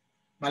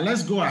 But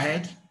let's go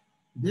ahead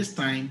this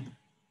time,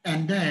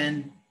 and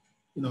then,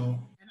 and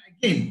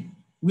again,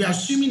 we are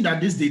assuming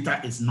that this data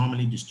is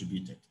normally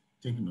distributed.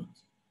 Take note.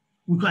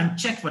 We can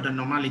check for the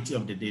normality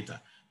of the data,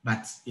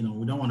 but we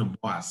don't want to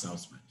bore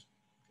ourselves much.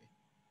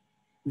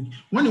 Okay.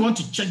 When you want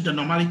to check the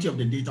normality of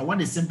the data, what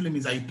it simply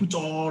means that you put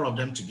all of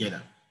them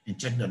together and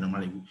check the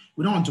normality.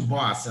 We don't want to bore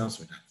ourselves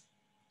with that.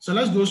 So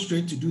let's go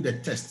straight to do the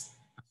test,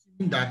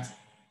 assuming that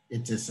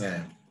it is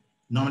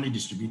normally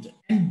distributed.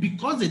 And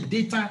because the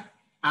data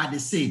are the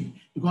same,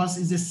 because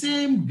it's the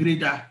same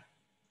grader,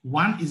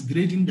 1 is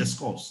grading the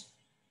scores,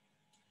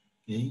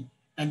 okay?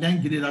 And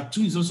then grader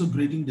 2 is also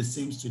grading the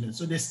same students.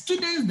 So the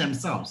students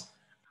themselves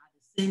are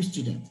the same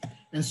students.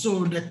 And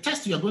so the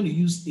test we are going to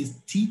use is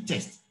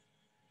t-test.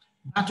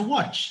 But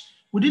watch,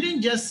 we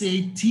didn't just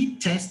say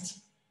t-test,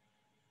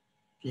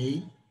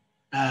 okay,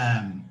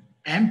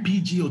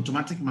 MPG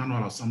automatic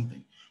manual or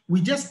something.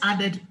 We just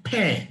added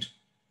paired.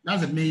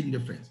 That's the main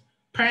difference.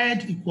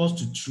 Paired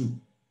equals to true.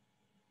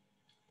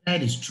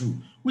 Paired is true,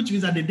 which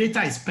means that the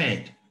data is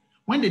paired.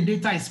 When the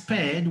data is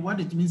paired, what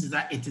it means is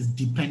that it is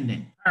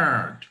dependent.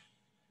 Paired,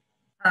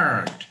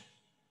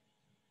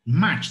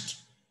 matched.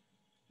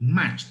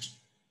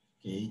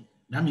 Okay,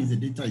 that means the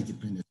data is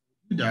dependent.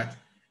 Do that,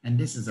 and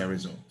this is a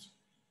result.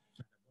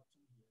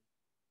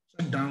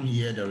 Check down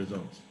here the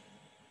result.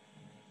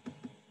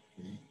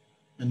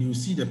 And you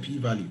see the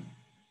p-value.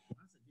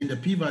 Once again, the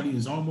p-value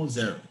is almost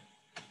 0,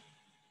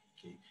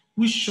 okay,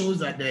 which shows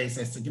that there is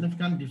a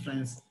significant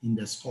difference in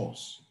the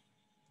scores.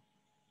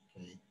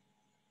 Okay,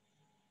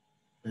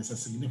 there's a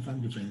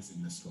significant difference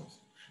in the scores.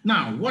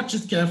 Now, watch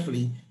it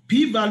carefully.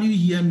 P-value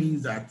here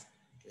means that,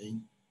 okay,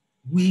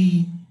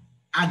 we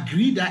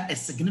agree that a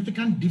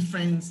significant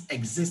difference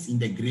exists in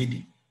the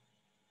grading.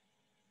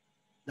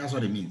 That's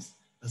what it means.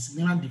 A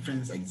significant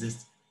difference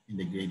exists in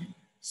the gradient.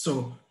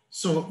 So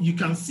you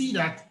can see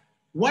that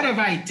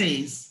whatever it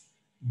is,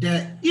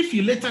 if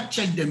you later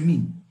check the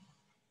mean,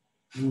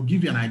 it will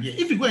give you an idea.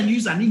 If you go and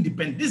use an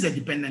independent, this is a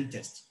dependent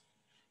test.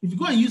 If you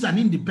go and use an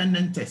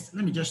independent test,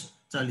 let me just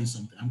tell you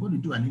something. I'm going to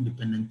do an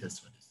independent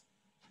test for this.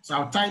 So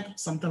I'll type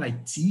something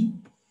like T.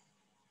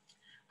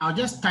 I'll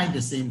just type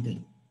the same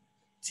thing.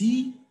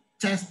 T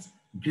test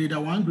grader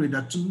 1,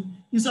 grader 2.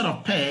 Instead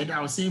of paired,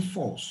 I'll say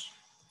false.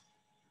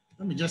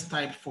 Let me just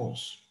type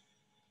false.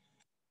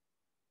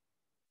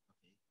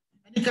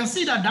 And you can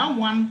see that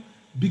one,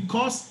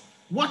 because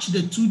watch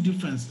the two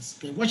differences.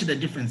 Okay, watch the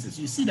differences.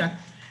 You see that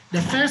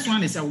the first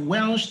one is a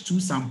Welsh 2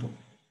 sample.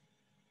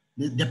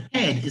 The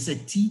paired is a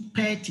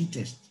paired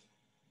t-test.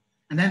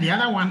 And then the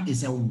other one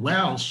is a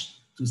Welsh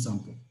 2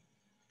 sample.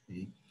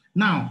 Okay.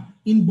 Now,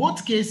 in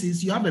both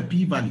cases, you have a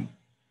p-value.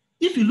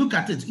 If you look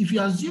at it, if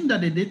you assume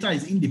that the data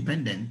is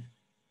independent,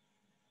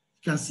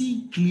 you can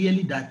see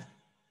clearly that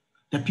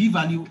the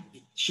p-value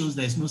shows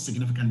there is no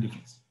significant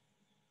difference.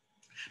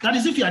 That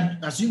is if you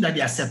assume that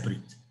they are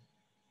separate.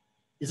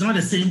 It's not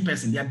the same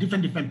person, they are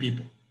different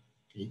people.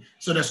 Okay.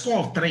 So the score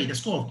of 3, the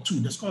score of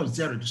 2, the score of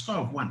 0, the score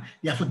of 1,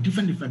 they are for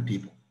different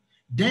people.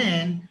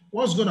 Then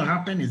what's going to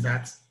happen is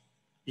that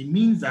it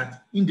means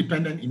that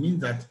independent, it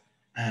means that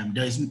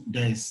there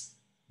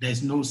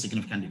is no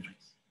significant difference.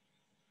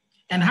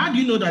 And how do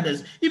you know that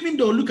there's, even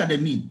though look at the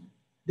mean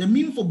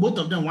for both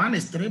of them, one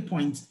is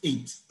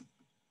 3.8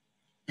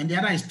 and the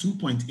other is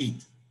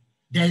 2.8.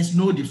 There is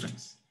no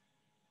difference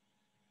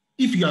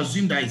if you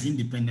assume that is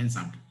independent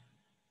sample.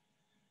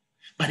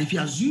 But if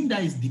you assume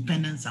that is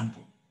dependent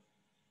sample,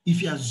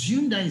 if you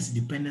assume that is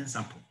dependent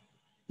sample,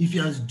 if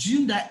you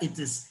assume that it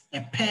is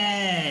a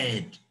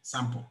paired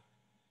sample,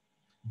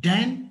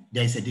 then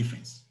there is a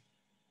difference.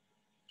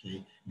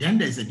 Okay, then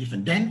there is a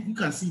difference. Then you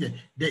can see that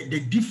the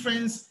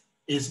difference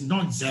is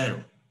not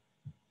 0.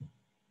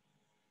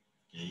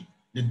 Okay,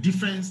 the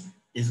difference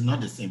is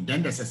not the same.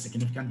 Then there's a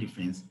significant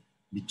difference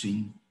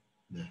between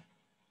the.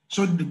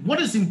 So what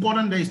is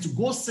important there is to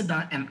go sit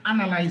down and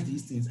analyze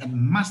these things and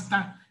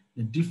master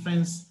the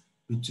difference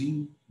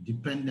between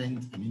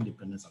dependent and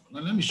independent sample. Now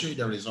let me show you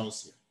the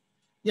results here.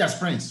 Yes,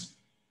 Prince.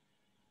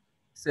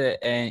 So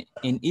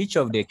in each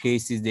of the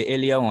cases, the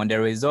earlier one, the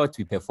result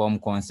we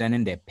performed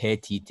concerning the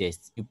paired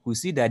t-test, you could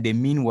see that the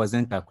mean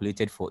wasn't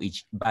calculated for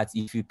each. But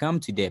if you come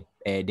to the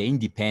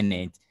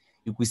independent,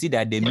 you could see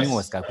that the mean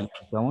was calculated.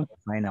 So I want to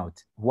find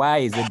out why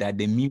is it that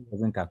the mean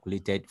wasn't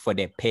calculated for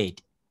the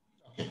paired?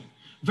 Okay,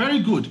 very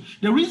good.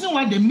 The reason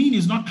why the mean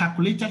is not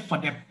calculated for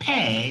the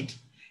paired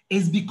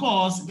is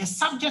because the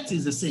subject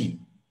is the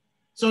same.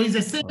 So it's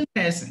the same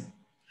person.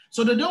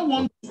 So they don't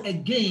want to,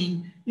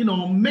 again,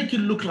 make it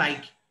look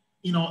like,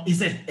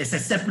 it's a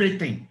separate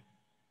thing.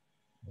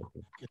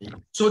 Okay.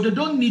 So they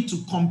don't need to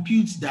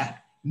compute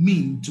that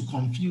mean to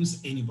confuse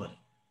anybody.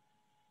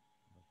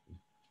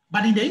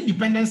 But in the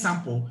independent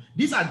sample,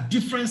 these are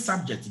different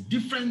subjects,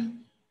 different,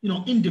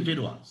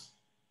 individuals.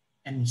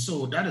 And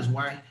so that is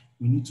why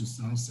we need to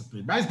sound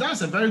separate. But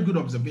that's a very good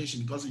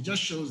observation because it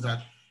just shows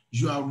that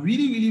you are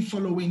really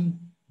following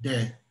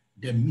the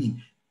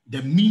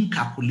mean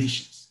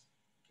calculations.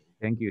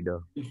 Thank you,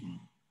 Doc.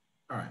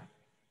 All right.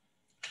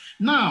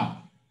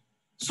 Now,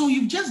 so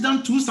you've just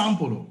done 2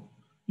 samples.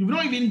 You've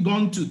not even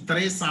gone to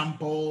 3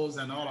 samples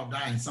and all of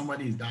that, and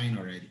somebody is dying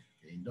already.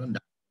 Okay, don't die.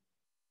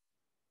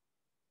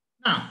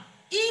 Now,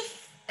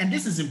 and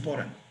this is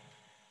important,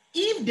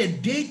 if the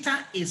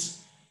data is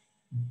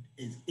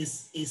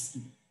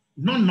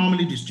not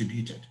normally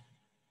distributed,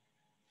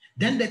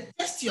 then the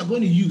test you're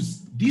going to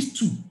use, these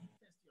 2 tests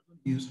you're going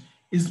to use,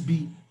 is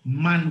the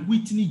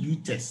Mann-Whitney U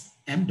test,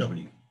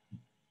 MW.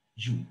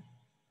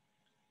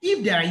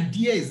 If the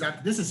idea is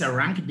that this is a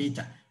rank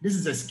data, this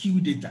is a skew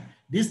data,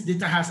 this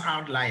data has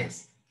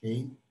outliers,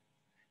 okay,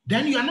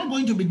 then you are not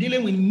going to be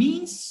dealing with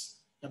means,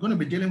 you're going to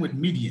be dealing with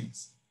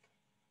medians.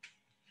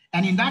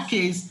 And in that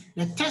case,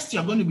 the test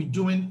you're going to be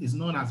doing is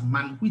known as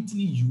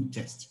Mann-Whitney U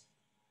test.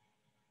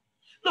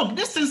 Look,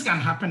 these things can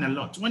happen a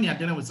lot when you're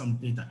dealing with some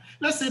data.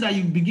 Let's say that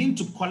you begin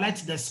to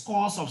collect the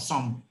scores of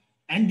some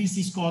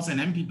NDC scores and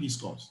MPP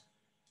scores,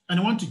 and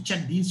you want to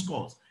check these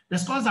scores. The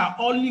scores are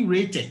only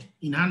rated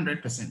in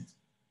 100%.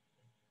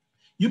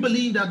 You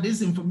believe that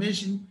this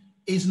information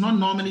is not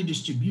normally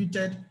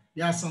distributed.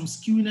 There are some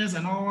skewness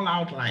and all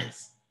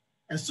outliers.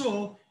 And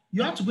so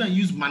you have to go and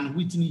use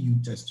Mann-Whitney U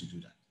test to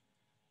do that.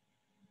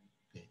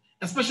 Okay.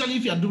 Especially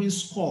if you're doing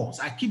scores.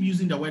 I keep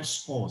using the word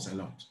scores a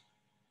lot.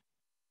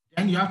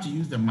 Then you have to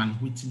use the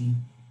Mann-Whitney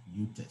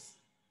U test.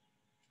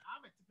 I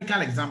have a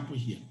typical example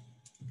here.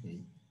 Okay.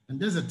 And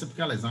this is a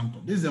typical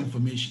example. This is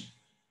information.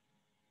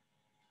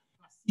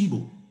 Placebo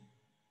and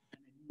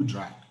a new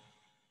drug.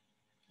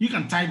 You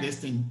can type this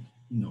thing,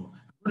 I'm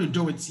going to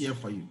do it here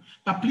for you.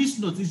 But please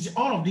note,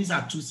 all of these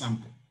are 2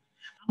 samples.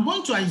 I'm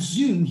going to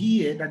assume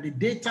here that the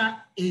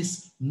data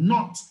is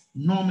not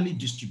normally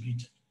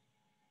distributed.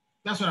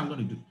 That's what I'm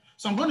going to do.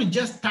 So I'm going to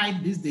just type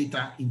this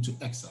data into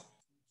Excel.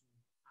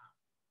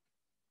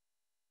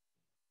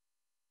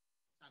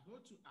 I go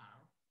to R.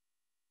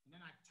 And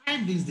then I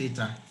type this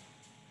data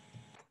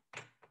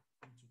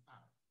into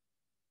R.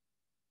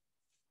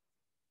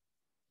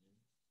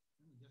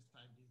 Let me just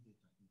type this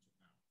data into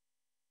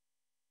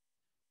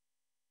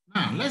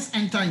R. Now, let's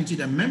enter into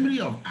the memory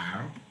of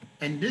R,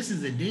 and this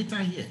is the data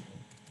here.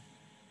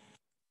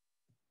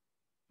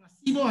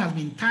 Placebo has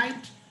been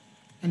typed,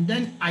 and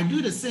then I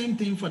do the same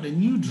thing for the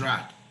new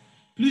drug.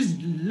 Please,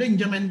 ladies and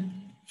gentlemen,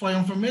 for your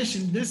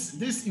information,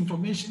 this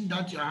information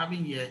that you're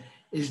having here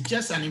is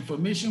just an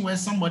information where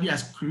somebody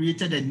has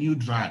created a new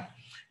drug.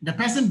 The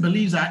person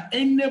believes that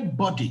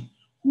anybody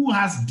who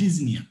has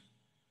dyspnea,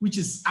 which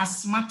is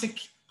asthmatic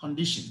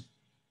condition,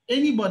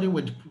 anybody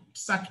with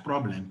such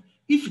problem,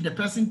 if the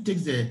person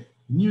takes the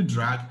new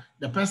drug,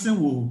 the person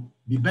will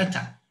be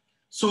better.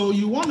 So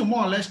you want to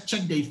more or less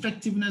check the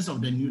effectiveness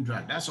of the new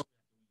drug. That's all.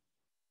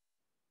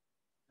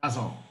 That's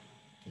all.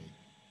 Okay.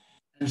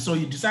 And so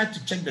you decide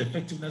to check the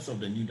effectiveness of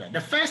the new drug.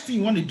 The first thing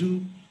you want to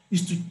do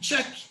is to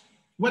check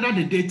whether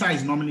the data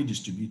is normally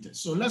distributed.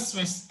 So let's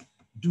first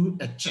do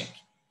a check.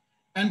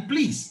 And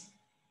please,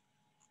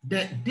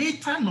 the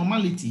data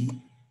normality,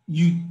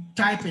 you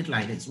type it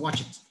like this.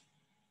 Watch it.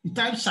 You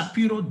type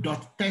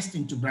Shapiro.test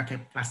into bracket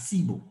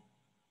placebo.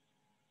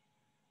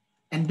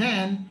 And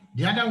then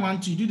the other one,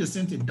 to do the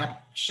same thing,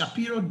 that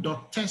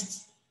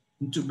Shapiro.test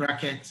into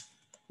bracket,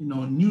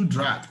 new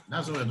drug.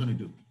 That's what we're going to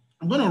do.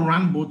 I'm going to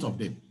run both of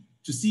them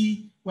to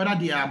see whether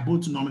they are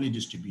both normally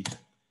distributed.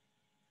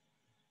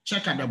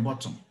 Check at the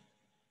bottom.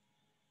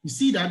 You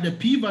see that the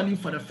p-value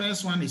for the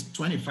first one is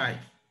 25.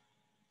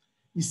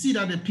 You see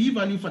that the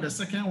p-value for the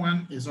second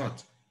one is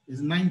what?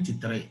 Is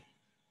 93. Are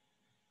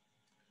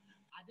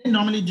they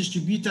normally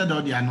distributed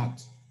or they are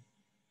not?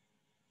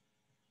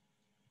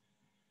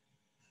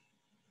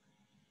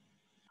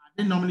 Are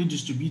they normally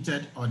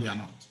distributed or they are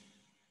not?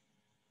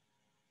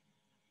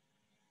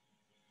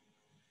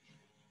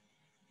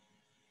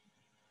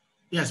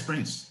 Yes,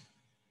 Prince.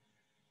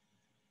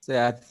 So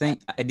I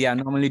think they are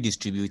normally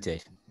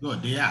distributed.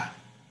 Good, they are.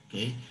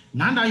 Okay.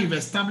 Now that you've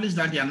established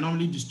that they are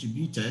normally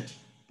distributed,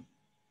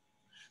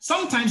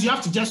 sometimes you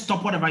have to just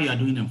stop whatever you are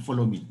doing and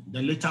follow me.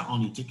 Then later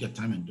on, you take your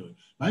time and do it.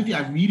 But if you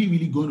are really,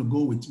 really going to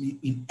go with me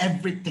in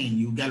everything,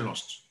 you get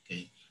lost.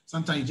 Okay.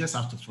 Sometimes you just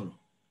have to follow.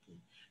 Okay.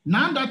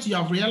 Now that you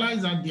have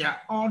realized that they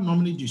are all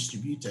normally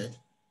distributed,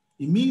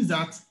 it means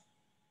that,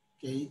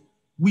 okay,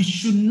 we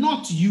should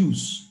not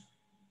use,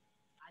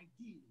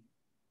 ideally,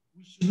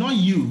 we should not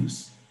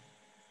use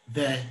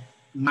the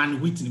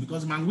Mann-Whitney,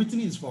 because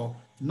Mann-Whitney is for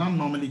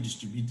non-normally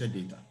distributed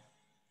data.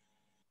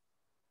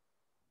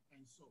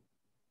 And so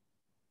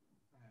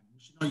we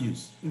should not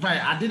use. In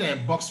fact, I did a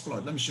box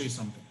plot. Let me show you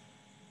something.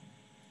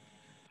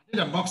 I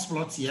did a box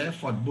plot here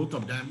for both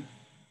of them.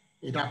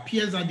 It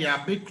appears that they are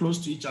a bit close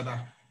to each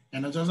other,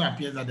 and it also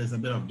appears that there's a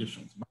bit of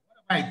difference. But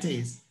whatever it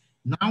is,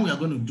 now we are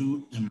going to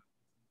do a Now,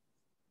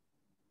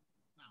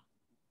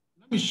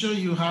 let me show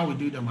you how we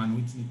do the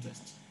Mann-Whitney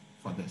test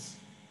for this.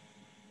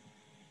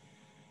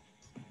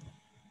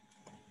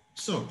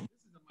 So this is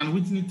the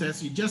Mann-Whitney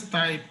test. You just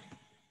type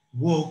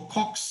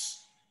Wilcox.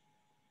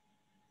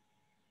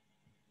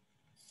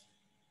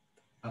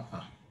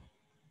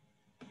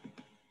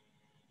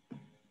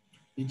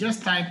 You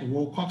just type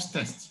Wilcox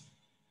test.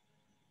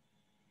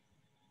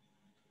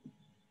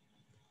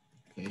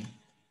 Okay.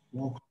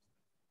 Wilcox.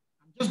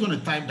 I'm just going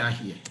to type that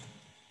here.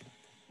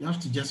 You have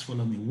to just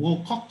follow me.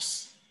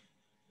 Wilcox.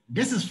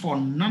 This is for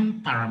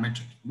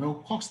non-parametric.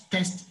 Wilcox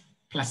test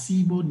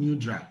placebo new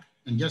drug,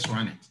 and just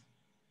run it.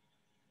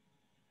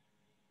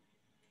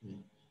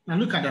 Now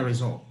look at the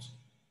result.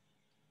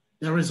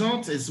 The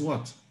result is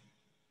what?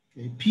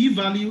 Okay,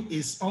 p-value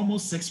is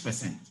almost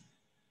 6%.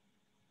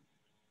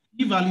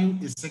 P-value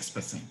is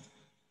 6%.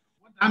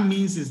 What that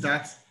means is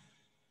that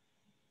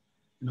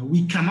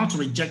we cannot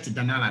reject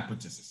the null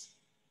hypothesis.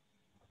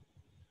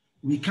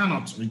 We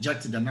cannot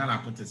reject the null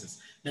hypothesis.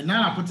 The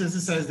null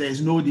hypothesis says there is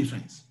no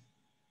difference.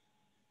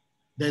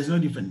 There is no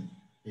difference.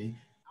 Okay?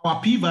 Our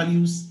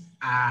p-values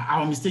are,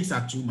 our mistakes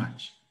are too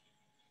much.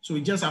 So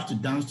we just have to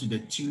dance to the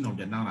tune of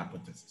the null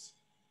hypothesis.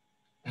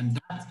 And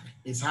that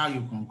is how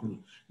you conclude.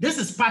 This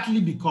is partly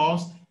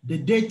because the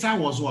data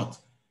was what?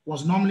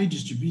 Was normally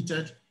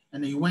distributed,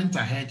 and you went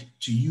ahead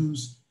to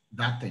use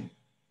that thing.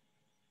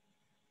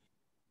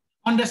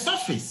 On the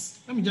surface,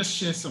 let me just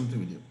share something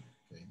with you,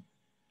 okay?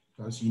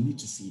 Because you need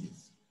to see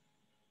this.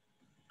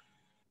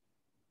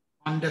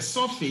 On the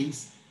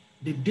surface,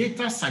 the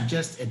data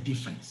suggests a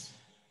difference,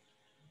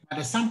 but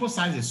the sample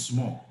size is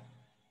small,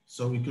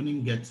 so we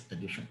couldn't get a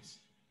difference.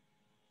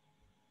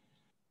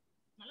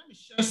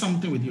 Share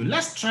something with you.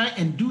 Let's try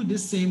and do the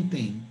same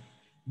thing,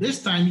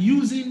 this time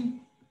using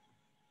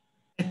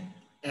a,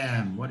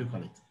 what do you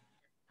call it?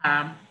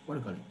 A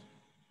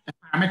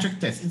parametric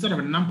test instead of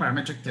a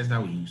non-parametric test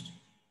that we used.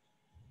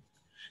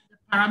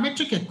 The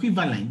parametric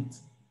equivalent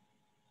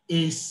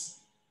is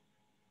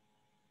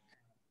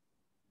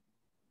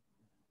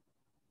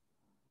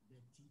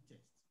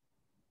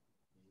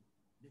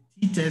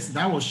the t-test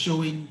that was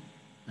showing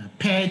a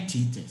paired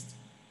t-test,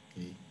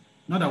 okay?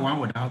 Not the one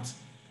without.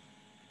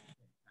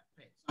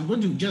 I'm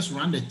going to just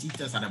run the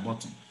t-test at the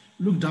bottom.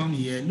 look down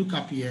here, look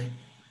up here,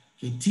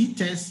 okay,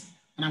 t-test,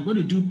 and I'm going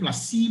to do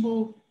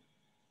placebo.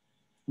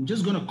 I'm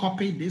just going to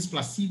copy this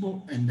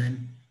placebo and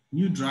then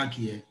new drug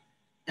here,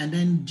 and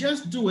then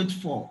just do it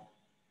for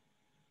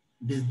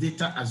this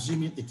data,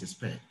 assuming it is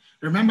paired.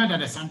 Remember that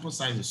the sample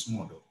size is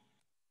small though.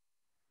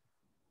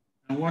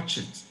 And watch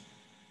it.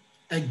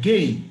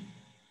 Again,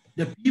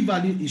 the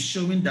p-value is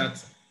showing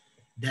that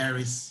there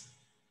is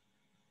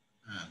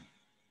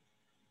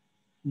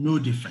no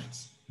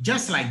difference,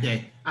 just like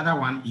the other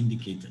one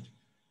indicated.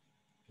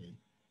 Okay.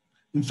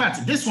 In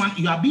fact, this one,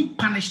 you are being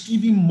punished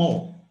even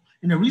more.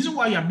 And the reason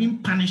why you are being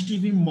punished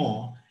even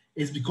more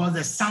is because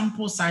the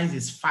sample size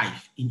is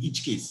 5 in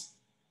each case,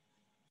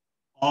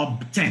 or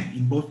 10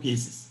 in both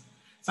cases.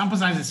 Sample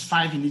size is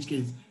 5 in each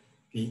case,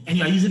 okay, and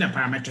you are using a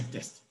parametric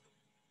test.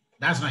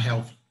 That's not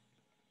healthy.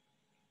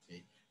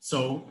 Okay.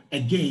 So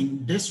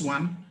again, this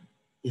one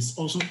is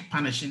also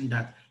punishing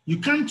that you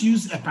can't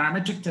use a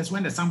parametric test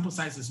when the sample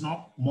size is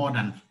not more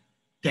than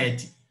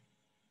 30.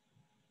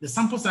 The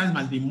sample size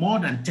must be more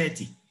than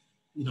 30,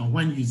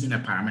 when using a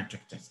parametric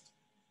test,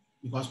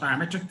 because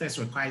parametric test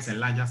requires a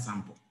larger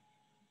sample,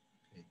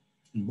 okay,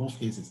 in both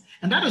cases.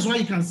 And that is why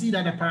you can see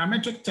that the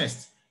parametric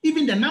test,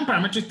 even the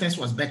non-parametric test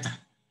was better.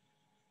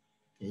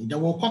 Okay. The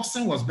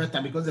Wilcoxon was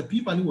better because the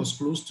p-value was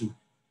close to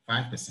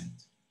 5%,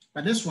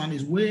 but this one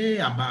is way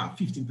above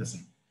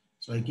 15%.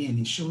 So again,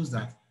 it shows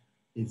that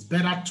it's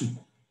better to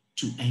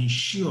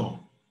ensure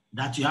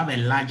that you have a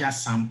larger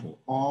sample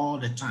all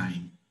the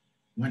time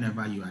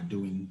whenever you are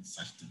doing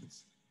such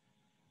things.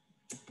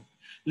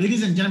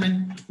 Ladies and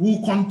gentlemen,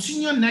 we'll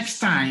continue next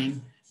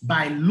time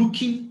by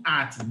looking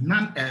at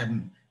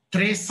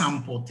three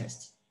sample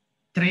test.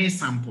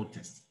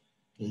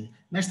 Okay.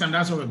 Next time,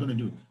 that's what we're going to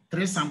do.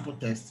 3 sample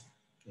tests.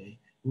 Okay.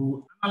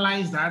 We'll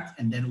analyze that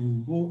and then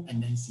we'll go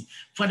and then see.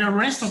 For the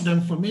rest of the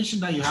information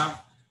that you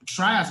have,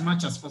 try as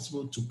much as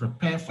possible to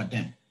prepare for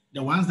them.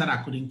 The ones that I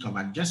couldn't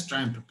cover, just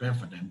try and prepare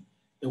for them.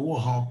 It will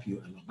help you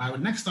a lot.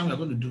 But next time, we're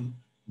going to do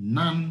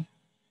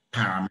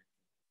non-parametric.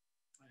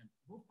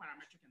 Both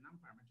parametric and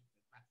non-parametric,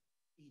 but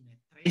in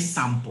a 3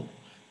 sample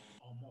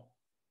or more.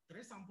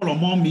 3 sample or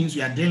more means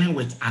we are dealing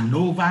with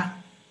ANOVA,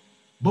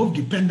 both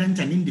dependent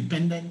and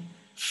independent,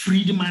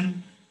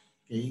 Friedman,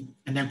 okay,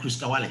 and then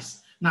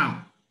Kruskal-Wallis.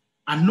 Now,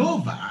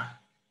 ANOVA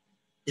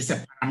is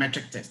a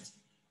parametric test.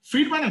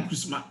 Friedman and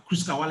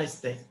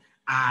Kruskal-Wallis test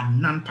are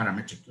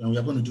non-parametric, and we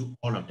are going to do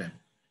all of them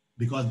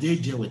because they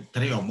deal with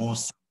 3 or more.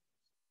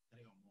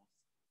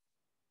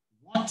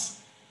 What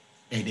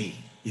a day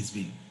it's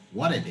been.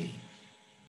 What a day.